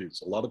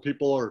Philippines. A lot of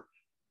people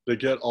they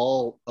get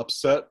all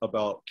upset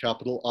about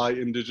capital I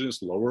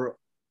indigenous,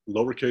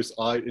 lowercase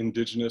I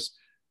indigenous.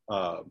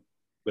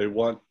 They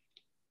want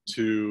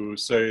to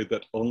say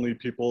that only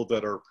people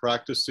that are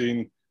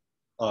practicing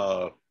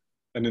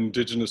an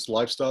indigenous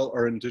lifestyle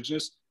are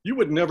indigenous. You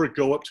would never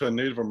go up to a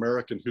Native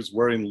American who's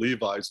wearing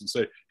Levi's and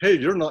say, hey,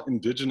 you're not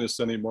indigenous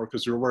anymore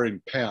because you're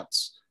wearing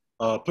pants.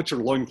 Put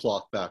your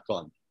loincloth back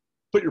on.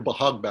 Put your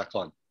bahag back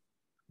on.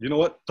 You know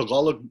what?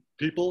 Tagalog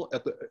people,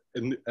 at the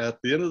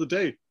end of the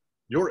day,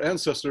 your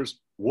ancestors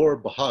wore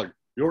bahag.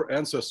 Your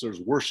ancestors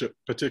worship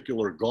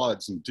particular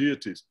gods and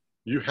deities.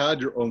 You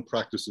had your own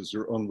practices,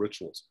 your own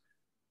rituals.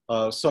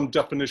 Some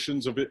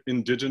definitions of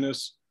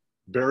indigenous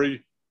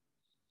vary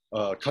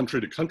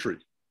country to country.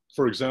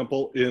 For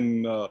example,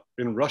 in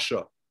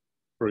Russia,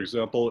 for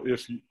example,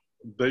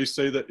 they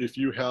say that if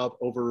you have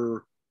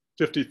over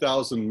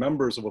 50,000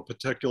 members of a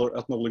particular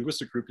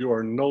ethno-linguistic group, you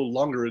are no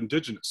longer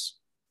indigenous.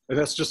 And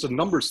that's just a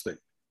numbers thing.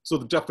 So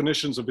the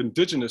definitions of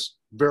indigenous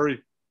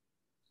vary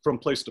from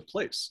place to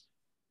place.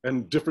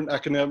 And different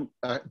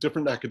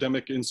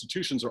academic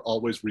institutions are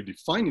always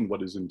redefining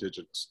what is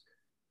indigenous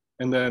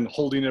and then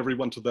holding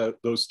everyone to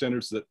those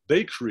standards that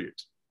they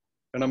create.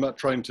 And I'm not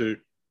trying to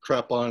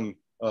crap on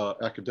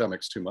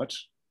academics too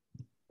much,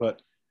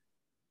 but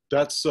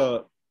that's,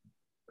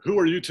 who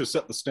are you to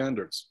set the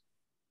standards?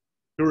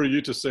 Who are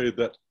you to say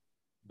that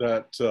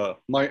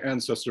my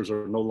ancestors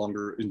are no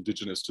longer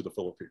indigenous to the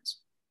Philippines?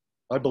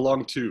 I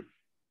belong to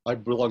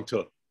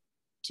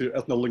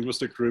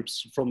ethno-linguistic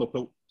groups from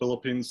the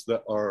Philippines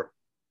that are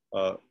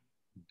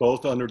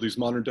both under these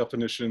modern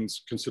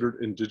definitions considered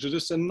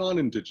indigenous and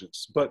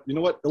non-indigenous. But you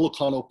know what?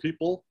 Ilocano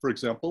people, for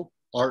example,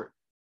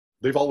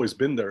 they've always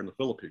been there in the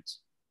Philippines.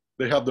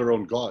 They have their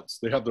own gods.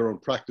 They have their own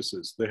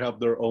practices. They have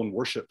their own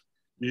worship,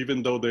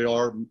 even though they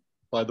are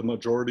by the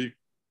majority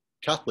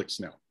Catholics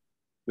now.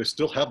 They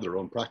still have their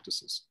own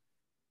practices.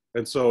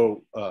 And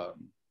so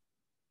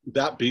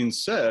That being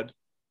said,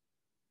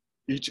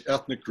 each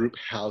ethnic group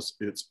has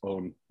its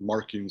own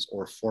markings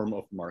or form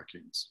of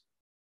markings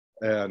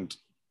and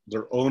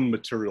their own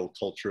material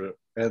culture.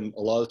 And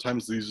a lot of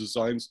times these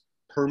designs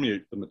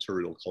permeate the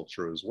material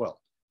culture as well.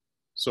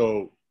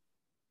 So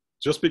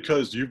just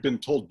because you've been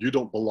told you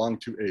don't belong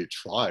to a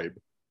tribe,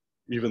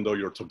 even though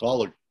you're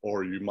Tagalog,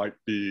 or you might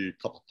be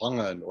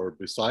Kapapangan or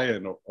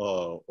Visayan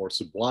or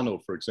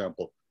Cebuano, for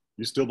example,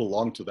 you still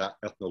belong to that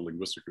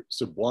ethno-linguistic group.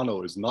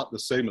 Cebuano is not the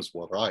same as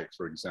Waray,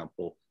 for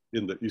example,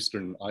 in the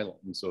Eastern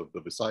Islands of the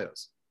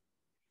Visayas.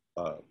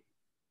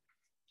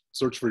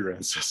 Search for your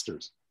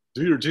ancestors.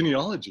 Do your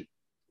genealogy.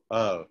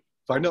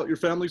 Find out your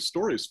family's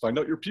stories. Find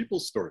out your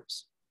people's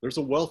stories. There's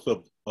a wealth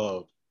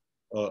of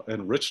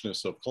and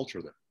richness of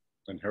culture there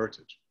and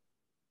heritage.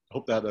 I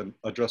hope that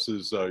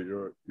addresses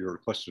your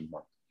question,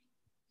 Mark.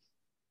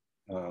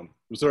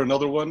 Was there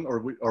another one,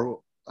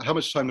 or how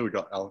much time do we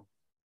got, Alan?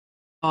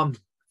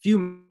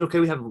 Okay,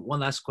 we have one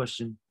last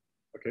question.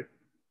 Okay.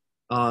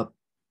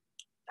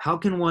 How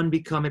can one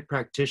become a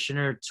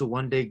practitioner to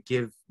one day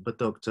give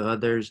batok to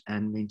others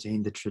and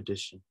maintain the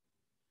tradition?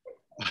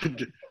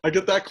 I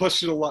get that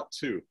question a lot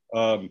too.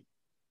 A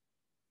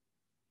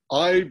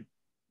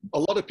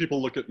lot of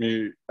people look at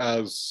me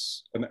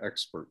as an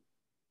expert,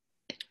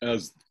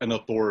 as an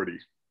authority.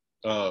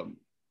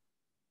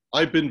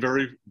 I've been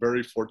very,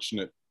 very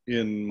fortunate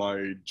in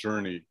my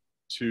journey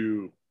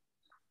to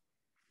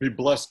be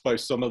blessed by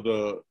some of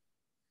the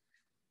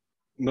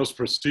most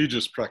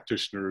prestigious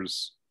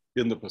practitioners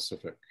in the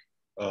Pacific.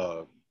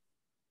 The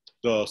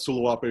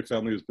Suluape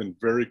family has been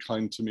very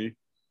kind to me.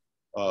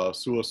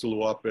 Sua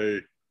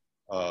Suluape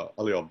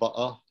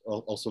Aliaba'a,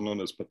 also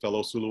known as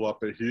Patelo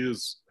Suluape,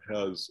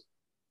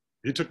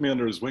 he took me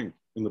under his wing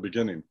in the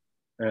beginning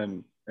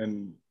and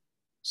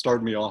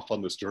started me off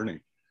on this journey.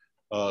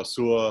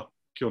 Sua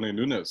Kione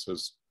Nunes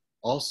has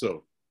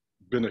also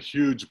been a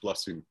huge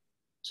blessing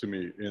to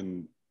me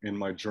in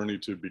my journey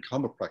to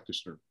become a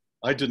practitioner.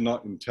 I did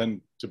not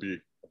intend to be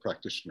a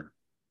practitioner.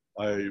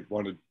 I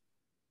wanted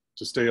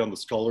to stay on the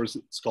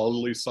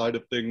scholarly side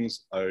of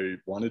things. I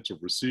wanted to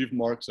receive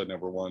marks. I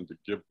never wanted to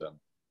give them.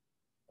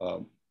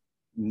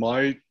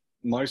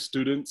 My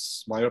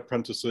students, my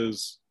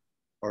apprentices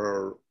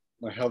are,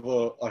 I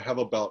have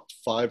about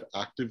 5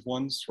 active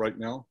ones right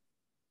now.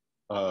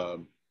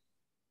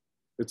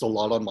 It's a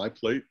lot on my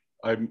plate.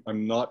 I'm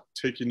not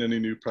taking any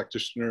new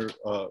practitioner,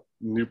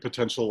 new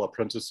potential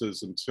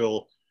apprentices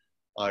until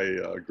I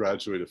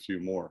graduate a few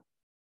more.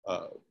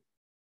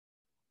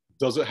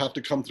 Does it have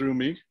to come through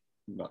me?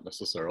 Not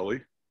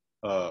necessarily.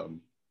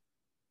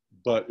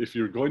 But if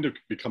you're going to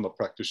become a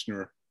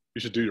practitioner,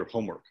 you should do your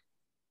homework.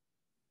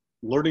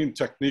 Learning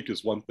technique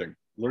is one thing.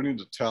 Learning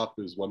to tap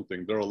is one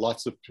thing. There are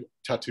lots of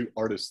tattoo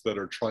artists that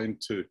are trying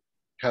to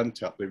hand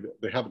tap.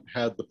 They haven't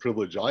had the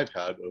privilege I've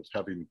had of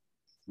having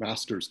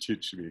masters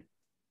teach me.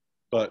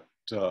 But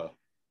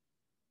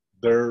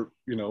they're,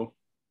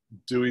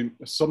 doing,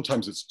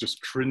 sometimes it's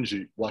just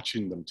cringy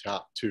watching them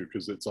tap too,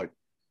 because it's like,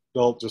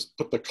 they'll just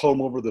put the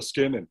comb over the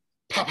skin and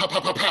pow, pow,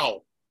 pow, pow,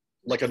 pow,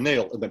 like a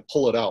nail, and then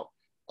pull it out.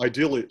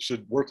 Ideally, it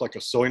should work like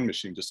a sewing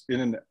machine, just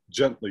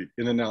gently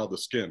in and out of the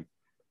skin.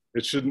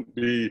 It shouldn't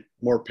be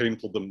more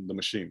painful than the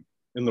machine.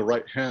 In the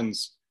right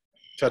hands,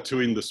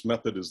 tattooing this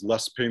method is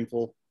less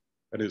painful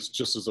and is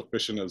just as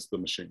efficient as the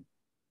machine.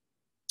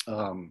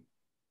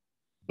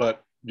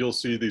 But you'll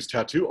see these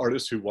tattoo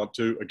artists who want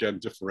to, again,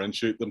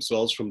 differentiate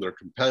themselves from their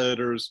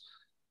competitors,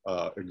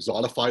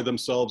 exotify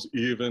themselves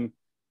even,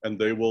 and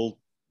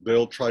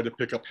they'll try to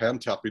pick up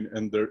hand tapping,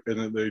 and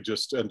they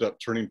just end up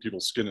turning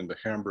people's skin into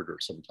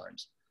hamburgers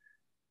sometimes.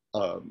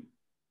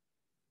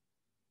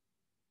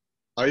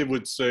 I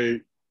would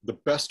say the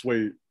best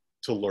way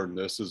to learn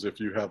this is if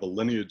you have a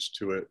lineage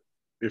to it.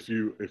 If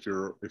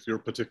your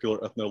particular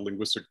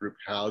ethno-linguistic group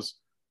has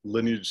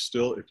lineage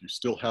still, if you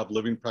still have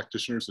living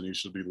practitioners, then you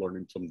should be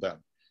learning from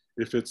them.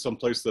 If it's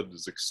someplace that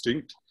is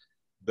extinct,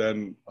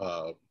 then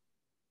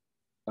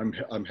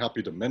I'm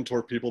happy to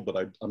mentor people, but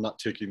I'm not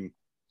taking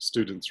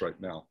students right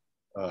now.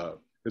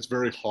 It's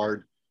very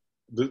hard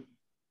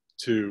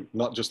to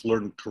not just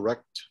learn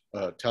correct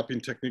tapping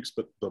techniques,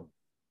 but the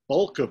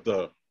bulk of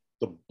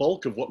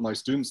what my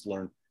students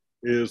learn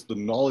is the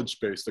knowledge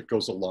base that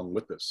goes along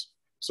with this.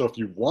 So if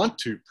you want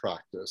to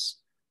practice,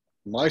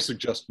 my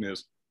suggestion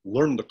is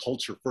learn the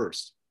culture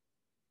first.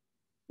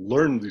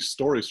 Learn these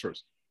stories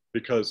first,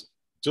 because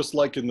just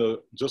like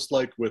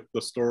with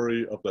the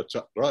story of the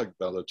chatrag,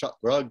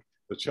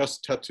 the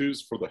chest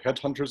tattoos for the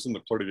headhunters in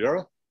the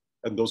Cordillera,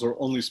 and those are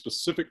only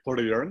specific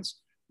Cordillerans.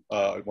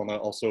 I want to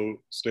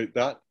also state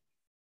that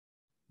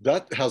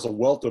has a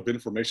wealth of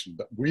information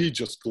that we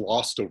just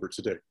glossed over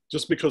today.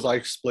 Just because I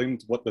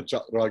explained what the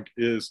chatrag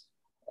is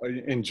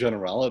in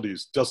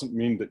generalities doesn't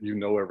mean that you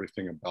know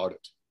everything about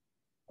it.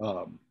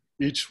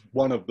 Each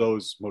one of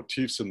those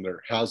motifs in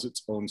there has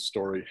its own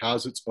story,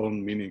 has its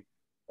own meaning,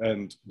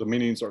 and the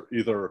meanings are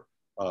either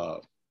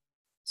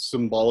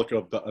symbolic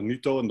of the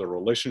Anito and the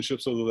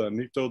relationships of the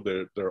Anito.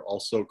 There are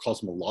also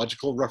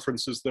cosmological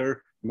references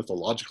there,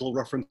 mythological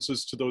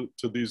references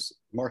to these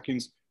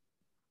markings.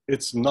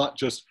 It's not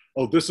just,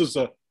 oh, this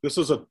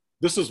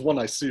is one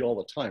I see all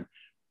the time.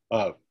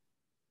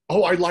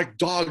 Oh, I like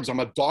dogs.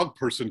 I'm a dog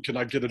person. Can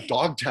I get a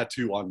dog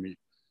tattoo on me?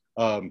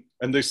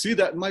 And they see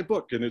that in my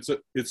book, and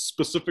it's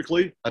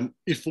specifically an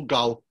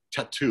ifugao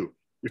tattoo.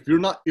 If you're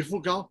not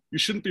ifugao, you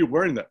shouldn't be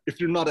wearing that. If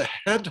you're not a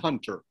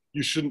headhunter,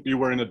 you shouldn't be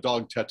wearing a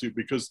dog tattoo,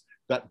 because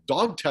that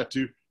dog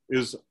tattoo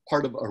is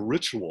part of a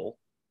ritual.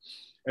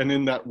 And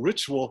in that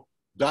ritual,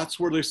 that's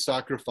where they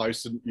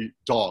sacrifice and eat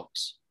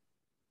dogs.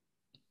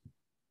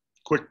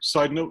 Quick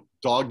side note,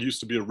 dog used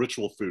to be a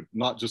ritual food,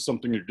 not just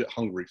something you get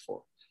hungry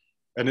for.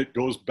 And it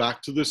goes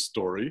back to this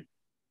story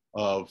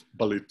of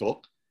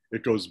Balitok.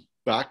 It goes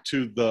back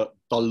to the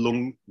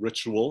Talung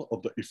ritual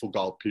of the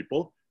Ifugao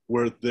people,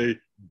 where they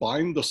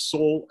bind the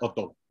soul of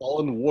the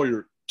fallen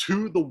warrior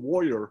to the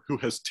warrior who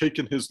has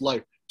taken his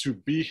life to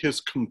be his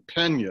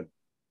companion,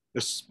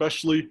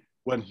 especially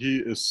when he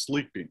is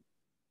sleeping,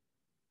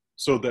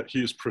 so that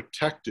he is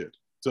protected.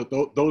 So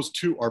those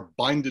two are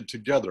binded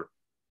together,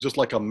 just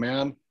like a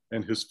man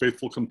and his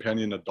faithful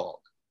companion, a dog.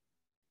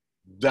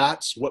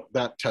 That's what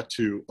that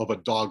tattoo of a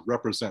dog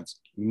represents.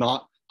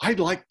 Not, I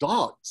like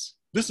dogs.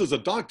 This is a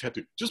dog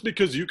tattoo. Just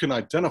because you can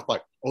identify,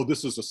 oh,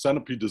 this is a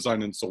centipede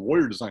design and it's a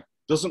warrior design,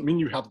 doesn't mean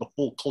you have the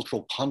full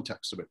cultural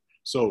context of it.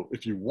 So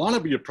if you want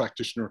to be a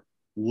practitioner,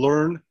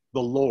 learn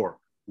the lore,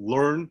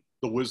 learn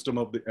the wisdom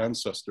of the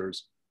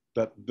ancestors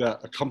that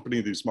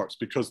accompany these marks,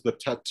 because the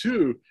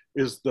tattoo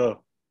is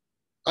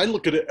I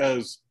look at it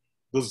as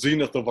the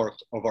zenith of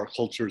our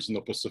cultures in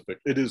the Pacific.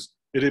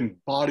 It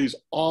embodies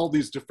all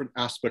these different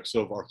aspects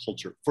of our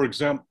culture. For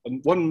example,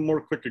 one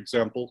more quick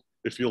example,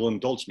 if you'll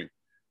indulge me.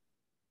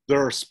 There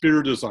are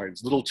spear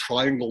designs, little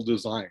triangle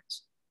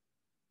designs.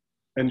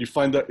 And you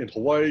find that in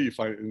Hawaii, you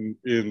find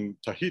it in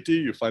Tahiti,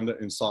 you find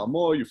that in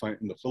Samoa, you find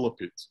it in the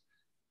Philippines.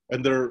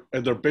 And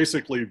they're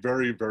basically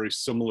very, very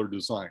similar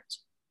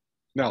designs.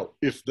 Now,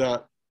 if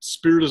that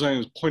spear design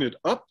is pointed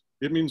up,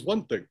 it means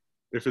one thing.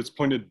 If it's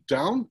pointed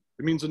down,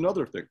 it means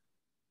another thing.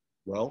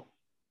 Well,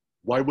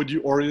 why would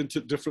you orient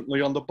it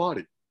differently on the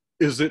body?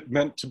 Is it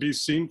meant to be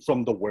seen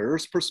from the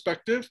wearer's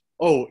perspective?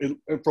 Oh,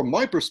 and from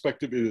my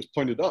perspective, it is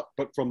pointed up,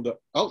 but from the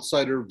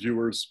outsider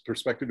viewer's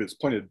perspective, it's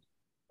pointed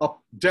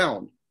up,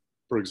 down,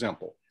 for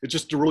example. It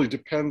just really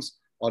depends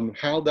on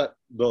how that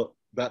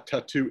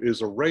tattoo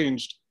is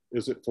arranged.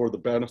 Is it for the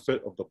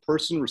benefit of the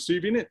person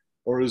receiving it,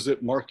 or is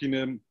it marking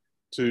him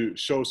to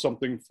show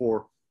something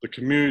for the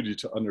community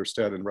to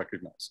understand and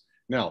recognize?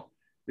 Now,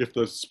 if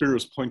the spear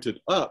is pointed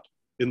up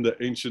in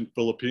the ancient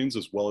Philippines,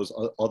 as well as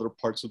other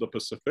parts of the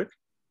Pacific,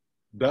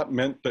 that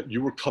meant that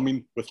you were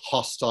coming with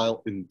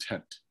hostile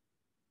intent.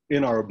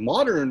 In our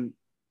modern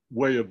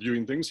way of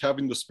viewing things,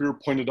 having the spear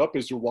pointed up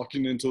as you're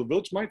walking into the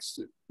village might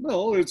say,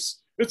 no,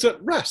 it's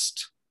at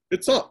rest,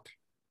 it's up.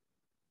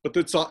 But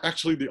it's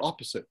actually the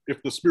opposite.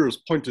 If the spear is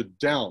pointed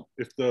down,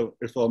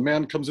 if a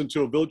man comes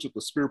into a village with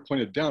the spear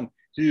pointed down,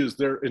 he is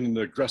there in an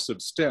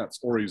aggressive stance,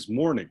 or he's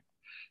mourning.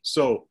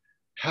 So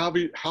how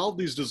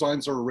these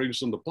designs are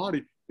arranged on the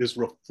body is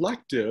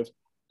reflective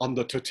on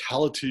the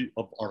totality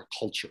of our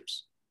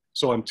cultures.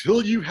 So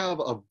until you have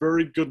a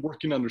very good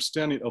working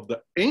understanding of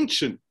the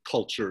ancient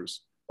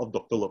cultures of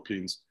the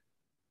Philippines,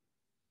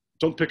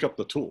 don't pick up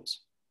the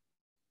tools.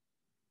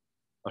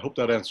 I hope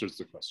that answers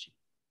the question.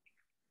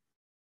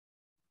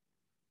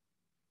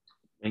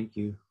 Thank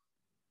you.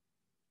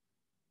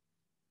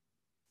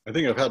 I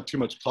think I've had too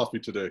much coffee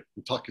today.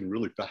 I'm talking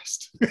really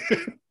fast.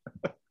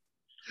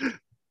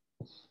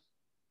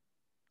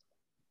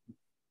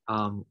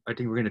 I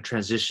think we're going to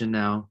transition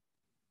now.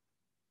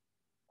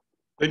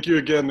 Thank you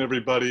again,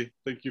 everybody.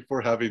 Thank you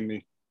for having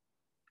me.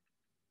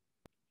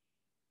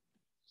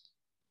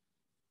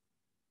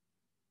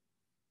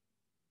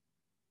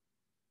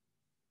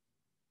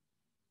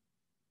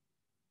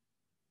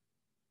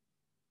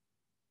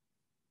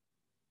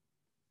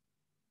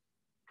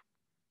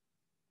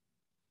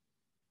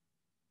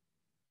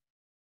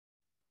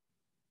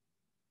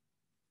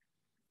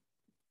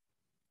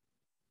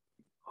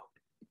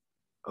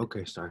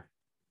 Okay, sorry.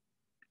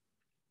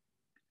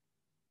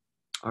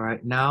 All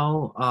right,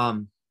 now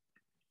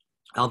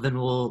Alvin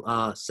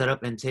will set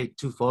up and take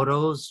 2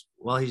 photos.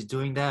 While he's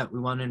doing that, we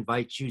want to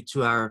invite you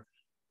to our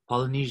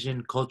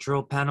Polynesian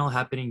cultural panel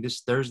happening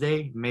this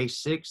Thursday, May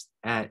 6th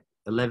at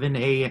 11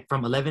 a.m.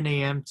 from 11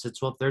 a.m. to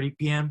 12:30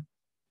 p.m.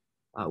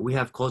 We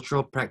have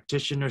cultural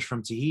practitioners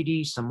from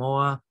Tahiti,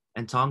 Samoa,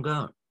 and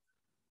Tonga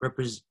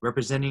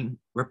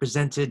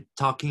represented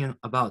talking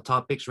about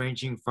topics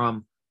ranging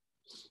from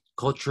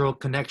cultural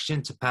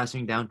connection to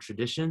passing down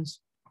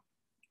traditions.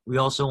 We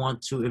also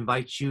want to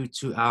invite you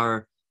to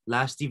our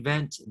last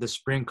event, the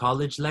Spring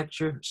College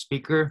Lecture.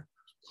 Speaker,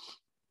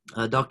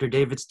 Dr.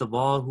 David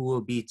Staval, who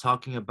will be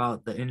talking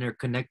about the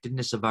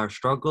interconnectedness of our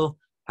struggle,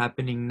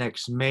 happening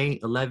next May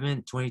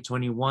 11,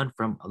 2021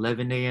 from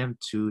 11 a.m.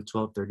 to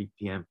 12:30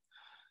 p.m.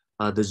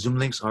 The Zoom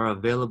links are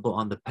available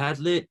on the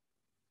Padlet.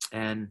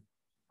 And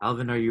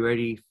Alvin, are you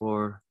ready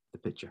for the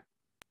picture?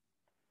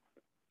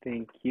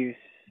 Thank you.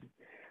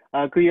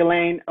 Kuya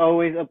Lane,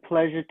 always a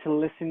pleasure to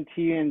listen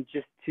to you and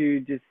just to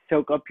just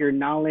soak up your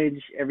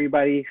knowledge.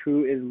 Everybody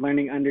who is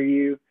learning under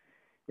you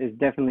is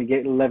definitely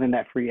loving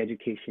that free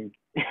education.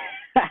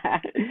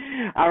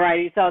 All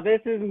righty, so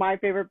this is my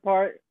favorite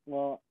part.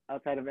 Well,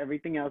 outside of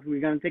everything else, we're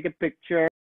going to take a picture.